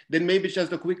 Then maybe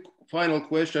just a quick final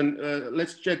question.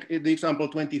 Let's check the example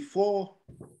 24.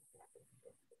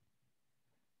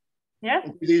 Yeah.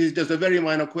 This is just a very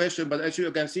minor question, but as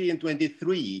you can see in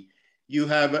 23, you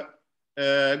have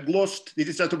glossed. This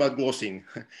is just about glossing.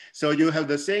 So you have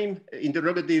the same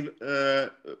interrogative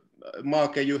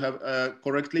marker you have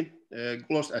correctly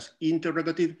glossed as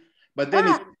interrogative, but then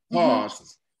it's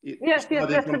past. Yes,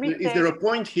 that's a mistake. Is there a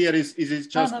point here? Is it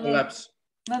just a lapse?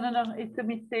 No, it's a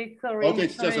mistake, sorry. Okay,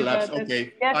 it's just a lapse,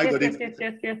 okay. Yes, I got it.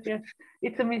 Yes.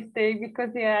 It's a mistake,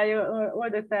 because you all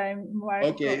the time, Mark.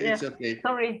 Okay, so, it's okay.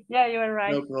 Sorry, you are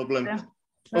right. No problem. Yeah.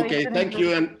 Okay, thank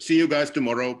you, and see you guys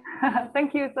tomorrow.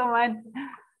 Thank you so much.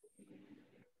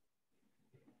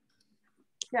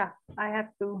 Yeah, I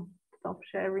have to stop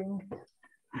sharing.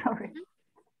 Sorry.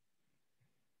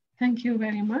 Thank you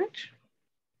very much.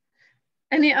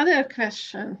 Any other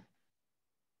question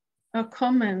or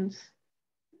comments?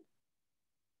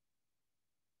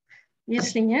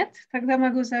 Если нет, тогда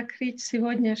могу закрыть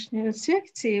сегодняшнюю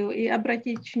секцию и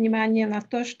обратить внимание на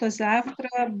то, что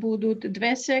завтра будут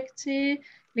две секции: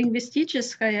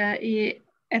 лингвистическая и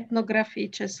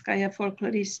этнографическая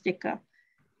фольклористика.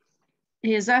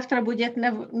 И завтра будет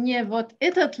не вот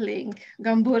этот линк,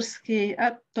 гамбургский,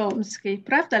 а томский.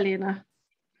 Правда, Лина?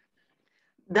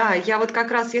 Да, я вот как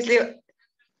раз, если...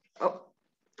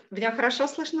 Меня хорошо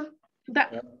слышно?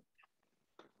 Да.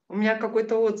 У меня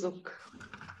какой-то отзвук.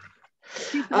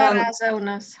 Два раза у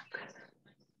нас.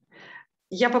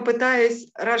 Я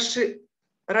попытаюсь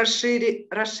расширить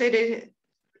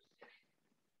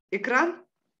экран.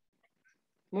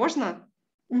 Можно?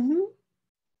 Угу.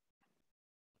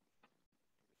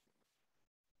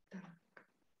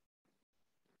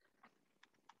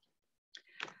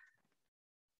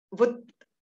 Вот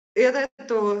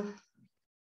эту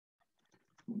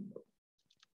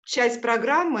часть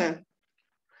программы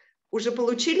уже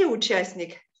получили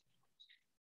участники,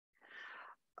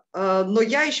 но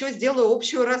я еще сделаю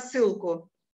общую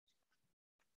рассылку.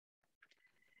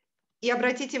 И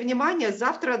обратите внимание,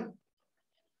 завтра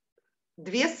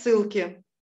две ссылки.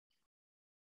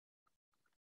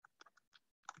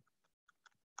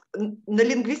 На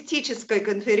лингвистической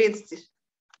конференции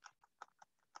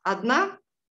одна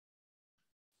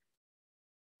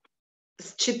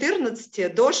с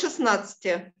 14 до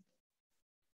 16.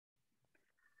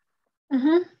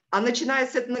 А начиная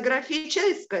с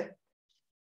этнографической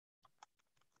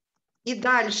и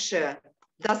дальше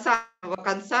до самого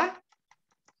конца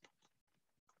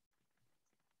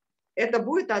это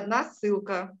будет одна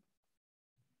ссылка.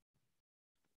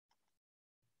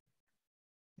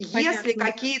 Если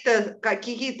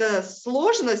какие-то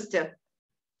сложности,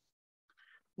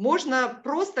 можно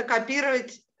просто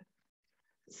копировать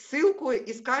ссылку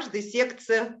из каждой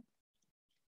секции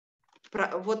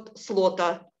вот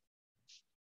слота.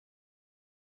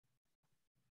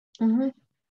 Угу.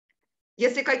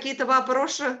 Если какие-то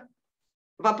вопросы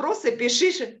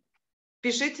пишите.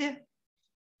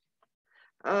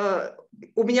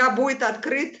 У меня будет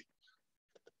открыт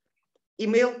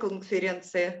имейл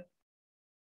конференции.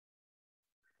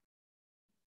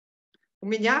 У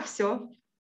меня все.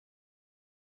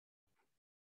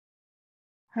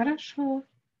 Хорошо.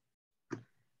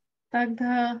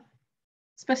 Тогда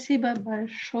спасибо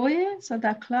большое за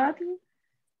доклады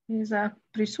и за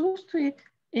присутствие.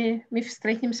 И мы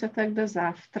встретимся тогда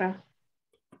завтра.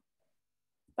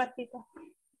 Спасибо.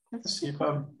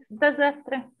 Спасибо. До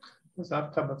завтра. До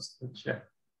завтра, до встречи.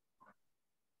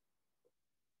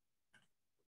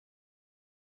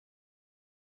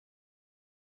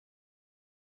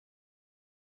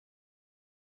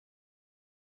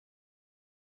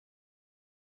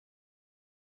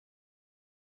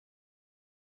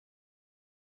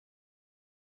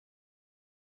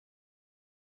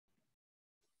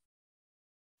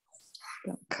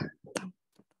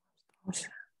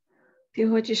 Ты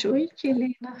хочешь уйти,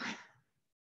 Лина?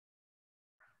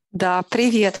 Да,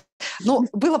 привет. Ну,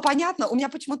 было понятно, у меня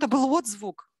почему-то был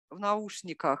отзвук в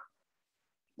наушниках.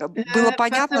 Было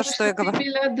понятно, что я говорю.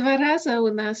 Ты была два раза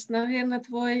у нас, наверное,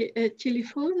 твой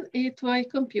телефон и твой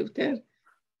компьютер.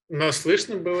 Но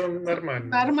слышно было нормально.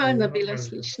 Нормально было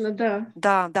слышно, да.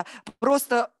 Да.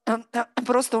 Просто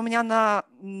у меня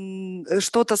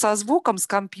что-то со звуком с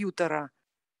компьютера.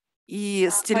 И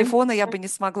с телефона я бы не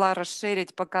смогла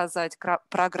расширить, показать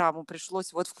программу.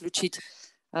 Пришлось вот включить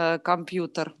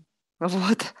компьютер.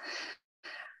 Вот.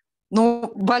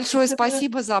 Ну, большое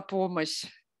спасибо за помощь.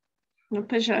 Ну,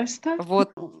 пожалуйста.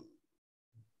 Вот.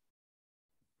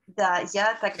 Да,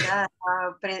 я тогда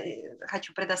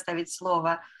хочу предоставить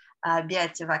слово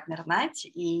Беате Вагнер-Надь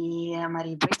и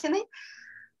Марии Брыкиной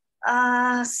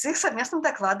с их совместным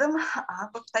докладом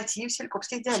об адаптации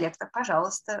селькупских диалектов.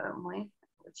 Пожалуйста, мы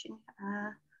очень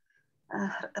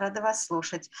рады вас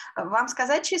слушать. Вам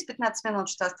сказать через 15 минут,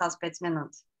 что осталось 5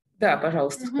 минут? Да,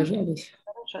 пожалуйста, скажи, Алис.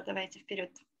 Хорошо, давайте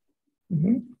вперед.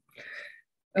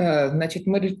 Значит,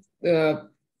 мы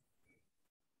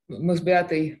с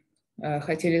Беатой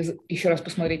хотели еще раз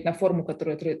посмотреть на форму,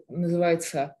 которая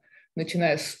называется,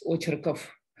 начиная с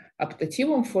очерков,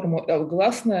 аптативом, форму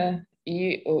L-гласная,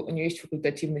 и у нее есть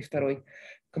факультативный второй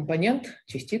компонент,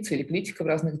 частица или клитика в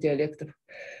разных диалектах.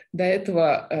 До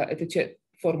этого эту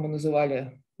форму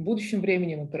называли будущим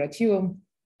временем, императивом,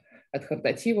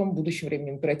 адхартативом, будущим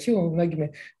временем, императивом и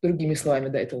многими другими словами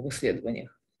до этого в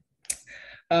исследованиях.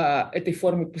 Этой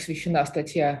форме посвящена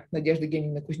статья Надежды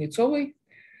Геннадьевны Кузнецовой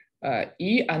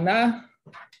И она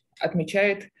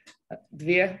отмечает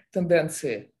две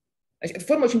тенденции. Значит, эта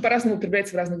форма очень по-разному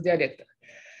употребляется в разных диалектах.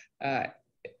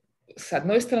 С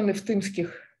одной стороны, в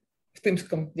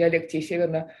тымском диалекте и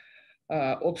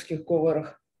северно-обских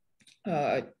говорах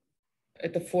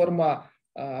эта форма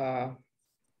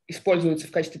используется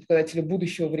в качестве показателя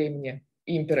будущего времени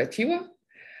и императива,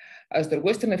 а с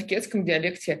другой стороны, в кетском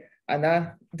диалекте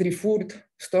она дрейфует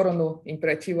в сторону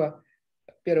императива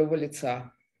первого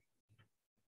лица.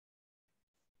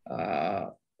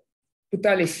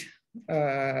 Пытались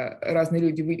разные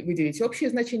люди выделить общее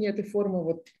значение этой формы.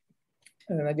 Вот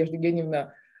Надежда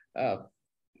Евгеньевна,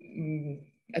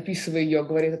 описывая ее,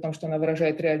 говорит о том, что она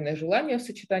выражает реальное желание в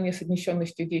сочетании с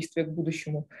отнесенностью действия к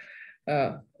будущему.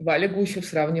 Валя Гусев,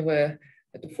 сравнивая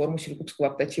эту форму селькупского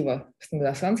оптатива с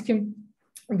ненасанским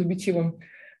дубитивом,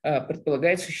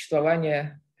 предполагает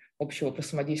существование общего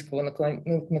просамодийского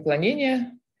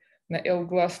наклонения на «л»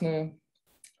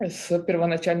 с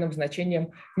первоначальным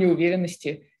значением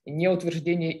неуверенности и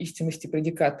неутверждения истинности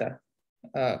предиката,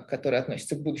 который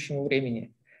относится к будущему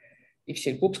времени. И в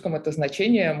селькупском это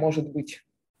значение может быть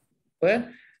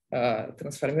 «п»,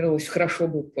 трансформировалось в «хорошо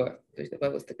бы п», то есть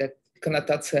добавилась такая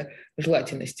коннотация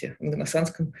желательности. В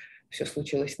ненасанском все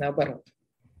случилось наоборот.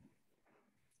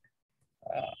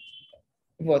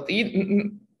 Вот.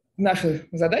 И наши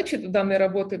задачи данной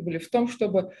работы были в том,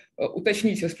 чтобы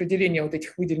уточнить распределение вот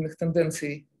этих выделенных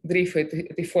тенденций дрейфа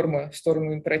этой формы в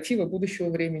сторону императива будущего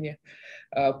времени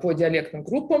по диалектным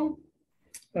группам,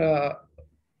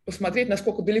 посмотреть,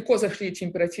 насколько далеко зашли эти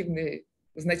императивные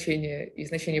значения и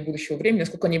значения будущего времени,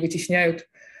 насколько они вытесняют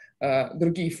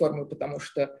другие формы, потому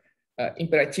что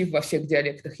императив во всех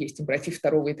диалектах есть, императив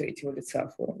второго и третьего лица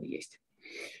формы есть.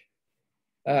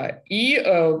 И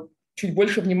чуть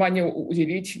больше внимания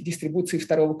уделить дистрибуции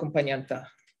второго компонента.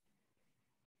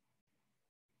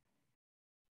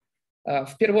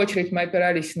 В первую очередь мы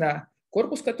опирались на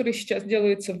корпус, который сейчас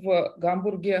делается в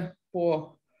Гамбурге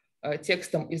по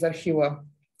текстам из архива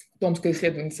томской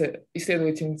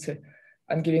исследовательницы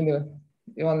Ангелины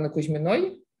Ивановны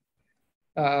Кузьминой.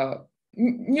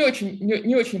 Не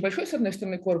очень большой, с одной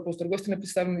стороны, корпус, с другой стороны,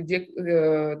 представлены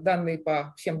данные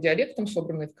по всем диалектам,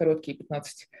 собранные в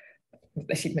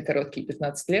относительно короткие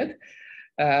 15 лет.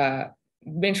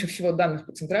 Меньше всего данных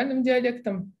по центральным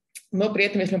диалектам, но при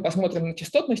этом, если мы посмотрим на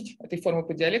частотность этой формы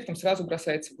по диалектам, сразу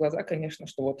бросается в глаза, конечно,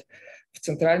 что вот в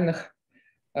центральных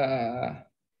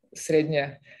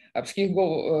среднеобских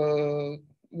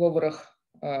говорах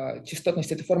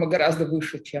частотность этой формы гораздо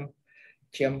выше, чем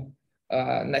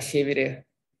на севере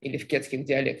или в кетских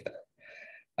диалектах.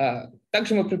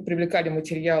 Также мы привлекали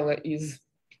материалы из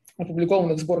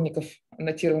опубликованных сборников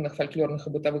аннотированных фольклорных и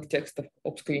бытовых текстов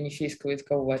обско-енисейского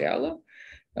языкового ареала,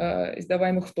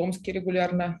 издаваемых в Томске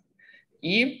регулярно,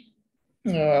 и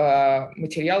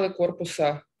материалы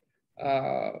корпуса,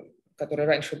 который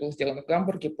раньше был сделан в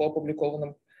Гамбурге по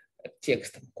опубликованным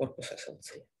текстам корпуса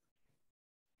СЛЦ.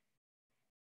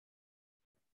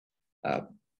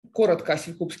 Коротко о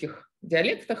селькупских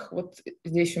диалектах. Вот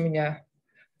здесь у меня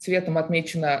цветом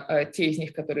отмечено те из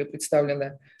них, которые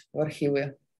представлены в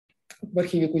архиве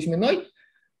Кузьминой.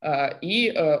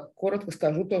 И коротко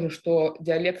скажу тоже, что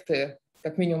диалекты,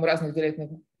 как минимум разных диалектных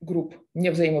групп,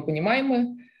 не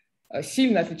взаимопонимаемы.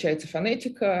 Сильно отличается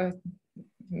фонетика,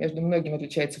 между многими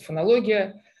отличается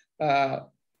фонология,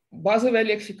 базовая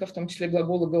лексика, в том числе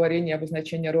глаголы говорения,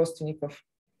 обозначения родственников.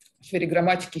 В сфере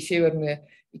грамматики северные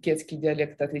и кетские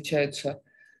диалекты отличаются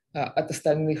от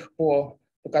остальных по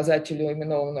показателю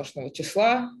именного множественного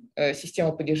числа.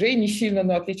 Система падежей не сильно,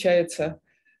 но отличается.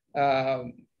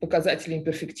 Показатели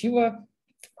имперфектива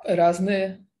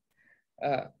разные.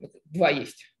 Два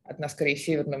есть. Одна скорее в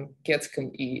северном кетском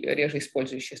и реже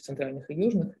использующая в центральных и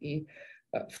южных, и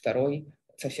второй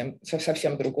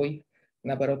совсем другой,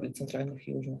 наоборот, для центральных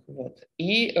и южных. Вот.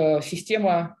 И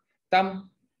система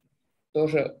там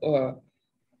тоже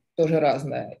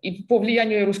разная. И по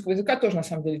влиянию русского языка тоже, на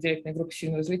самом деле, диалектные группы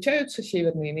сильно различаются.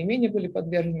 Северные наименее были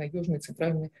подвержены, южные и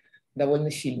центральные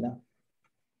довольно сильно.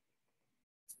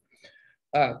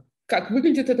 Как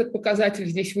выглядит этот показатель?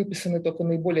 Здесь выписаны только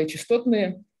наиболее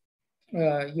частотные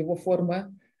его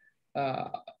формы.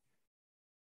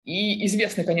 И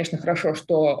известно, конечно, хорошо,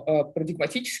 что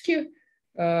парадигматически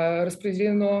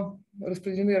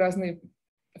распределены разные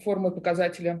формы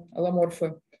показателя,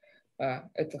 алломорфы.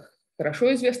 Это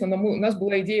хорошо известно, но у нас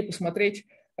была идея посмотреть,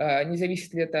 не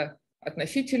зависит ли это от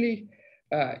носителей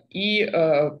и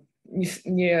не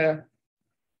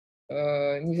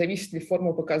зависит ли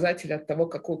форма показателя от того,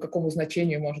 к какому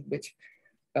значению, может быть,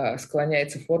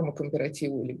 склоняется форма к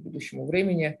императиву или к будущему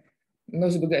времени. Но,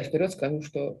 забегая вперед, скажу,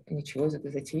 что ничего из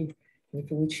этой затеи не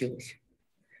получилось.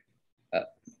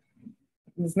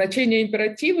 Значение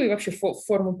императива и вообще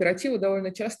форма императива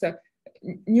довольно часто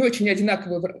не очень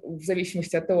одинаковы в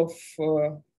зависимости от того,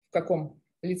 в каком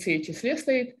лице и числе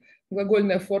стоит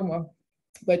глагольная форма.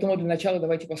 Поэтому для начала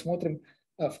давайте посмотрим,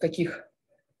 в каких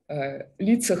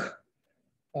лицах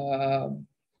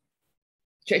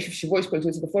чаще всего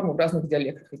используется эта форма в разных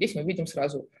диалектах. И здесь мы видим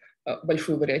сразу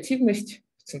большую вариативность.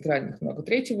 В центральных много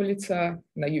третьего лица,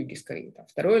 на юге скорее там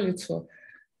второе лицо,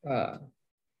 в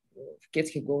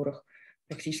кетских говорах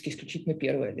практически исключительно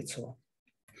первое лицо.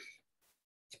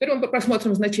 Теперь мы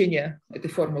посмотрим значение этой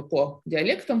формы по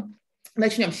диалектам.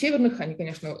 Начнем с северных. Они,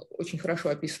 конечно, очень хорошо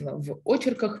описаны в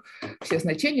очерках, все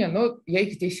значения, но я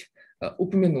их здесь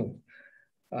упомяну.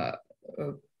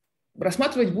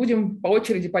 Рассматривать будем по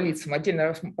очереди по лицам.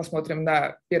 Отдельно посмотрим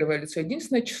на первое лицо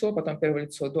единственное число, потом первое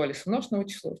лицо дуалиса множественного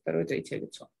числа, второе, третье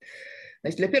лицо.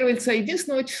 Значит, для первого лица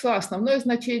единственного числа основное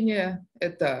значение –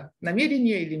 это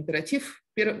намерение или императив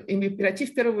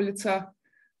первого лица.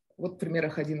 Вот в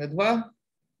примерах 1 и 2.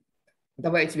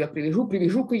 Давай я тебя привяжу,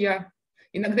 привяжу-ка я.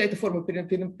 Иногда эта форма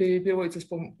переводится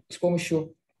с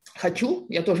помощью «хочу».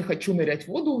 Я тоже хочу нырять в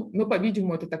воду, но,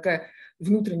 по-видимому, это такая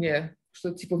внутренняя,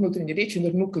 что-то типа внутренней речи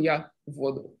 «нырну-ка я в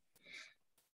воду».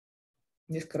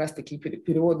 Несколько раз такие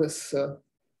переводы с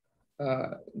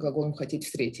глаголом «хотеть»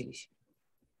 встретились.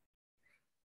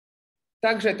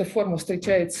 Также эта форма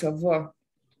встречается в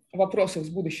вопросах с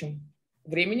будущим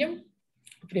временем.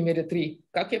 В примере 3.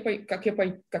 Как я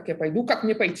пойду, как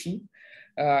мне пойти?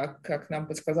 Как нам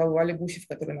подсказал Валя Гусев,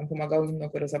 который нам помогал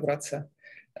немного разобраться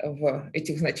в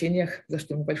этих значениях, за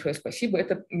что ему большое спасибо.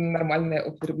 Это нормальное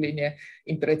употребление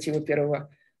императива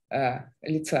первого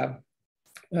лица.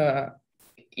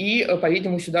 И,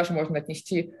 по-видимому, сюда же можно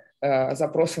отнести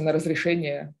запросы на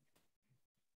разрешение,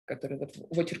 которые вот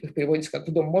в очерках переводятся как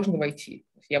 «в дом можно войти».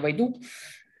 Я войду.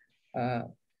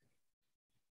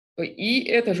 И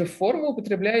эта же форма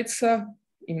употребляется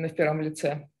именно в первом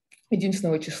лице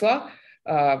единственного числа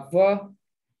в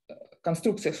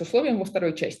конструкциях с условием во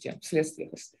второй части, в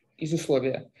следствиях из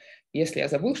условия. Если я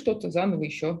забыл что-то, заново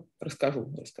еще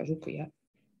расскажу. Расскажу-ка я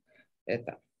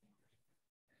это.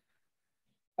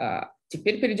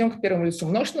 Теперь перейдем к первому лицу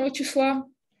множественного числа.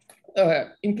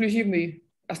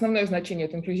 Основное значение –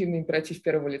 это инклюзивный императив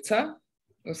первого лица.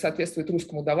 Соответствует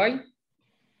русскому «давай».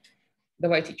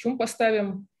 Давайте чум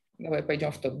поставим. Давай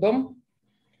пойдем в тот дом.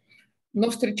 Но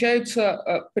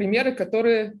встречаются примеры,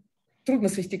 которые трудно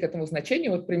свести к этому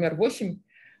значению. Вот пример 8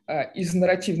 из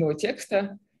нарративного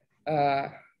текста,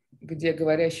 где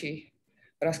говорящий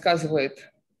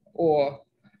рассказывает о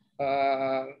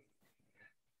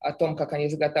том, как они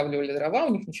заготавливали дрова,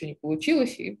 у них ничего не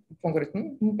получилось, и он говорит,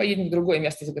 ну, мы поедем в другое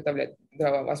место заготовлять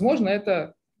дрова. Возможно,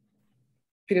 это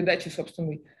передача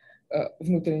собственной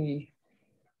внутренней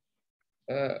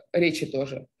речи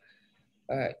тоже.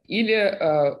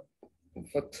 Или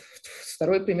вот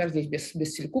второй пример здесь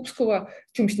без селькупского.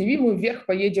 Чум с невимым вверх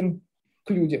поедем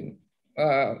к людям.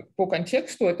 По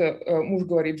контексту это муж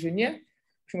говорит жене.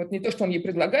 В общем, это не то, что он ей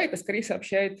предлагает, а скорее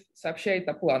сообщает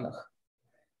о планах.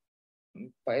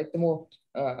 Поэтому,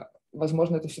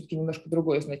 возможно, это все-таки немножко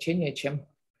другое значение, чем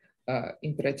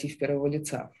императив первого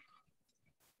лица.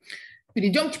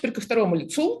 Перейдем теперь ко второму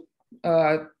лицу.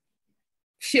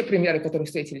 Все примеры, которые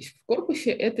встретились в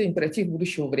корпусе, это императив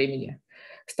будущего времени.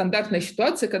 Стандартная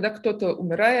ситуация, когда кто-то,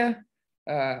 умирая,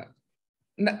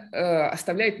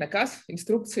 оставляет наказ,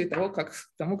 инструкции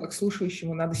тому, как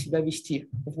слушающему надо себя вести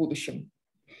в будущем.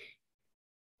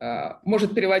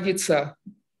 Может переводиться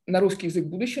на русский язык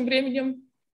будущим временем.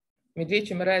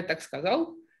 Медведь, умирая, так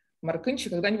сказал.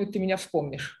 Маркынчи, когда-нибудь ты меня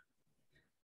вспомнишь.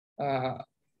 Но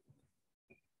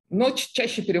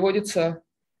чаще переводится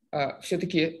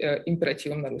все-таки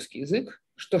императивом на русский язык,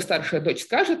 что старшая дочь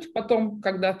скажет потом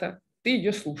когда-то, ты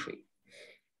ее слушай.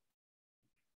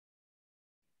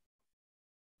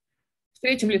 В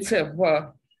третьем лице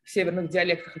в северных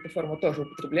диалектах эта форма тоже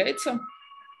употребляется.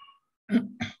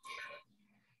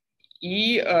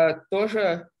 И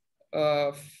тоже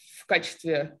в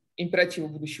качестве императива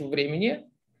будущего времени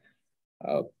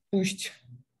пусть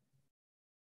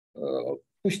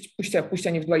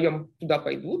они вдвоем туда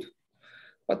пойдут,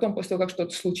 потом, после того, как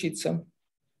что-то случится.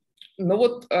 Но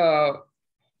вот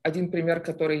один пример,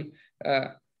 который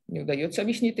не удается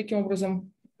объяснить таким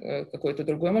образом, какое-то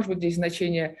другое, может быть, здесь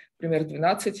значение, пример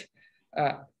 12,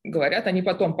 говорят, они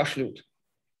потом пошлют.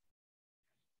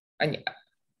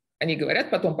 Они говорят,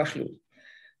 потом пошлют.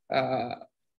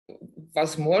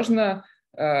 Возможно,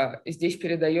 здесь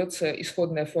передается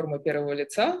исходная форма первого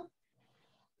лица,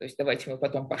 то есть давайте мы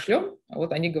потом пошлем, а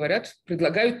вот они говорят,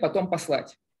 предлагают потом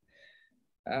послать.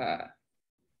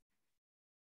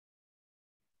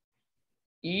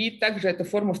 И также эта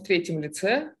форма в третьем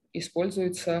лице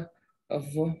используется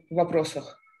в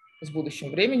вопросах с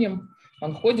будущим временем.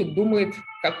 Он ходит, думает,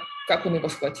 как он его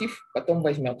схватив, потом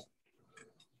возьмет.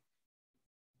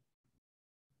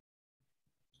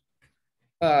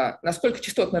 Насколько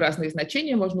частотно разные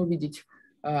значения можно увидеть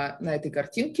на этой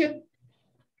картинке.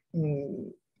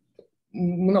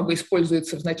 Много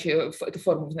используется эта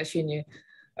форма в значении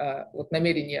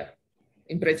намерения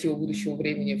императива будущего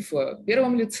времени в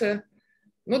первом лице,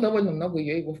 но довольно много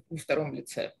ее и во втором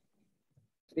лице.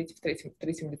 В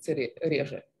третьем лице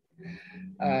реже.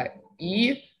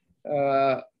 И,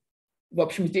 в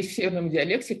общем, здесь в северном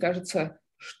диалекте кажется,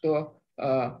 что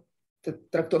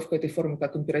трактовка этой формы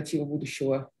как императива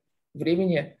будущего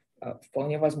времени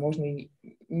вполне возможно и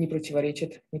не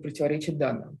противоречит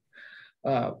данным.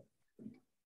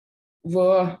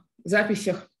 В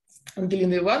записях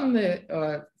Ангелины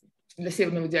Ивановны для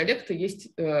северного диалекта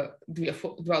есть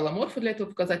два ломорфа для этого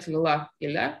показателя «ла» и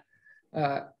 «ля»,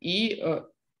 и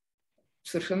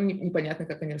совершенно непонятно,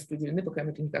 как они распределены, пока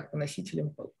это никак по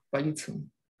носителям, по лицам,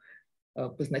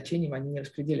 по значениям они не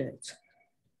распределяются.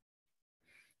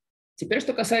 Теперь,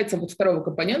 что касается второго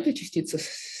компонента, частицы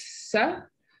 «са»,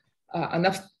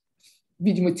 она,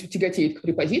 видимо, тяготеет к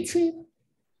препозиции.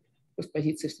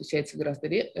 Постпозиция встречается гораздо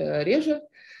реже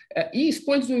и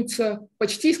используется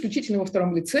почти исключительно во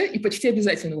втором лице и почти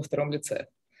обязательно во втором лице.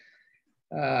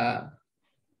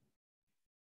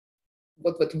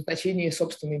 Вот в этом значении,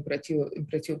 собственно,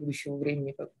 императива будущего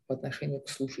времени по отношению к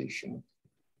слушающему.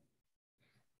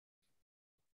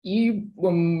 И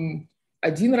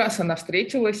один раз она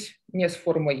встретилась не с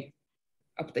формой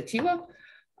оптатива,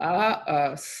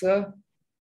 а с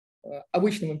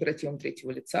обычным императивом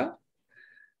третьего лица.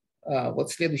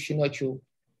 Вот следующей ночью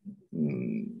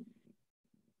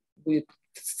будет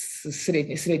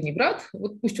средний брат,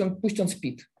 вот пусть он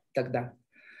спит тогда.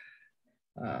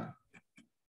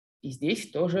 И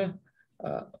здесь тоже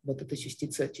вот эта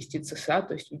частица «са»,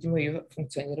 то есть, видимо, ее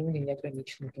функционирование не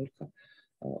ограничено только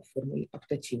формой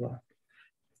оптатива.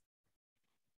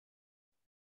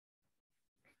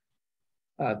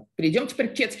 Перейдем теперь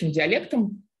к кетским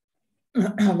диалектам.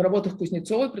 В работах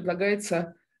Кузнецовой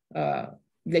предлагается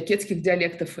для кетских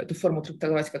диалектов эту форму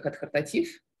трактовать как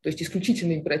адхартатив, то есть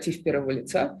исключительный императив первого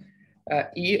лица.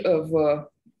 И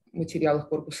в материалах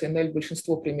корпуса НЛ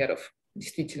большинство примеров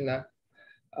действительно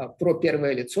про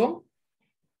первое лицо.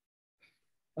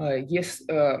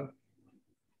 При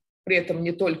этом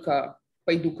не только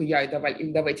 «пойду-ка я»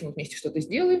 или «давайте мы вместе что-то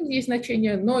сделаем» есть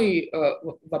значение, но и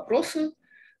вопросы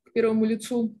к первому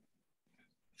лицу.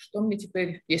 Что мне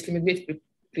теперь, если медведь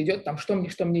придет, там, что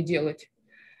мне делать?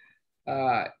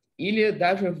 Или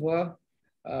даже в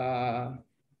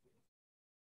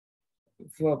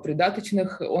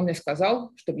придаточных «он мне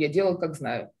сказал, чтобы я делал, как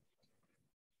знаю».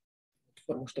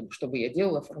 Форму, чтобы я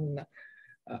делал, оформлено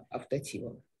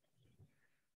оптативом.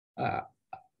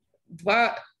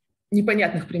 Два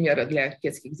непонятных примера для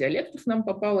кетских диалектов нам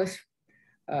попалось.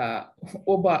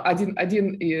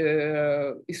 Один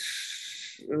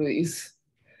из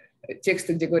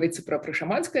текста, где говорится про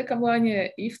шаманское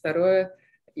камлание, и второе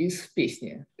из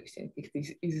песни, то есть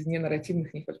из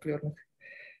ненарративных, нефольклорных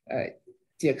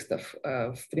текстов.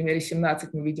 В примере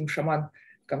 17 мы видим шаман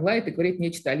камлает и говорит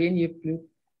нечто оленье,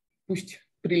 пусть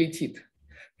прилетит.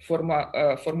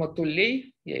 Форма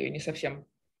туллей, я ее не совсем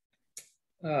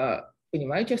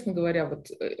понимаю, честно говоря. Вот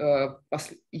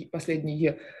последний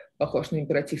 «е» похож на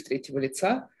императив третьего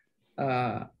лица.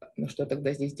 Но что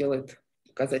тогда здесь делает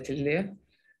указатель «ле»?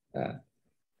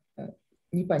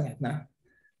 Непонятно.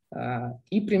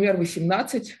 И пример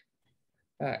 18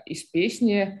 из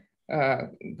песни,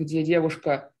 где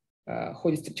девушка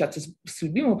ходит встречаться с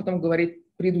любимым, а потом говорит: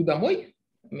 «Приду домой,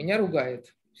 меня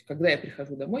ругает». Когда я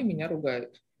прихожу домой, меня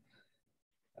ругают.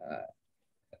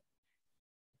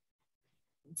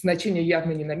 Значение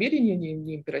явно не намерения,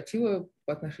 не императива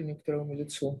по отношению к первому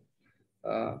лицу.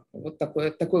 Вот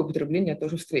такое употребление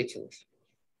тоже встретилось.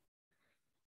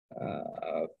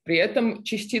 При этом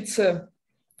частица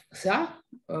 «са»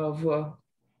 в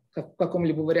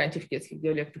каком-либо варианте в кетских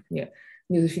диалектах не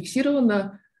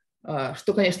зафиксирована,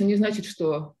 что, конечно, не значит,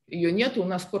 что ее нет. У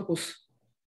нас корпус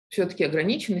все-таки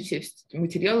ограничены, все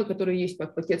материалы, которые есть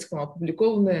по кетскому,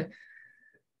 опубликованы.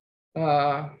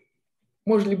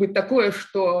 Может ли быть такое,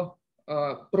 что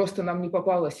просто нам не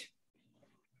попалось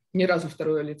ни разу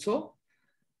второе лицо?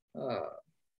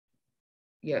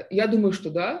 Я думаю, что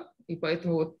да, и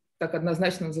поэтому вот так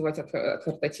однозначно называть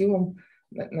адхартативом,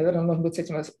 наверное, нужно быть с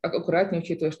этим аккуратнее,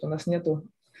 учитывая, что у нас нет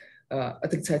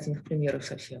отрицательных примеров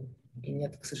совсем, и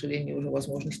нет, к сожалению, уже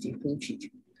возможности их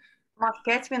получить. Маш,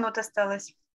 5 минут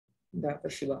осталось. Да,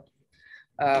 спасибо.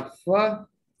 В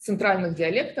центральных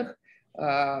диалектах,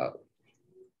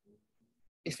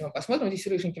 если мы посмотрим, здесь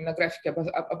рыженьким на графике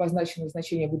обозначено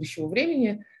значение будущего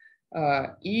времени,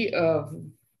 и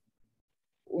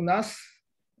у нас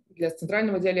для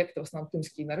центрального диалекта, в основном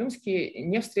тымский и нарымский,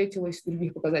 не встретилось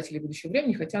других показателей будущего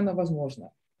времени, хотя оно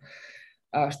возможно.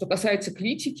 Что касается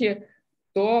клитики,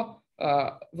 то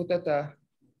вот эта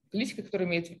клитика, которая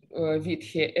имеет вид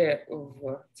хе-э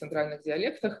в центральных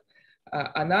диалектах,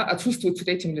 она отсутствует в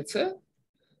третьем лице,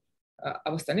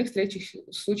 а в остальных третьих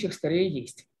случаях скорее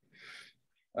есть.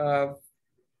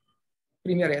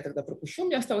 Примеры я тогда пропущу, у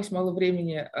меня осталось мало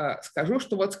времени. Скажу,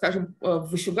 что вот, скажем, в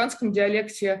васюганском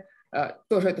диалекте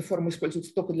тоже эта форма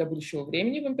используется только для будущего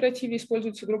времени, в императиве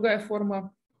используется другая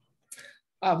форма.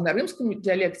 А в нарымском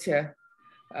диалекте,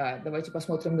 давайте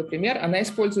посмотрим, например, она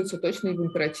используется точно и в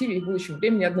императиве, и в будущем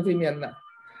времени одновременно.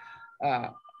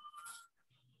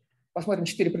 Посмотрим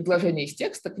 4 предложения из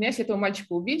текста. Князь этого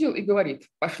мальчика увидел и говорит: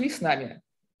 «Пошли с нами».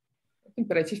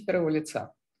 Императив первого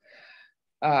лица.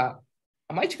 А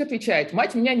мальчик отвечает: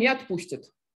 «Мать меня не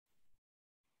отпустит».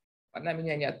 Она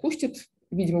меня не отпустит,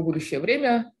 видимо, будущее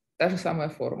время, та же самая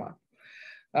форма.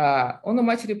 Он у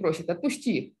матери просит: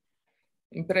 «Отпусти».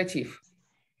 Императив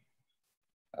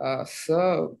с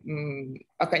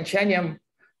окончанием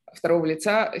второго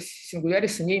лица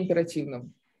сингуляриса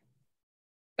неимперативным.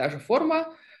 Та же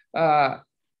форма.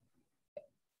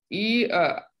 И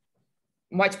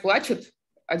мать плачет: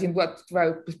 «Один глаз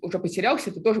твой уже потерялся,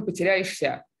 ты тоже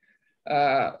потеряешься».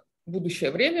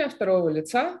 Будущее время второго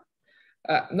лица,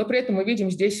 но при этом мы видим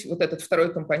здесь вот этот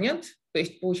второй компонент, то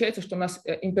есть получается, что у нас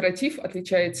императив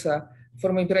отличается,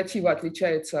 форма императива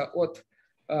отличается от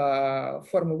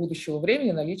формы будущего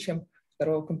времени наличием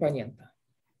второго компонента.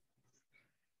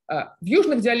 В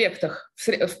южных диалектах,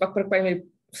 по крайней мере,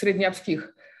 в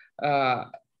среднеапских,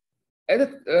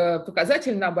 этот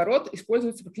показатель, наоборот,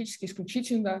 используется практически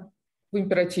исключительно в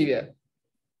императиве.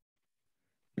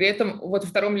 При этом вот во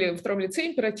втором лице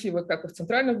императива, как и в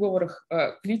центральных говорах,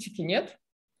 клитики нет.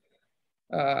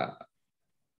 В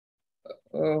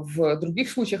других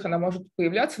случаях она может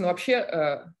появляться, но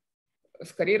вообще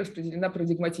скорее распределена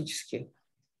парадигматически.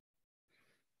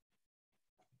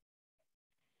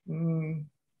 Примерно,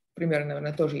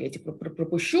 наверное, тоже я эти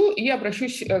пропущу. И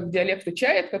обращусь к диалекту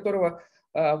чая, от которого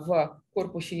в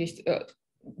корпусе есть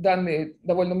данные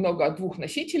довольно много от 2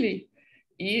 носителей.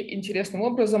 И интересным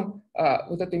образом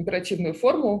вот эту императивную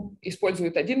форму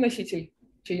использует один носитель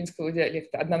чаинского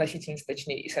диалекта, одна носительница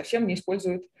точнее, и совсем не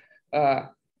использует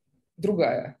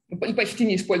другая. И почти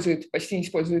не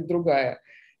использует другая.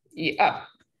 И,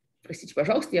 простите,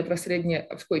 пожалуйста, я про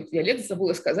среднеапской диалект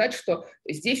забыла сказать, что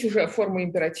здесь уже форма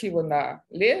императива на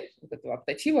 «ле», вот этого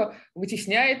оптатива,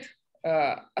 вытесняет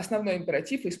основной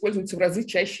императив и используется в разы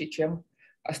чаще, чем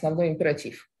основной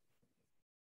императив.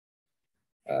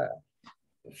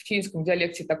 В чаинском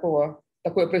диалекте такое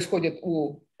происходит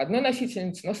у одной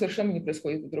носительницы, но совершенно не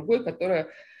происходит у другой, которая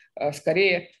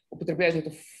скорее употребляет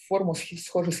эту форму,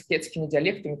 схожую с кетскими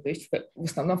диалектами, то есть в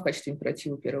основном в качестве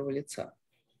императива первого лица.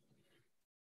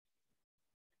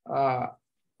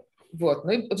 Вот.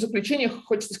 Ну и в заключение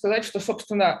хочется сказать, что,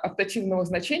 собственно, оптативного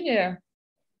значения,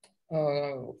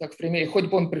 как в примере «хоть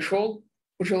бы он пришел»,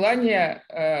 пожелание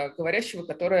говорящего,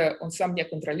 которое он сам не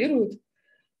контролирует,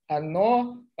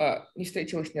 оно не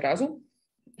встретилось ни разу,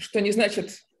 что не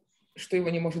значит, что его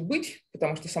не может быть,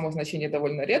 потому что само значение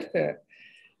довольно редкое,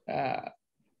 но,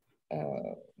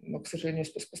 к сожалению,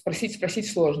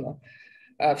 спросить сложно.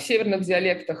 В северных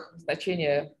диалектах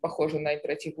значение похоже на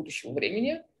императив будущего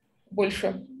времени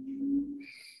больше.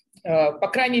 По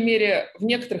крайней мере, в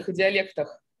некоторых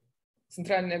диалектах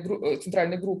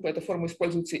центральной группы эта форма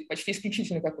используется почти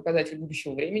исключительно как показатель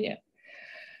будущего времени.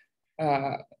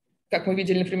 Как мы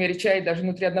видели на примере чая, даже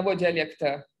внутри одного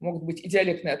диалекта могут быть и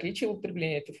диалектные отличия в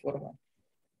употреблении этой формы.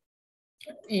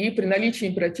 И при наличии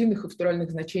императивных и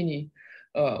футуральных значений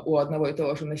у одного и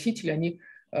того же носителя они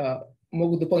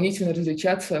могут дополнительно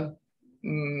различаться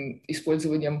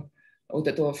использованием вот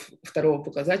этого второго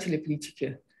показателя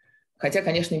клитики. Хотя,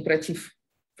 конечно, императив,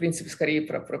 в принципе, скорее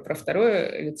про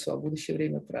второе лицо, а в будущее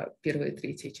время про первое и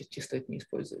третье часто это не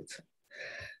используется.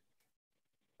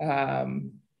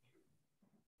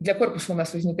 Для корпуса у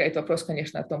нас возникает вопрос,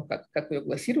 конечно, о том, как ее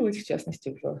классировать, в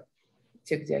частности, в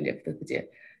тех диалектах,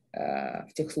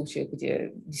 в тех случаях,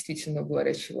 где действительно у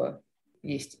говорящего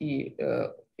есть и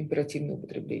императивное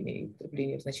употребление, и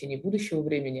употребление в значении будущего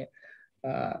времени,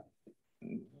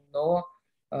 но,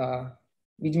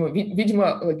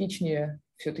 видимо, логичнее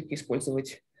все-таки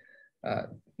использовать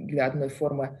для одной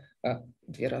формы 2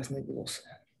 разные глоссы,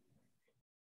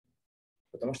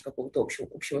 потому что какого-то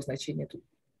общего значения тут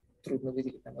трудно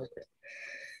выделить, на мой взгляд.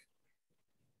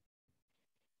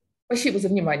 Спасибо за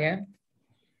внимание.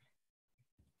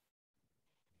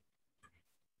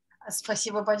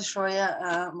 Спасибо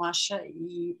большое, Маша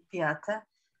и Пята.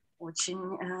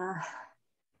 Очень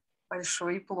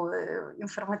большой,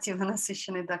 информативно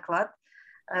насыщенный доклад.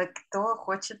 Кто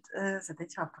хочет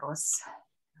задать вопрос?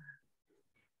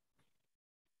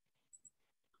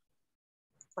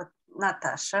 Вот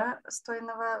Наташа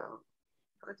Стойнова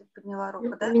вроде подняла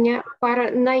руку, да? У меня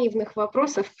пара наивных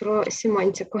вопросов про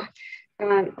семантику.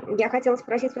 Я хотела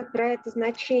спросить вот про это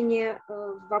значение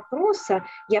вопроса.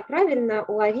 Я правильно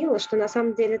уловила, что на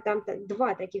самом деле там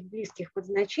два таких близких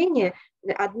подзначения.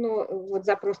 Одно вот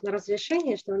запрос на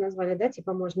разрешение, что вы назвали, да,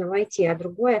 типа можно войти, а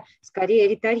другое скорее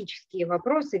риторические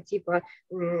вопросы, типа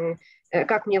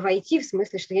как мне войти, в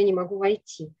смысле, что я не могу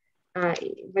войти.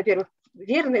 Во-первых,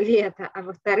 верно ли это? А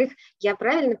во-вторых, я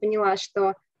правильно поняла,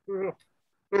 что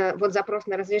вот запрос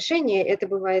на разрешение это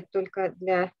бывает только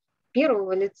для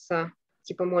первого лица,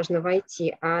 типа можно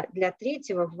войти, а для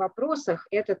третьего в вопросах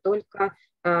это только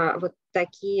вот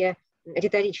такие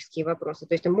риторические вопросы.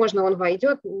 То есть можно он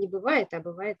войдет, не бывает, а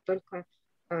бывает только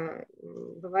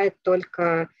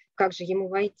как же ему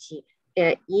войти.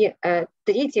 И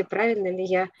третье, правильно ли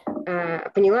я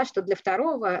поняла, что для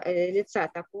второго лица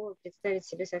такого представить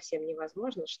себе совсем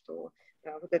невозможно, что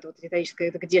вот это вот риторическое,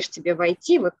 это где же тебе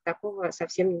войти, вот такого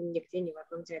совсем нигде ни в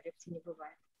одном диалекте не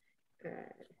бывает.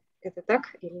 Это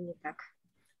так или не так?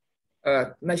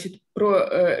 Значит,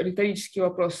 про риторический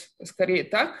вопрос скорее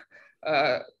так.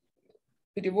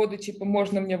 Переводы типа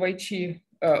 «можно мне войти»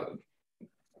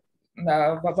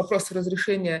 на вопрос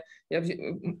разрешения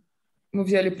мы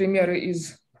взяли примеры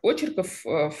из очерков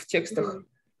в текстах.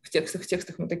 В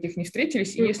текстах мы таких не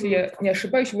встретились. И если я не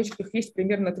ошибаюсь, в очерках есть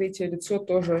примерно третье лицо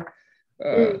тоже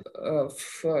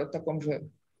в таком же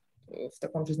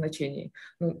значении.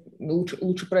 Ну,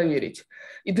 лучше проверить.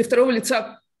 И для второго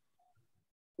лица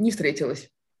не встретилось.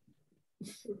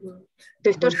 То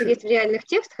есть то, что есть в реальных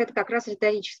текстах, это как раз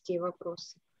риторические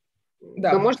вопросы.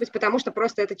 Да. Но может быть потому, что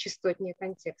просто это частотнее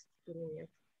контекст или нет.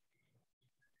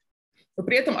 Но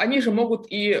при этом они же могут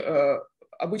и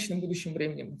обычным будущим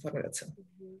временем оформляться.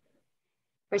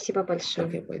 Спасибо большое.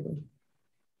 Так, я пойду.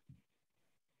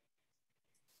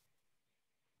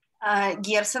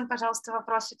 Герсен, пожалуйста,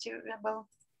 вопрос у тебя был.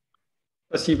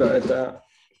 Спасибо, это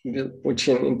был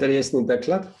очень интересный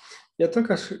доклад. Я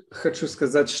только хочу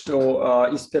сказать, что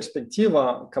из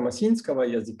перспективы камасинского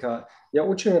языка я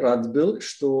очень рад был,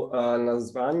 что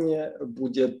название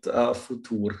будет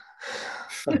 «футур».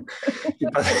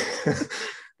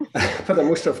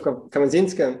 Потому что в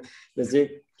камасинском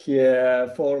языке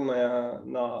форма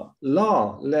на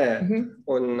 «ла», «ле»,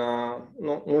 он,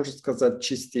 можно сказать,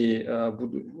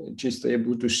 чистое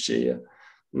будущее.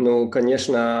 Ну,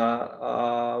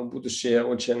 конечно, будущее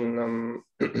очень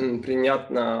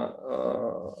приятно,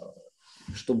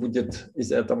 что будет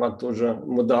из этого тоже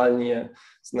модальнее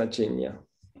значение.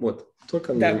 Вот,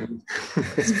 только да.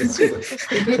 Спасибо.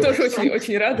 Мы тоже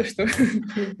очень рады, что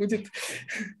будет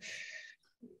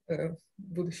в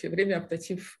будущее время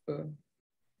оптатив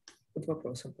под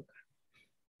вопросом пока.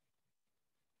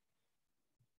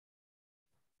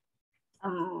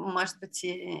 Может быть,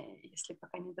 если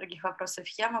пока нет других вопросов,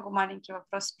 я могу маленький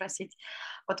вопрос спросить.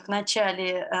 Вот в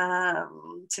начале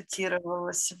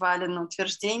цитировалось Валина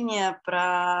утверждение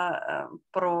про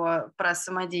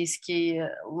самодийский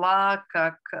ла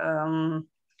как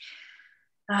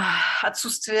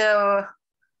отсутствие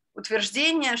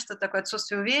утверждения, что такое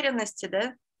отсутствие уверенности,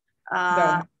 да?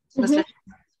 Да. В смысле,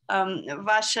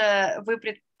 вы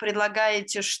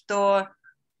предлагаете, что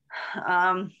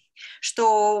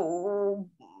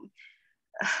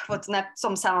вот на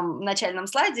том самом начальном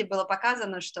слайде было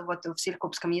показано, что вот в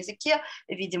селькупском языке,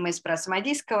 видимо, из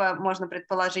самодийского, можно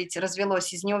предположить,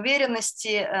 развелось из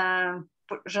неуверенности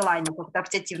желание, какое-то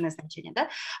оптативное значение. Да?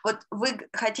 Вот вы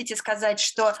хотите сказать,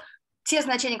 что те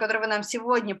значения, которые вы нам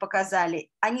сегодня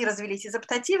показали, они развелись из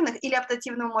оптативных, или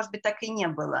оптативного, может быть, так и не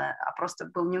было, а просто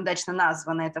была неудачно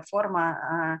названа эта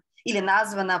форма, или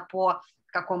названа по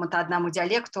какому-то одному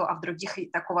диалекту, а в других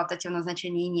такого оптативного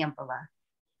значения и не было?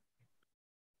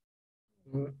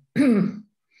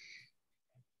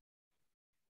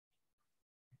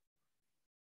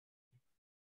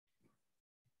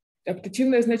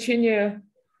 Оптативное значение,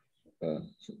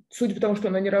 судя по тому, что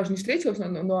оно ни разу не встретилось,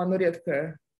 но оно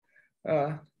редкое,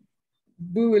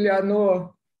 было ли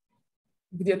оно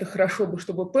где-то хорошо бы,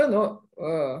 чтобы П, но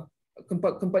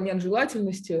компонент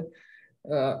желательности,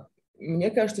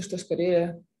 мне кажется, что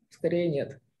скорее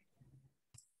нет.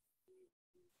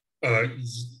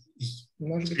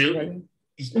 Может быть,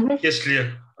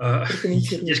 если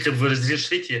Если вы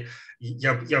разрешите,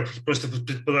 я просто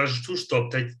предположу, что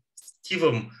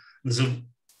оптативом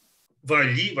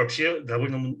называли вообще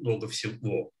довольно много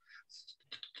всего.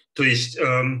 То есть,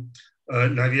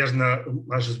 наверное,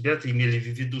 наши ребята имели в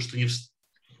виду, что не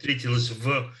встретилось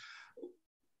в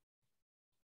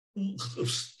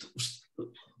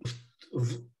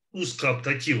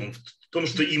узкооптативом, в том,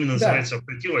 что именно называется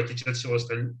оптатив, в отличие от всего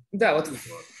остального. Да, вот.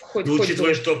 Но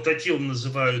учитывая, что оптативом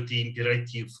называют и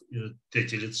императив, и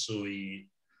третье лицо, и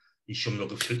еще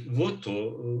много всего, то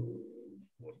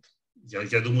вот.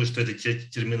 Я думаю, что это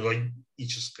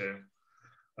терминологическая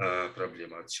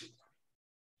проблема отсюда.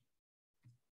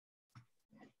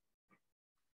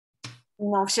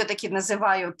 Но все-таки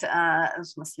называют, в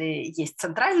смысле, есть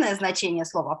центральное значение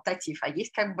слова оптатив, а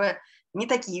есть как бы не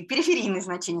такие периферийные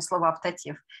значения слова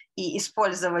оптатив. И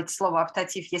использовать слово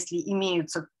оптатив, если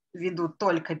имеются в виду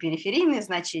только периферийные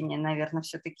значения, наверное,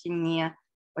 все-таки не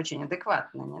очень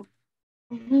адекватно,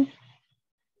 нет?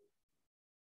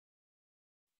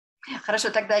 Хорошо,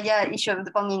 тогда я еще в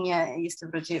дополнение, если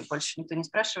вроде больше никто не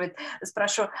спрашивает,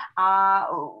 спрошу, а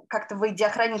как-то вы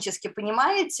диахронически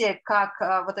понимаете,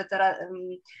 как вот это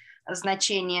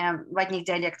значение в одних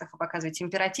диалектах вы показываете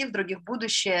императив, в других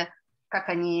будущее, как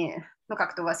они, ну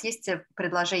как-то у вас есть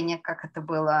предложение, как это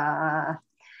было,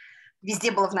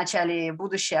 везде было в начале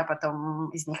будущее, а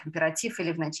потом из них императив,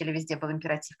 или в начале везде был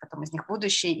императив, потом из них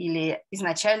будущее, или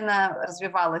изначально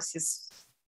развивалось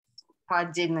по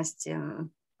отдельности.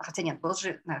 Хотя нет, был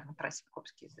же, наверное,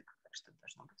 просекопский язык, так что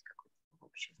должно быть какое-то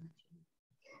общее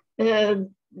значение.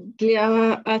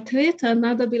 Для ответа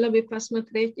надо было бы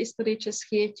посмотреть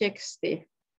исторические тексты.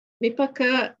 Мы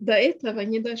пока до этого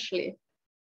не дошли.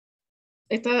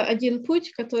 Это один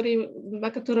путь, по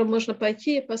которому можно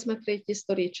пойти и посмотреть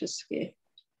исторически.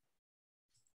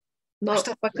 Но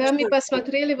пока мы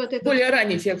посмотрели вот это... Более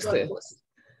ранние тексты.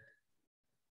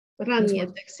 Ранние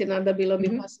тексты надо было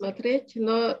бы посмотреть,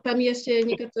 но там есть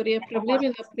некоторые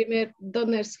проблемы, например,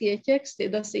 донерские тексты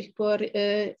до сих пор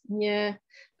не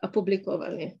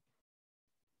опубликованы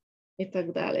и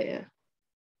так далее.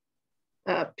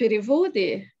 А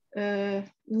переводы,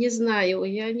 не знаю,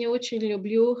 я не очень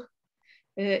люблю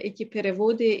эти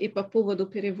переводы и по поводу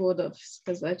переводов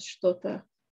сказать что-то.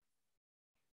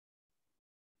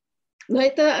 Но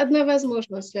это одна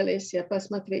возможность, Олеся,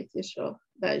 посмотреть еще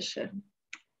дальше.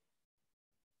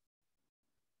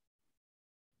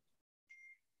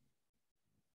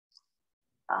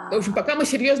 В общем, пока мы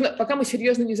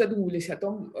серьезно не задумывались о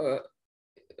том,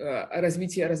 о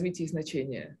развитии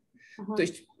значения. То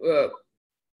есть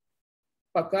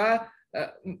пока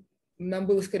нам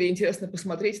было скорее интересно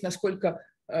посмотреть, насколько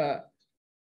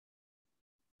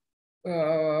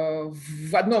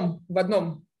в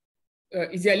одном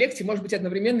диалекте может быть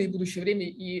одновременно и будущее время,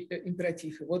 и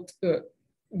императив. И вот,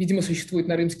 видимо, существует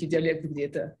нарымский диалект, где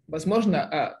это возможно,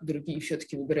 а другие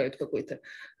все-таки выбирают какой-то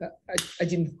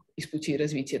один из путей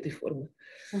развития этой формы.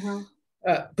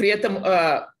 При этом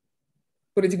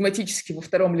парадигматически во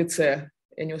втором лице,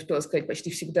 я не успела сказать,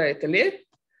 почти всегда это «ле».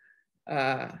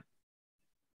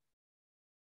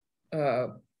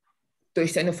 То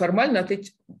есть оно формально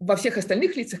во всех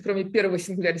остальных лицах, кроме первого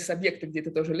сингулярис объекта, где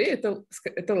это тоже «ле», это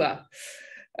 «ла».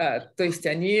 То есть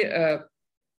они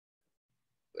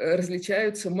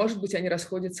различаются, может быть, они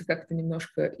расходятся как-то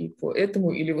немножко и по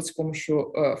этому, или вот с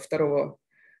помощью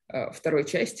второй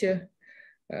части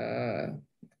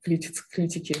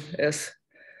критики S,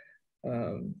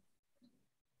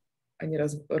 они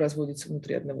разводятся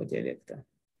внутри одного диалекта.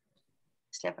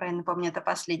 Если я правильно помню, это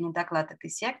последний доклад этой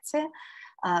секции.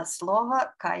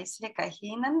 Слово «кайсли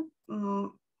кахинен»,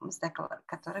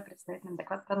 который представит нам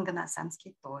доклад про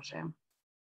Нганасанский тоже.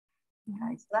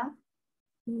 Кайсла.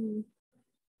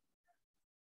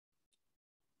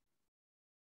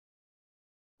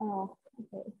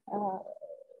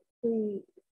 Вы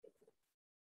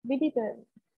видите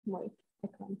мой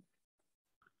экран?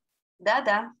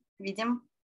 Да, видим.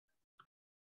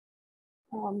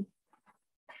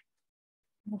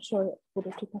 Хорошо, я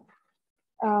буду читать.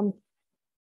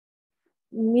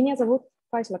 Меня зовут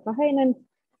Kaisla Kahinen,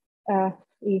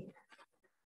 и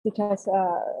сейчас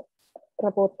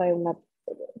работаю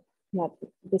над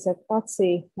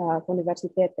диссертацией в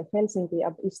Университете Хельсинки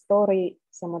об истории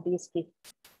самодийских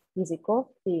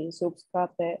языков и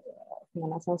субстраты на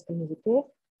нансанском языке.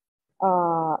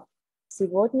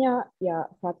 Сегодня я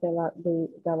хотела бы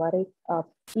говорить об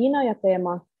иной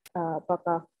теме,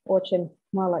 пока очень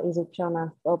мало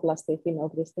изучена в области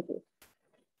лингвистики.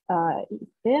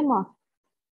 Тема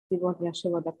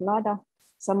сегодняшнего доклада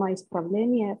 –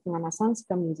 самоисправление на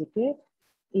нансанском языке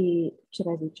и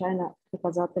чрезвычайно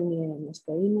показательные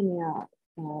местоимения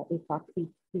и как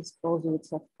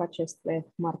используются в качестве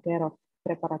маркеров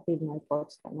препаративной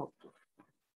подстановки.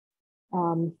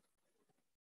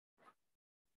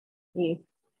 И,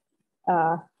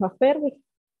 во-первых,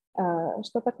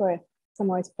 что такое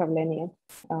самоисправление?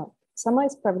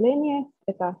 Самоисправление –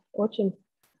 это очень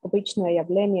обычное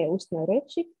явление устной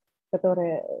речи,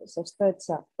 которое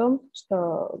состоится в том,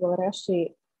 что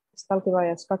говорящий,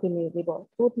 сталкиваясь с какими-либо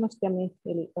трудностями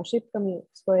или ошибками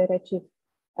в своей речи,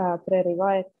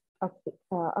 прерывает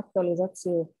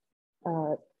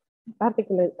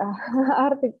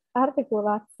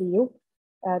артикуляцию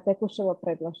текущего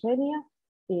предложения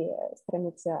и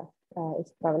стремится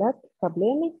исправлять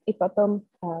проблемы и потом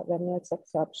вернется к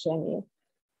сообщению.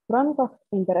 В рамках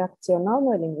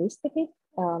интеракциональной лингвистики,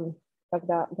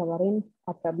 когда говорим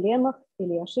о проблемах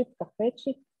или ошибках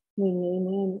речи, мы не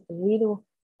имеем в виду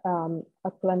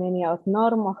отклонения от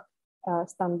норм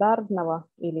стандартного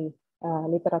или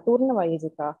литературного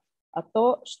языка, а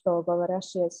то, что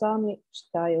говорящие сами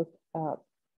считают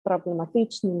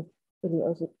проблематичным или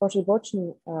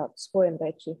ошибочным в своем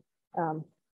речи.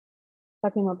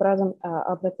 Таким образом,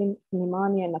 обратим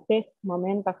внимание на тех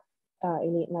моментах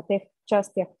или на тех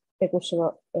частях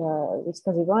текущего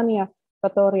высказывания,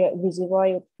 которые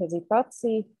вызывают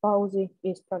хезитации, паузы,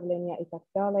 исправления и так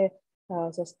далее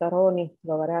со стороны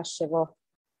говорящего.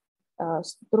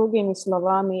 С другими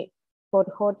словами,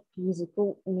 подход к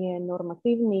языку не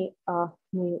нормативный, а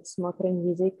мы смотрим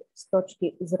язык с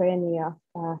точки зрения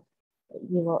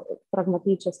его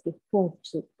прагматических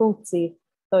функций,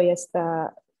 то есть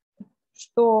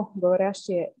что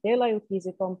говорящие делают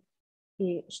языком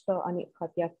и что они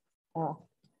хотят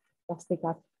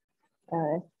достигать,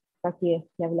 какие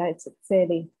являются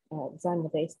цели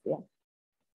взаимодействия.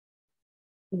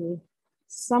 И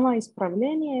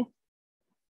самоисправление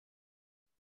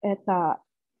 – это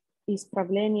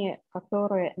исправление,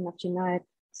 которое начинает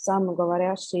сам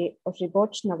говорящий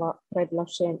ошибочного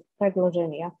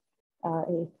предложения.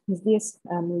 И здесь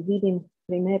мы видим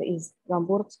пример из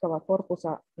гамбургского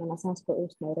корпуса ренессанской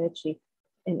устной речи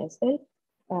НСЛ,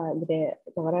 где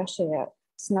говорящая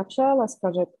сначала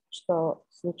скажет, что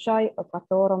случай, о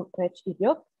котором речь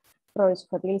идет,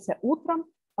 происходился утром,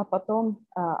 а потом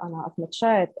она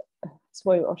отмечает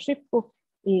свою ошибку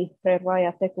и,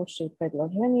 прерывая текущее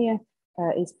предложение,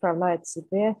 исправляет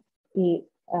себе и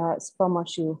с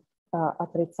помощью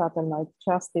отрицательной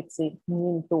частицы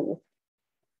 «нинту».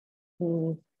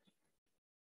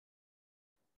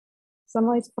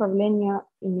 Самоисправления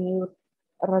имеют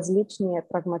различные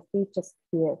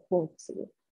прагматические функции.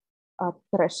 От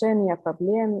решения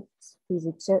проблем с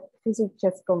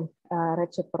физическим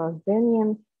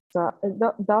речепроизведением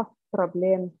до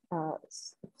проблем в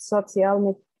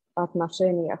социальных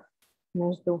отношениях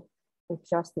между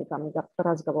участниками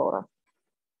разговора.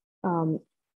 В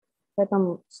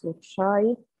этом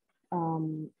случае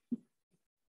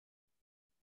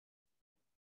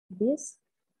здесь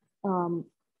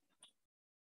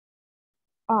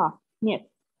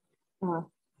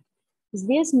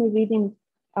здесь мы видим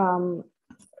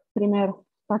пример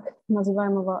так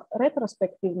называемого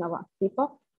ретроспективного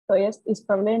типа, то есть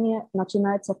исправление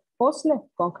начинается после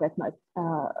конкретной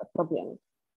проблемы.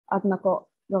 Однако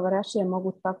говорящие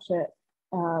могут также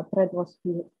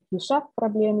предвосхищать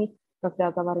проблемы,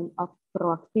 когда говорим о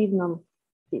проактивном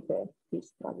типе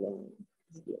исправления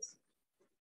здесь.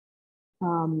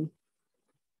 В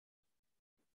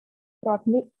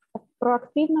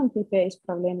проактивном типе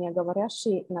исправления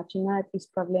говорящий начинает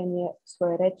исправление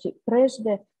своей речи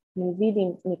прежде, не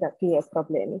видим никакие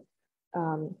проблемы.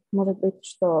 Может быть,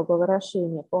 что говорящий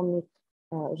не помнит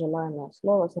желаемое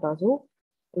слово сразу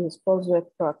и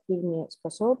использует проактивные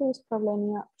способы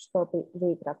исправления, чтобы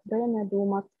выиграть время,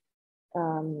 думать.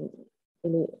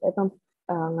 Или это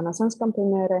на ренессанском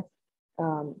примере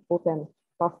путем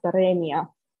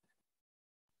повторения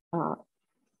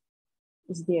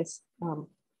здесь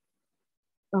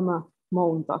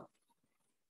монта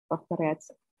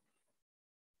повторяется.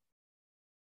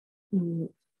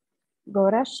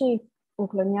 Говорящий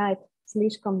уклоняет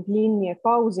слишком длинные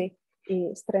паузы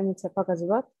и стремится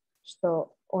показывать,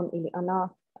 что он или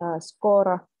она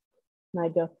скоро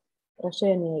найдет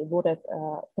решение и будет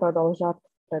продолжать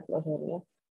предложение.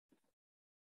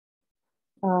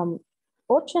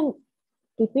 Очень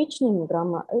типичными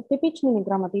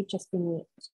грамматическими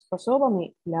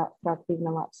способами для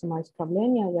проактивного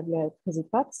самоисправления являются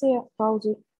хезитация,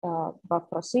 паузы,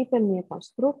 вопросительные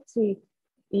конструкции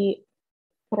и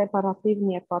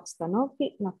препаративные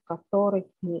подстановки, на которых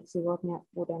мы сегодня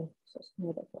будем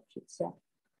сосредоточиться.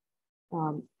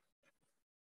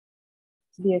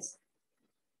 Здесь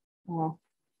мы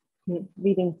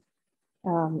видим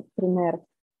пример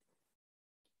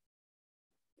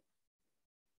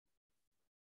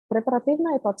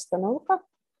Препаративная подстановка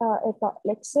 – это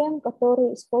лексем,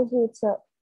 который используется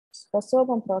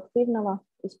способом проактивного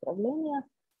исправления,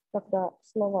 когда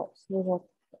слова служат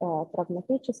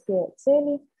прагматические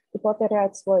цели и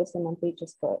потеряют свое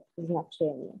семантическое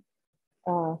значение.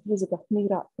 В языках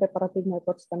мира препаративная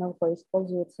подстановка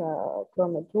используется,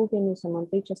 кроме другими,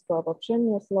 семантического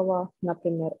обобщения слова,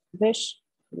 например, вещь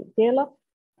или дело,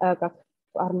 как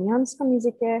в армянском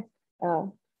языке,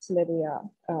 следуя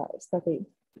статье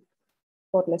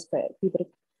подлеская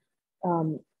гибрид,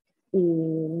 и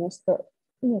место,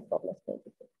 нет подлеская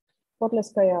гибрид,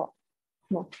 подлеская,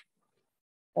 но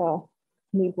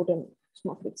мы будем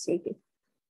смотреть ссылки.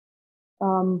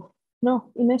 Но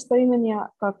и место имени,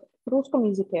 как в русском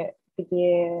языке,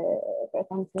 где в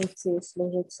этом функции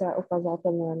служится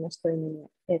указательное местоимение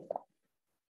 «это».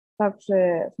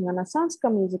 Также в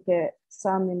наносанском языке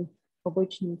самым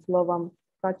обычным словом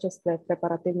в качестве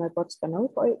препаративной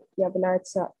подстановки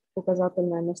является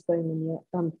указательное местоимение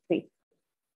 «ты»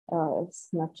 с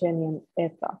значением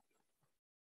 «это».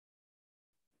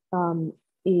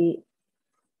 И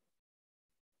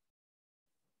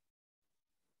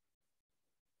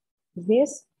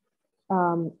здесь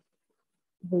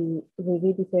вы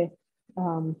видите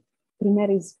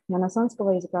пример из наносанского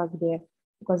языка, где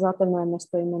указательное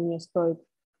местоимение стоит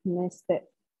вместо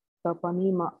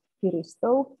топонима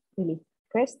 «киристов» или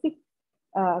 «крестик»,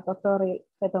 который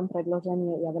в этом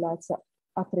предложении является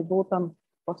атрибутом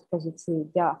постпозиции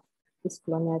 «я» и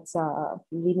склоняется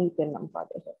в винительном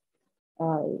падеже.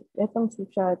 В этом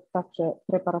случае также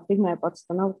препаративная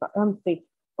подстановка «ты»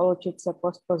 получится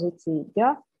постпозиции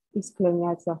 «я» и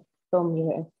склоняется в том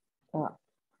же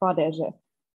падеже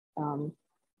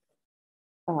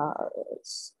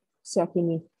с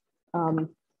всякими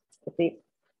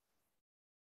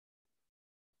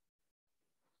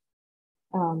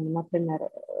например,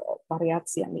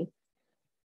 вариациями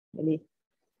или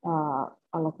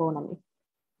аллофонами.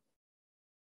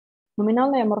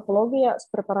 Номинальная морфология с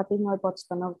препаративной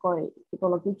подстановкой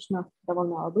типологично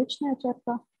довольно обычная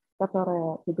черта,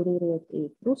 которая фигурирует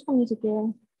и в русском языке,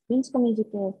 в финском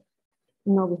языке и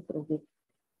многих других.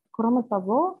 Кроме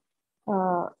того,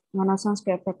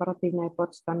 наносанская препаративная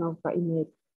подстановка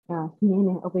имеет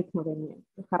менее обыкновенные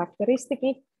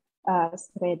характеристики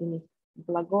среди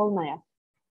глагольная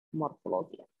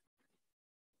морфология.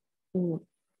 В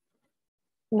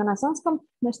наносанском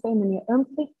местоимение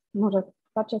 «эмпли» может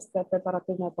в качестве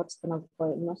препаративной подстановки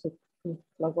носить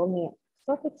глагольные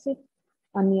суффиксы,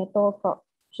 а не только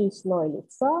число и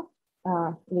лица,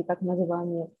 или так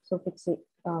называемые суффиксы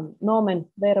nomen,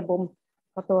 verbum,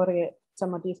 которые в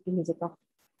самодийских языках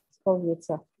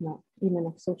используются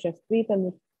именно в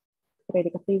существительных,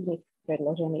 предикативных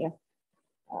предложениях,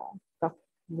 как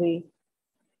вы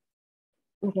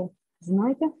уже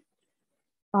знаете.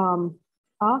 В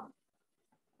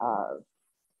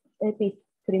этих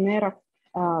примерах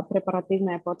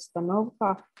препаративная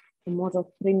подстановка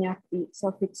может принять и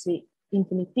суффиксы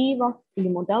инфинитива или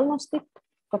модальности,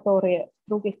 которые в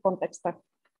других контекстах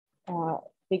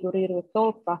фигурируют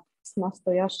только с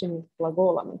настоящими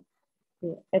глаголами.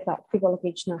 И это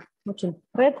типологично очень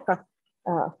редко.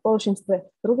 В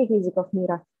большинстве других языков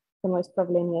мира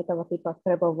самоисправление этого типа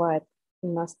требует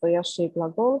настоящий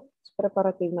глагол с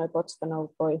препаративной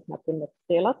подстановкой, например,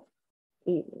 делать.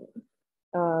 И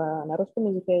на русском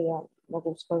языке я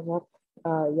могу сказать,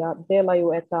 я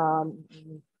делаю это,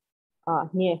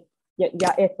 не,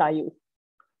 я этаю.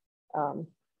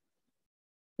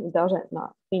 Даже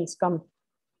на финском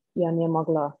я не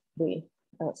могла бы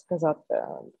сказать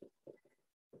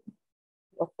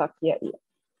вот так.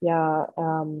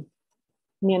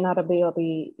 Мне надо было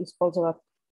бы использовать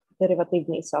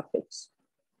деривативный суффикс.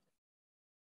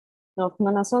 Но в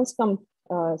наносанском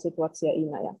ситуация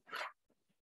иная.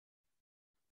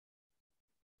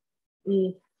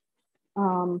 И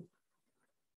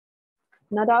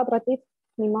надо обратить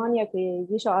внимание к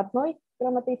еще одной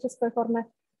грамматической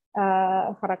форме,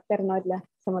 характерной для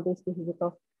самодийских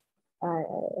языков.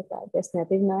 Это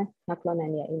деснятивное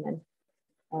наклонение имен.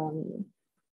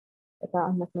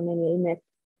 Это наклонение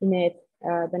имеет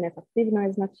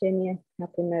бенефактивное значение,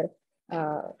 например,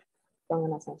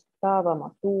 става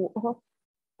мату,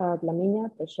 для меня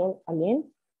пришел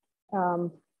олень.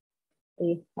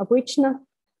 И обычно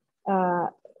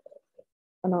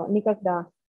оно никогда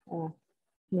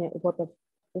не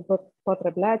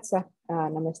употребляется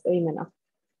на местоименах.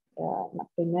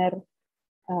 Например,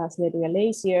 следуя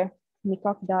lazier,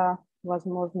 никогда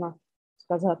возможно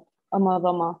сказать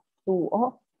амадама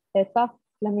туо, это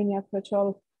для меня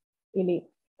пришел, или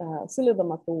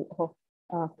силидама туо,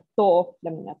 кто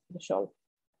для меня пришел.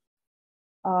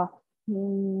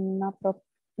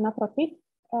 Напротив,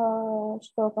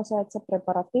 что касается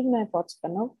препаративной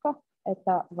подстановки,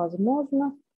 это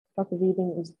возможно, как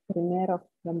видим из примеров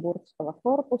Гамбургского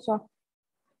корпуса.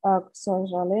 К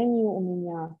сожалению, у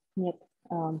меня нет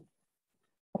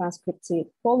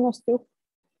транскрипции полностью.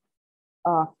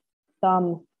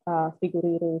 Там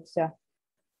фигурируются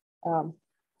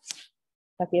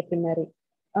такие примеры.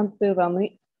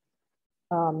 Антивами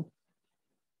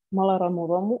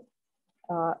малорамурому,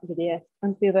 где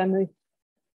антивами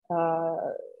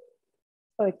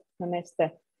стоит на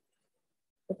месте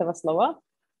этого слова,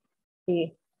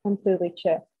 и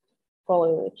антивиче,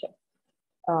 коловиче.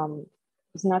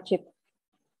 Значит,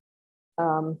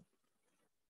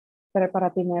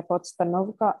 препаративная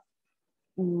подстановка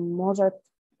может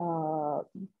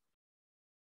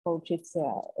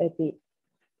получиться эти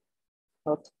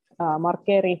вот,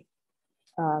 маркеры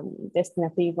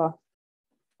дестинатива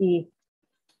и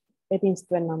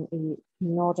единственном и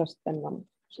множественном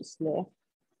числе.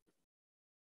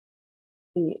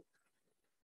 И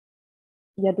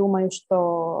я думаю,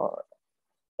 что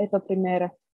этот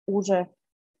пример уже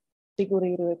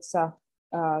фигурируется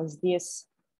здесь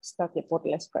в статье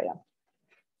Подлеская.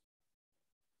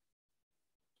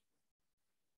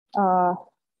 В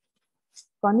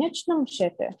конечном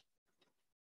счете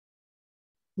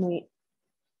мы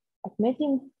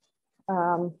отметим,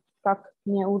 как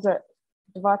мне уже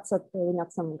в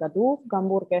 2012 году в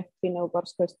Гамбурге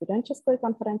финно-угорской студенческой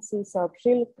конференции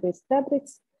сообщил Крис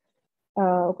Тебриц,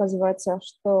 указывается,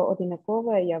 что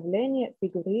одинаковое явление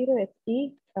фигурирует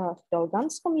и в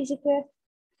долганском языке,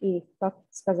 и, как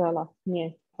сказала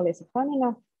мне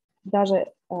Josefina,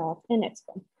 даже в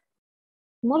ненецком.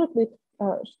 Может быть,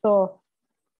 что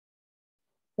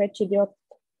речь идет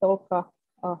только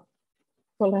о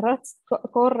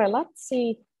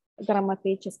корреляции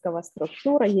грамматического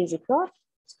структуры языка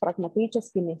с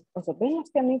прагматическими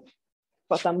особенностями,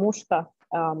 потому что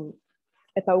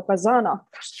это указано,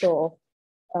 что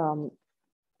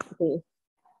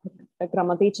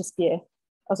грамматические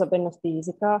особенности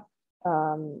языка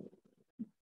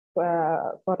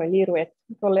коррелируют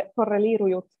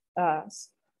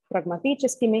с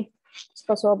прагматическими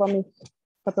способами,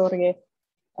 которые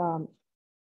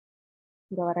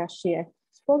говорящие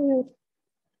используют.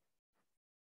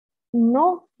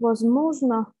 Но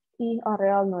возможно и о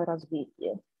реальном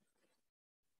развитии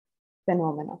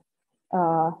феномена.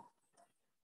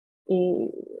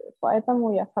 И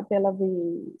поэтому я хотела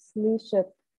бы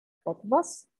слышать от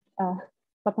вас,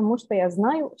 потому что я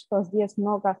знаю, что здесь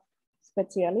много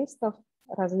специалистов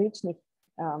различных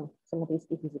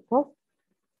самодийских языков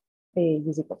и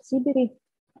языков Сибири.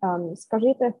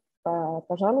 Скажите,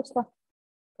 пожалуйста,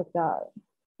 когда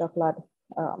доклад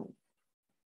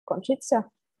кончится,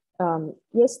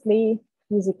 если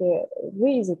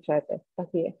вы изучаете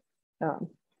такие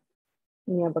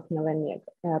необыкновенные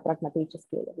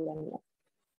прагматические явления,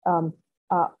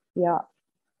 я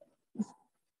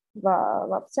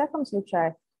во всяком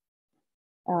случае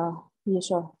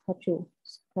еще хочу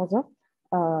сказать,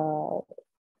 что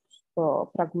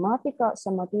прагматика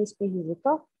самодийских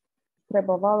языков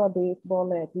требовала бы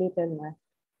более длительное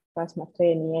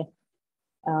рассмотрение.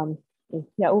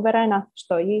 Я уверена,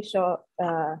 что еще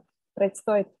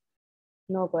предстоит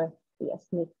многое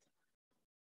выяснить.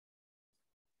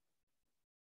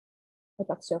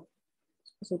 Это все.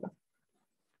 Спасибо.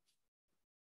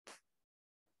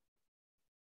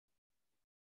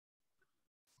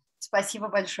 Спасибо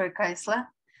большое, Кайсла.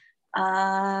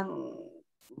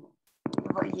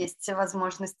 Есть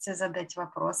возможность задать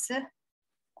вопросы.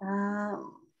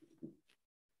 Ну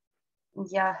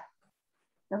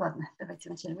ладно, давайте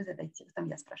вначале вы задайте, потом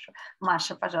я спрошу.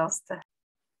 Маша, пожалуйста.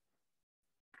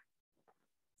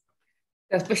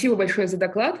 Да, спасибо большое за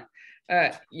доклад.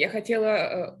 Я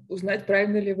хотела узнать,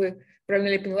 правильно ли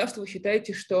я поняла, что вы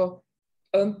считаете, что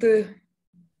анты,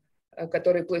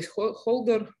 который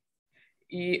placeholder,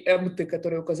 и эмты,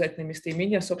 которые указательное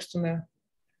местоимение, собственно,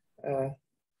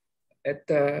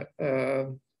 это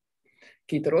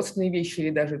какие-то родственные вещи или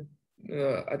даже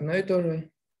одно и то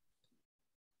же?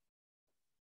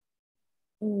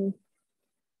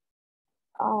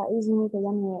 Извините,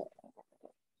 я не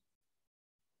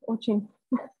очень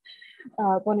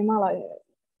понимала.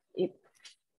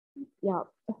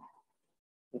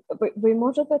 Вы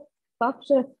можете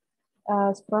также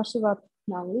спрашивать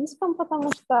на английском,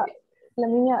 потому что для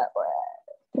меня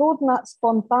трудно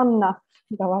спонтанно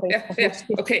говорить. Yeah,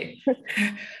 okay.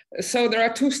 So there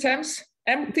are two stems,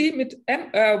 empty with M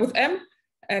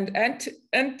and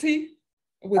anti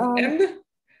with N.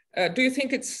 Do you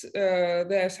think it's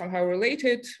they're somehow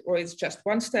related, or it's just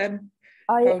one stem?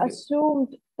 I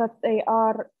assumed that they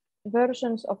are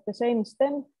versions of the same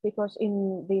stem, because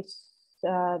in this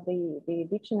the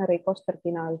dictionary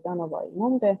Kosterkina Danova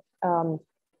Monde,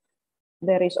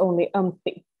 there is only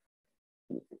umpty.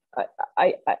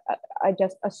 I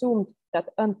just assumed that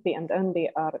umpty and undi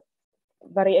are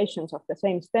variations of the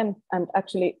same stem, and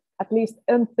actually at least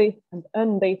umpty and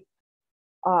undi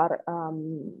are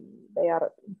they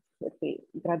are the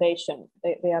gradation.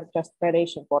 They are just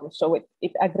gradation forms, so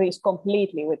it agrees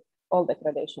completely with all the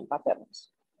gradation patterns.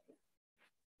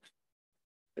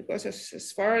 Because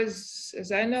as far as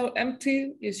I know,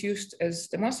 empty is used as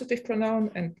demonstrative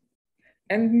pronoun and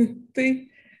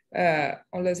empty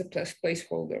only as a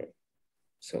placeholder.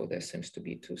 So there seems to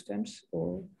be two stems,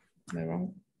 or am I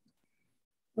wrong?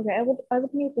 Okay, I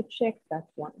would need to check that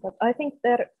one, but I think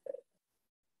there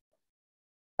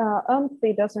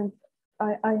empty doesn't.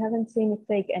 I haven't seen it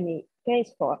take any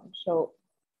case form. So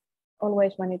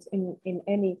always when it's in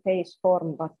any case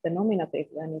form, but the nominative,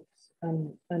 then it's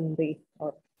undi,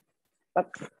 or but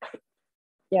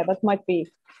yeah, that might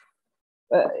be.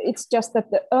 It's just that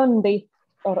the undi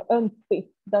or umpty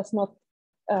does not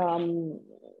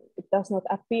it does not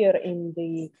appear in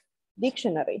the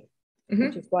dictionary,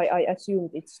 which is why I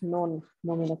assumed it's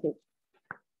non-nominative.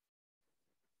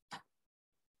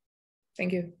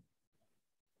 Thank you.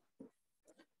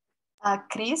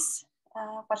 Chris,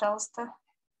 пожалуйста.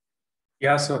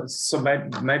 Yeah, so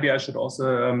maybe I should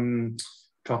also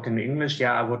talk in English.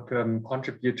 Yeah, I would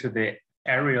contribute to the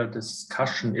aerial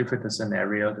discussion, if it is an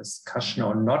aerial discussion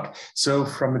or not. So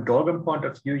from a Dolgan point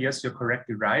of view, yes, you're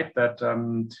correctly right that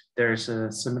there is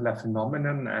a similar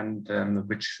phenomenon and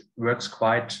which works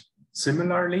quite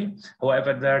similarly.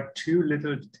 However, there are two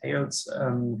little details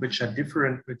which are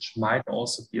different, which might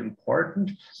also be important.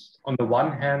 On the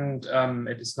one hand,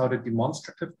 it is not a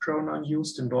demonstrative pronoun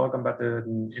used in Dolgan, but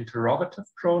an interrogative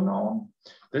pronoun.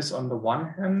 This on the one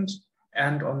hand.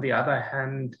 And on the other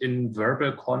hand, in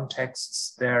verbal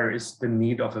contexts, there is the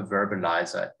need of a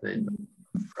verbalizer at the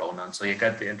pronoun. So you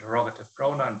get the interrogative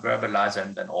pronoun, verbalizer,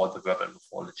 and then all the verbal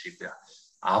morphology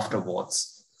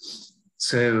afterwards.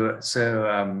 So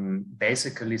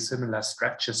basically similar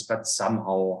structures, but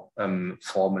somehow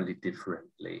formally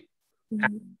differently.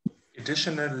 And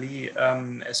additionally,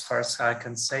 as far as I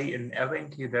can say, in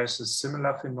Evenki, there's a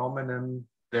similar phenomenon.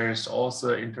 There's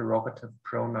also interrogative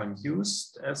pronoun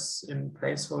used as in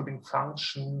placeholding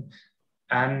function,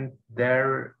 and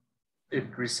there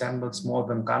it resembles more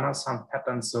the Ganasan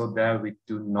pattern, so there we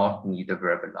do not need a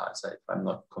verbalizer if I'm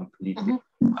not completely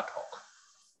ad hoc.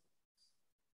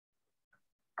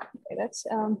 Okay, that's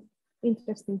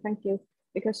interesting, thank you.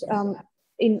 Because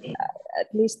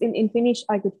at least in Finnish,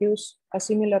 I could use a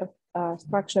similar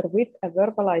structure with a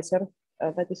verbalizer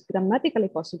that is grammatically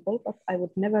possible, but I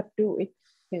would never do it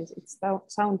since it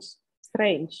sounds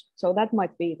strange. So that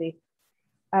might be the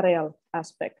areal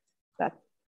aspect that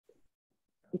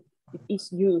it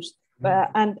is used.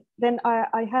 And then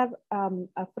I have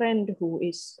a friend who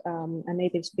is a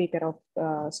native speaker of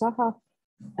Saha,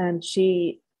 and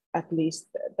she at least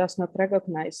does not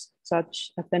recognize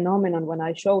such a phenomenon when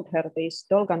I showed her these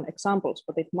Dolgan examples,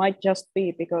 but it might just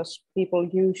be because people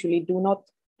usually do not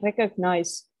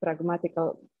recognize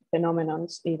grammatical phenomena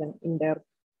even in their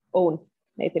own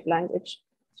native language.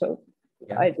 So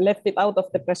yeah. I left it out of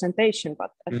the presentation,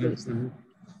 but at least.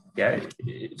 Yeah,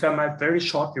 if I might very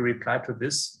shortly reply to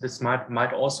this, this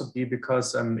might also be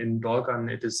because in Dolgan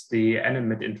it is the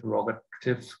animate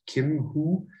interrogative kim,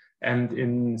 who, and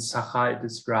in Saha it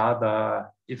is rather,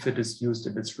 if it is used,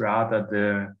 it is rather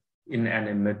the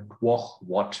inanimate woch,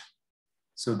 what.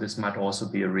 So this might also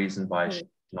be a reason why she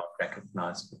not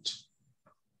recognized it.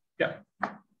 Yeah,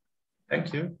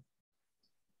 thank you.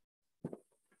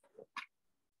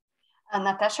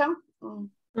 Natasha?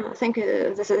 Thank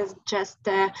you. This is just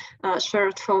a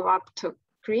short follow-up to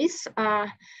Chris. I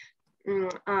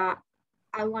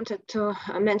wanted to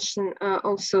mention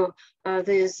also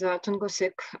these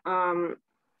Tungusic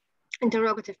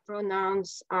interrogative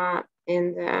pronouns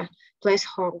in the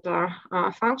placeholder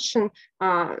function.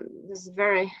 This is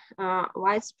very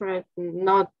widespread,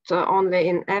 not only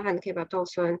in Evenki, but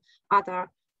also in other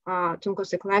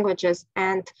Tungusic languages.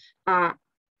 And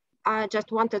I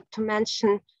just wanted to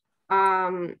mention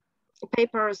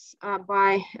papers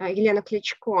by Elena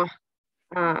Klitschko.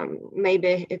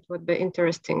 Maybe it would be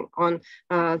interesting on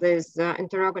these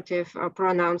interrogative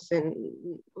pronouns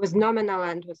with nominal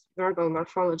and with verbal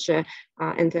morphology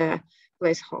in the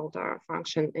placeholder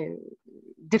function in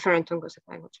different Tungusic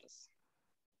languages.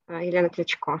 Elena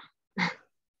Klitschko.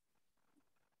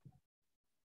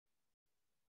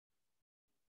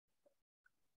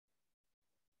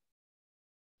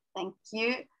 Thank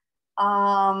you.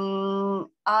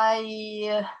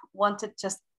 I wanted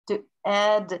just to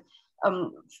add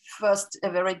First, a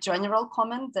very general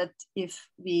comment that if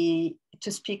we,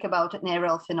 to speak about an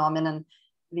aerial phenomenon,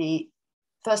 we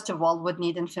first of all would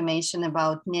need information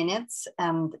about NENETS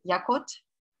and Yakut.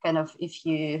 Kind of if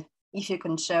you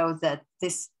can show that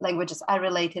these languages are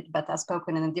related but are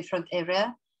spoken in a different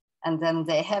area, and then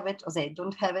they have it or they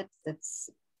don't have it, that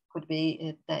could be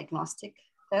a diagnostic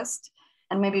test.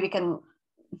 And maybe we can,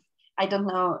 I don't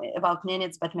know about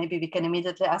NENETS, but maybe we can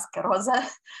immediately ask Rosa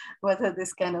whether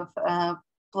this kind of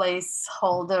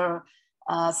placeholder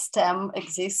stem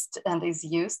exists and is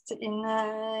used in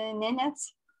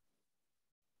NENETS.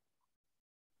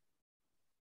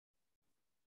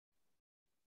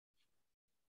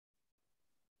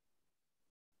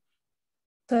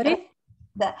 Sorry?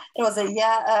 Да, Роза,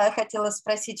 я хотела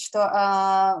спросить, что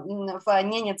в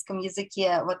ненецком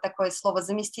языке вот такое слово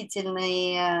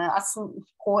заместительный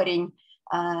корень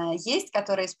есть,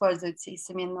 который используется и с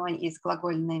именной, и с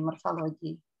глагольной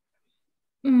морфологией?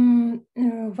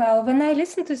 Well, when I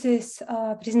listened to this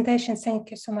presentation,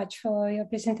 thank you so much for your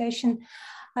presentation.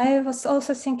 I was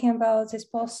also thinking about this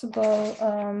possible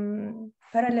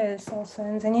parallels also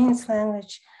in the NENETS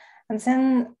language. And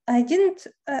then I didn't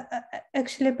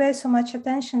actually pay so much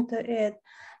attention to it,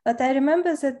 but I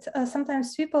remember that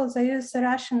sometimes people, they use the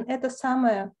Russian "это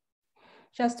самое"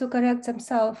 just to correct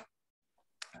themselves.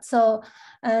 So,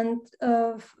 and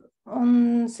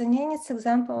on the NENETS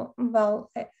example,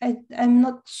 well, I'm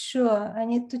not sure, I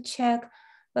need to check,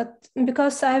 but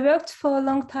because I worked for a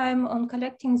long time on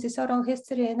collecting this oral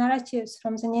history narratives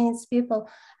from the NENETS people,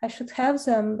 I should have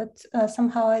them, but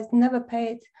somehow I never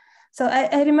paid. So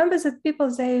I remember that people,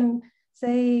 they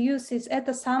use this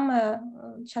 "это самое"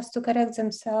 just to correct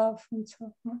themselves, and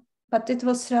so, but it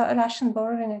was Russian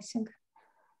borrowing, I think.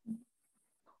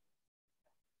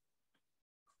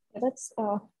 That's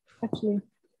actually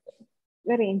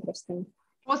very interesting.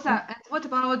 Rosa, and what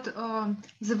about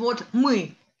the word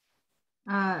 "мы"?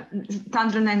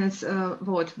 Tundra NENETS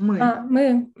word "мы".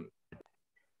 Мы.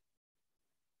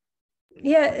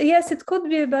 Yeah, yes, it could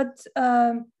be, but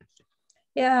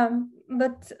yeah,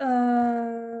 but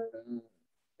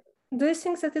do you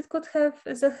think that it could have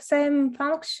the same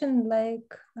function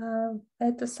like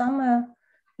 "это самое"?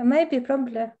 Maybe,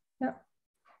 probably, yeah.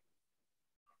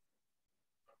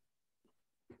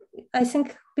 I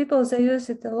think people, they use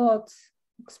it a lot,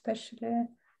 especially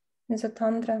in the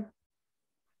Tundra.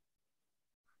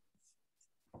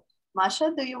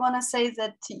 Masha, do you want to say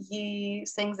that you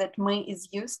think that "мы" is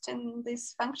used in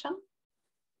this function?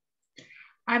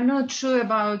 I'm not sure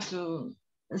about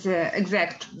the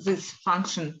exact this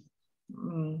function,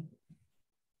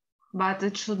 but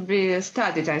it should be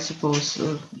studied, I suppose,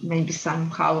 maybe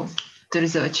somehow to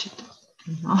research it.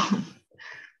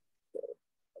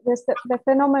 Yes, the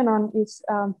phenomenon is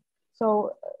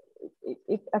so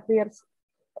it appears,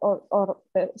 or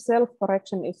the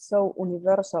self-correction is so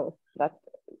universal that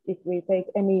if we take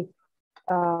any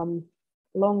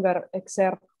longer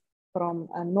excerpt from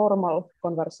a normal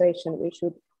conversation, we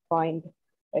should find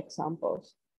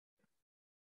examples.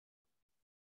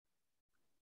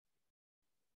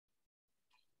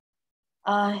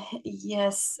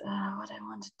 Yes, what I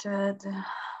wanted to add.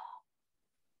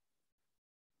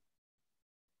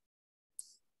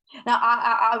 Now,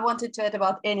 I wanted to add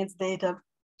about NENETS data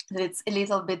that it's a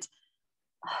little bit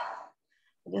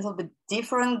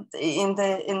different in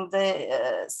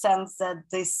the sense that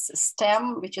this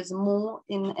stem, which is "mu"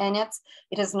 in NENETS,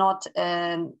 it is not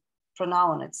a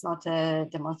pronoun. It's not a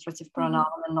demonstrative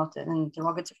pronoun and not an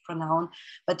interrogative pronoun.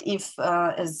 But if,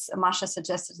 as Masha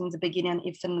suggested in the beginning,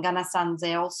 if in Ganasan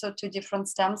there are also two different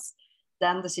stems,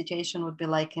 then the situation would be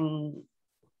like in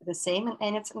the same in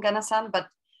NENETS and Ganasan. But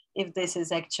if this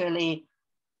is actually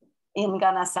in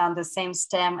Ganasan the same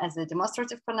stem as the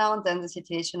demonstrative pronoun, then the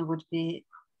situation would be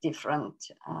different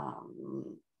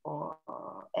for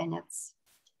NENETS.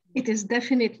 It is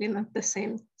definitely not the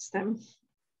same stem.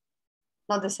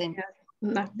 Not the same. Yeah,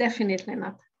 no, definitely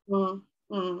not.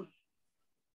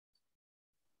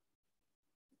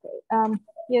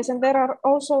 Yes, and there are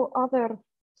also other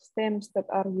stems that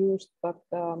are used, but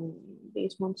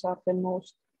these ones are the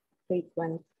most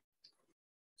frequent.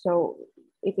 So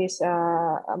it is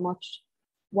a much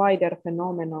wider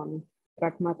phenomenon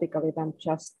pragmatically than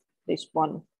just this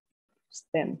one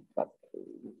stem, but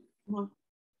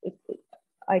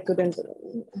I couldn't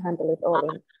handle it all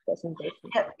in presentation.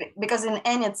 Yeah, because in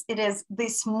NENETS, it is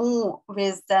this "mu"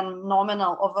 with then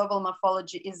nominal or verbal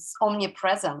morphology is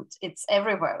omnipresent. It's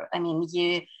everywhere. I mean,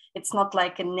 it's not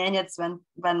like in NENETS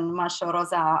when Masha or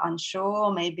Rosa are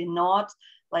unsure, maybe not.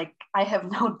 Like, I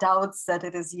have no doubts that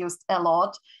it is used a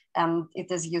lot and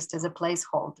it is used as a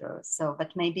placeholder. So,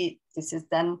 but maybe this is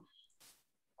then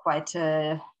quite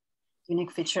a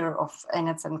unique feature of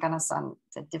NENETS and Ganasan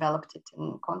that developed it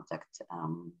in contact.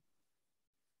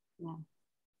 Yeah.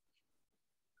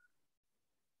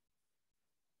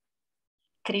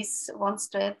 Chris wants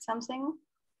to add something.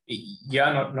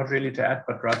 Yeah, not really to add,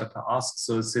 but rather to ask.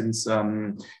 So since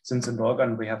in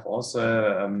Organ we have also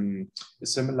a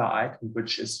similar item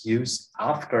which is used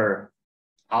after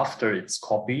its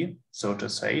copy, so to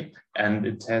say, and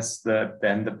it has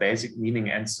then the basic meaning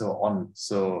and so on.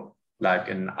 So like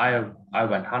in I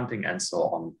went hunting and so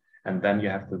on. And then you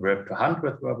have the verb to hunt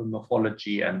with verbal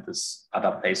morphology and this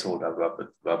other placeholder verb with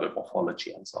verbal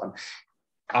morphology and so on.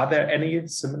 Are there any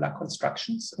similar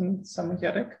constructions in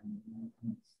Samodiyadic?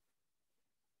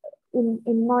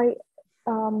 In my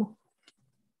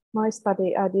my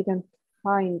study, I didn't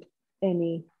find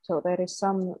any. So there is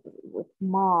some with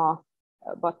ma,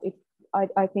 but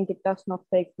I think it does not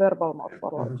take verbal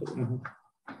morphology.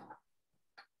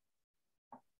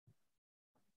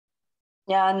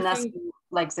 Yeah, nothing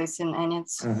like this in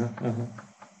NENETS.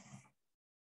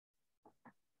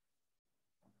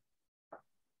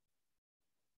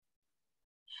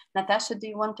 Natasha, do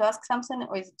you want to ask something,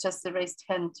 or is it just a raised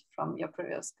hand from your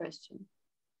previous question?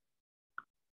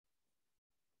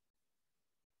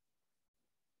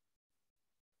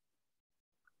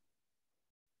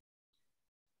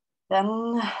 Then,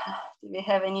 do we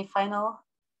have any final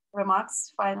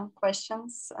remarks, final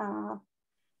questions?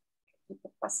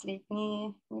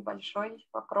 Последний небольшой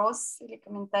вопрос или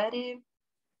комментарий?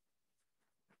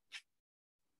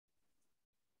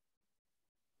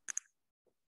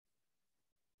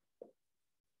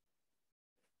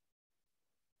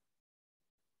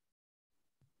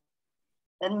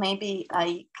 Then maybe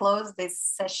I close this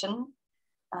session,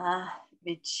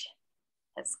 which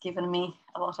has given me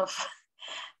a lot of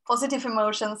positive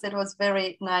emotions. It was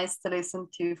very nice to listen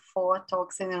to 4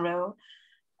 talks in a row,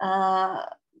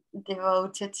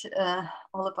 devoted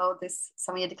all about this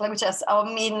Samodiyadic language.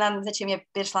 Зачем я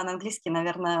перешла на английский?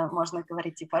 Наверное, можно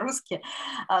говорить и по-русски.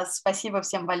 Спасибо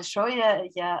всем большое.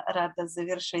 Я рада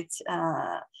завершить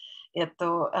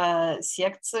эту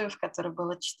секцию, в которой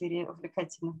было 4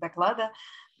 увлекательных доклада.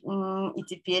 И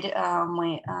теперь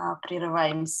мы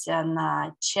прерываемся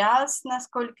на час,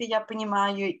 насколько я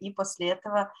понимаю, и после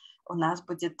этого у нас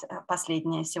будет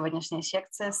последняя сегодняшняя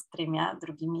секция с 3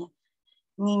 другими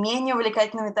не менее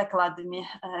увлекательными докладами,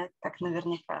 как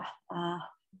наверняка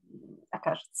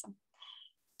окажется.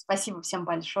 Спасибо всем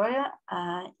большое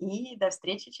и до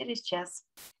встречи через час.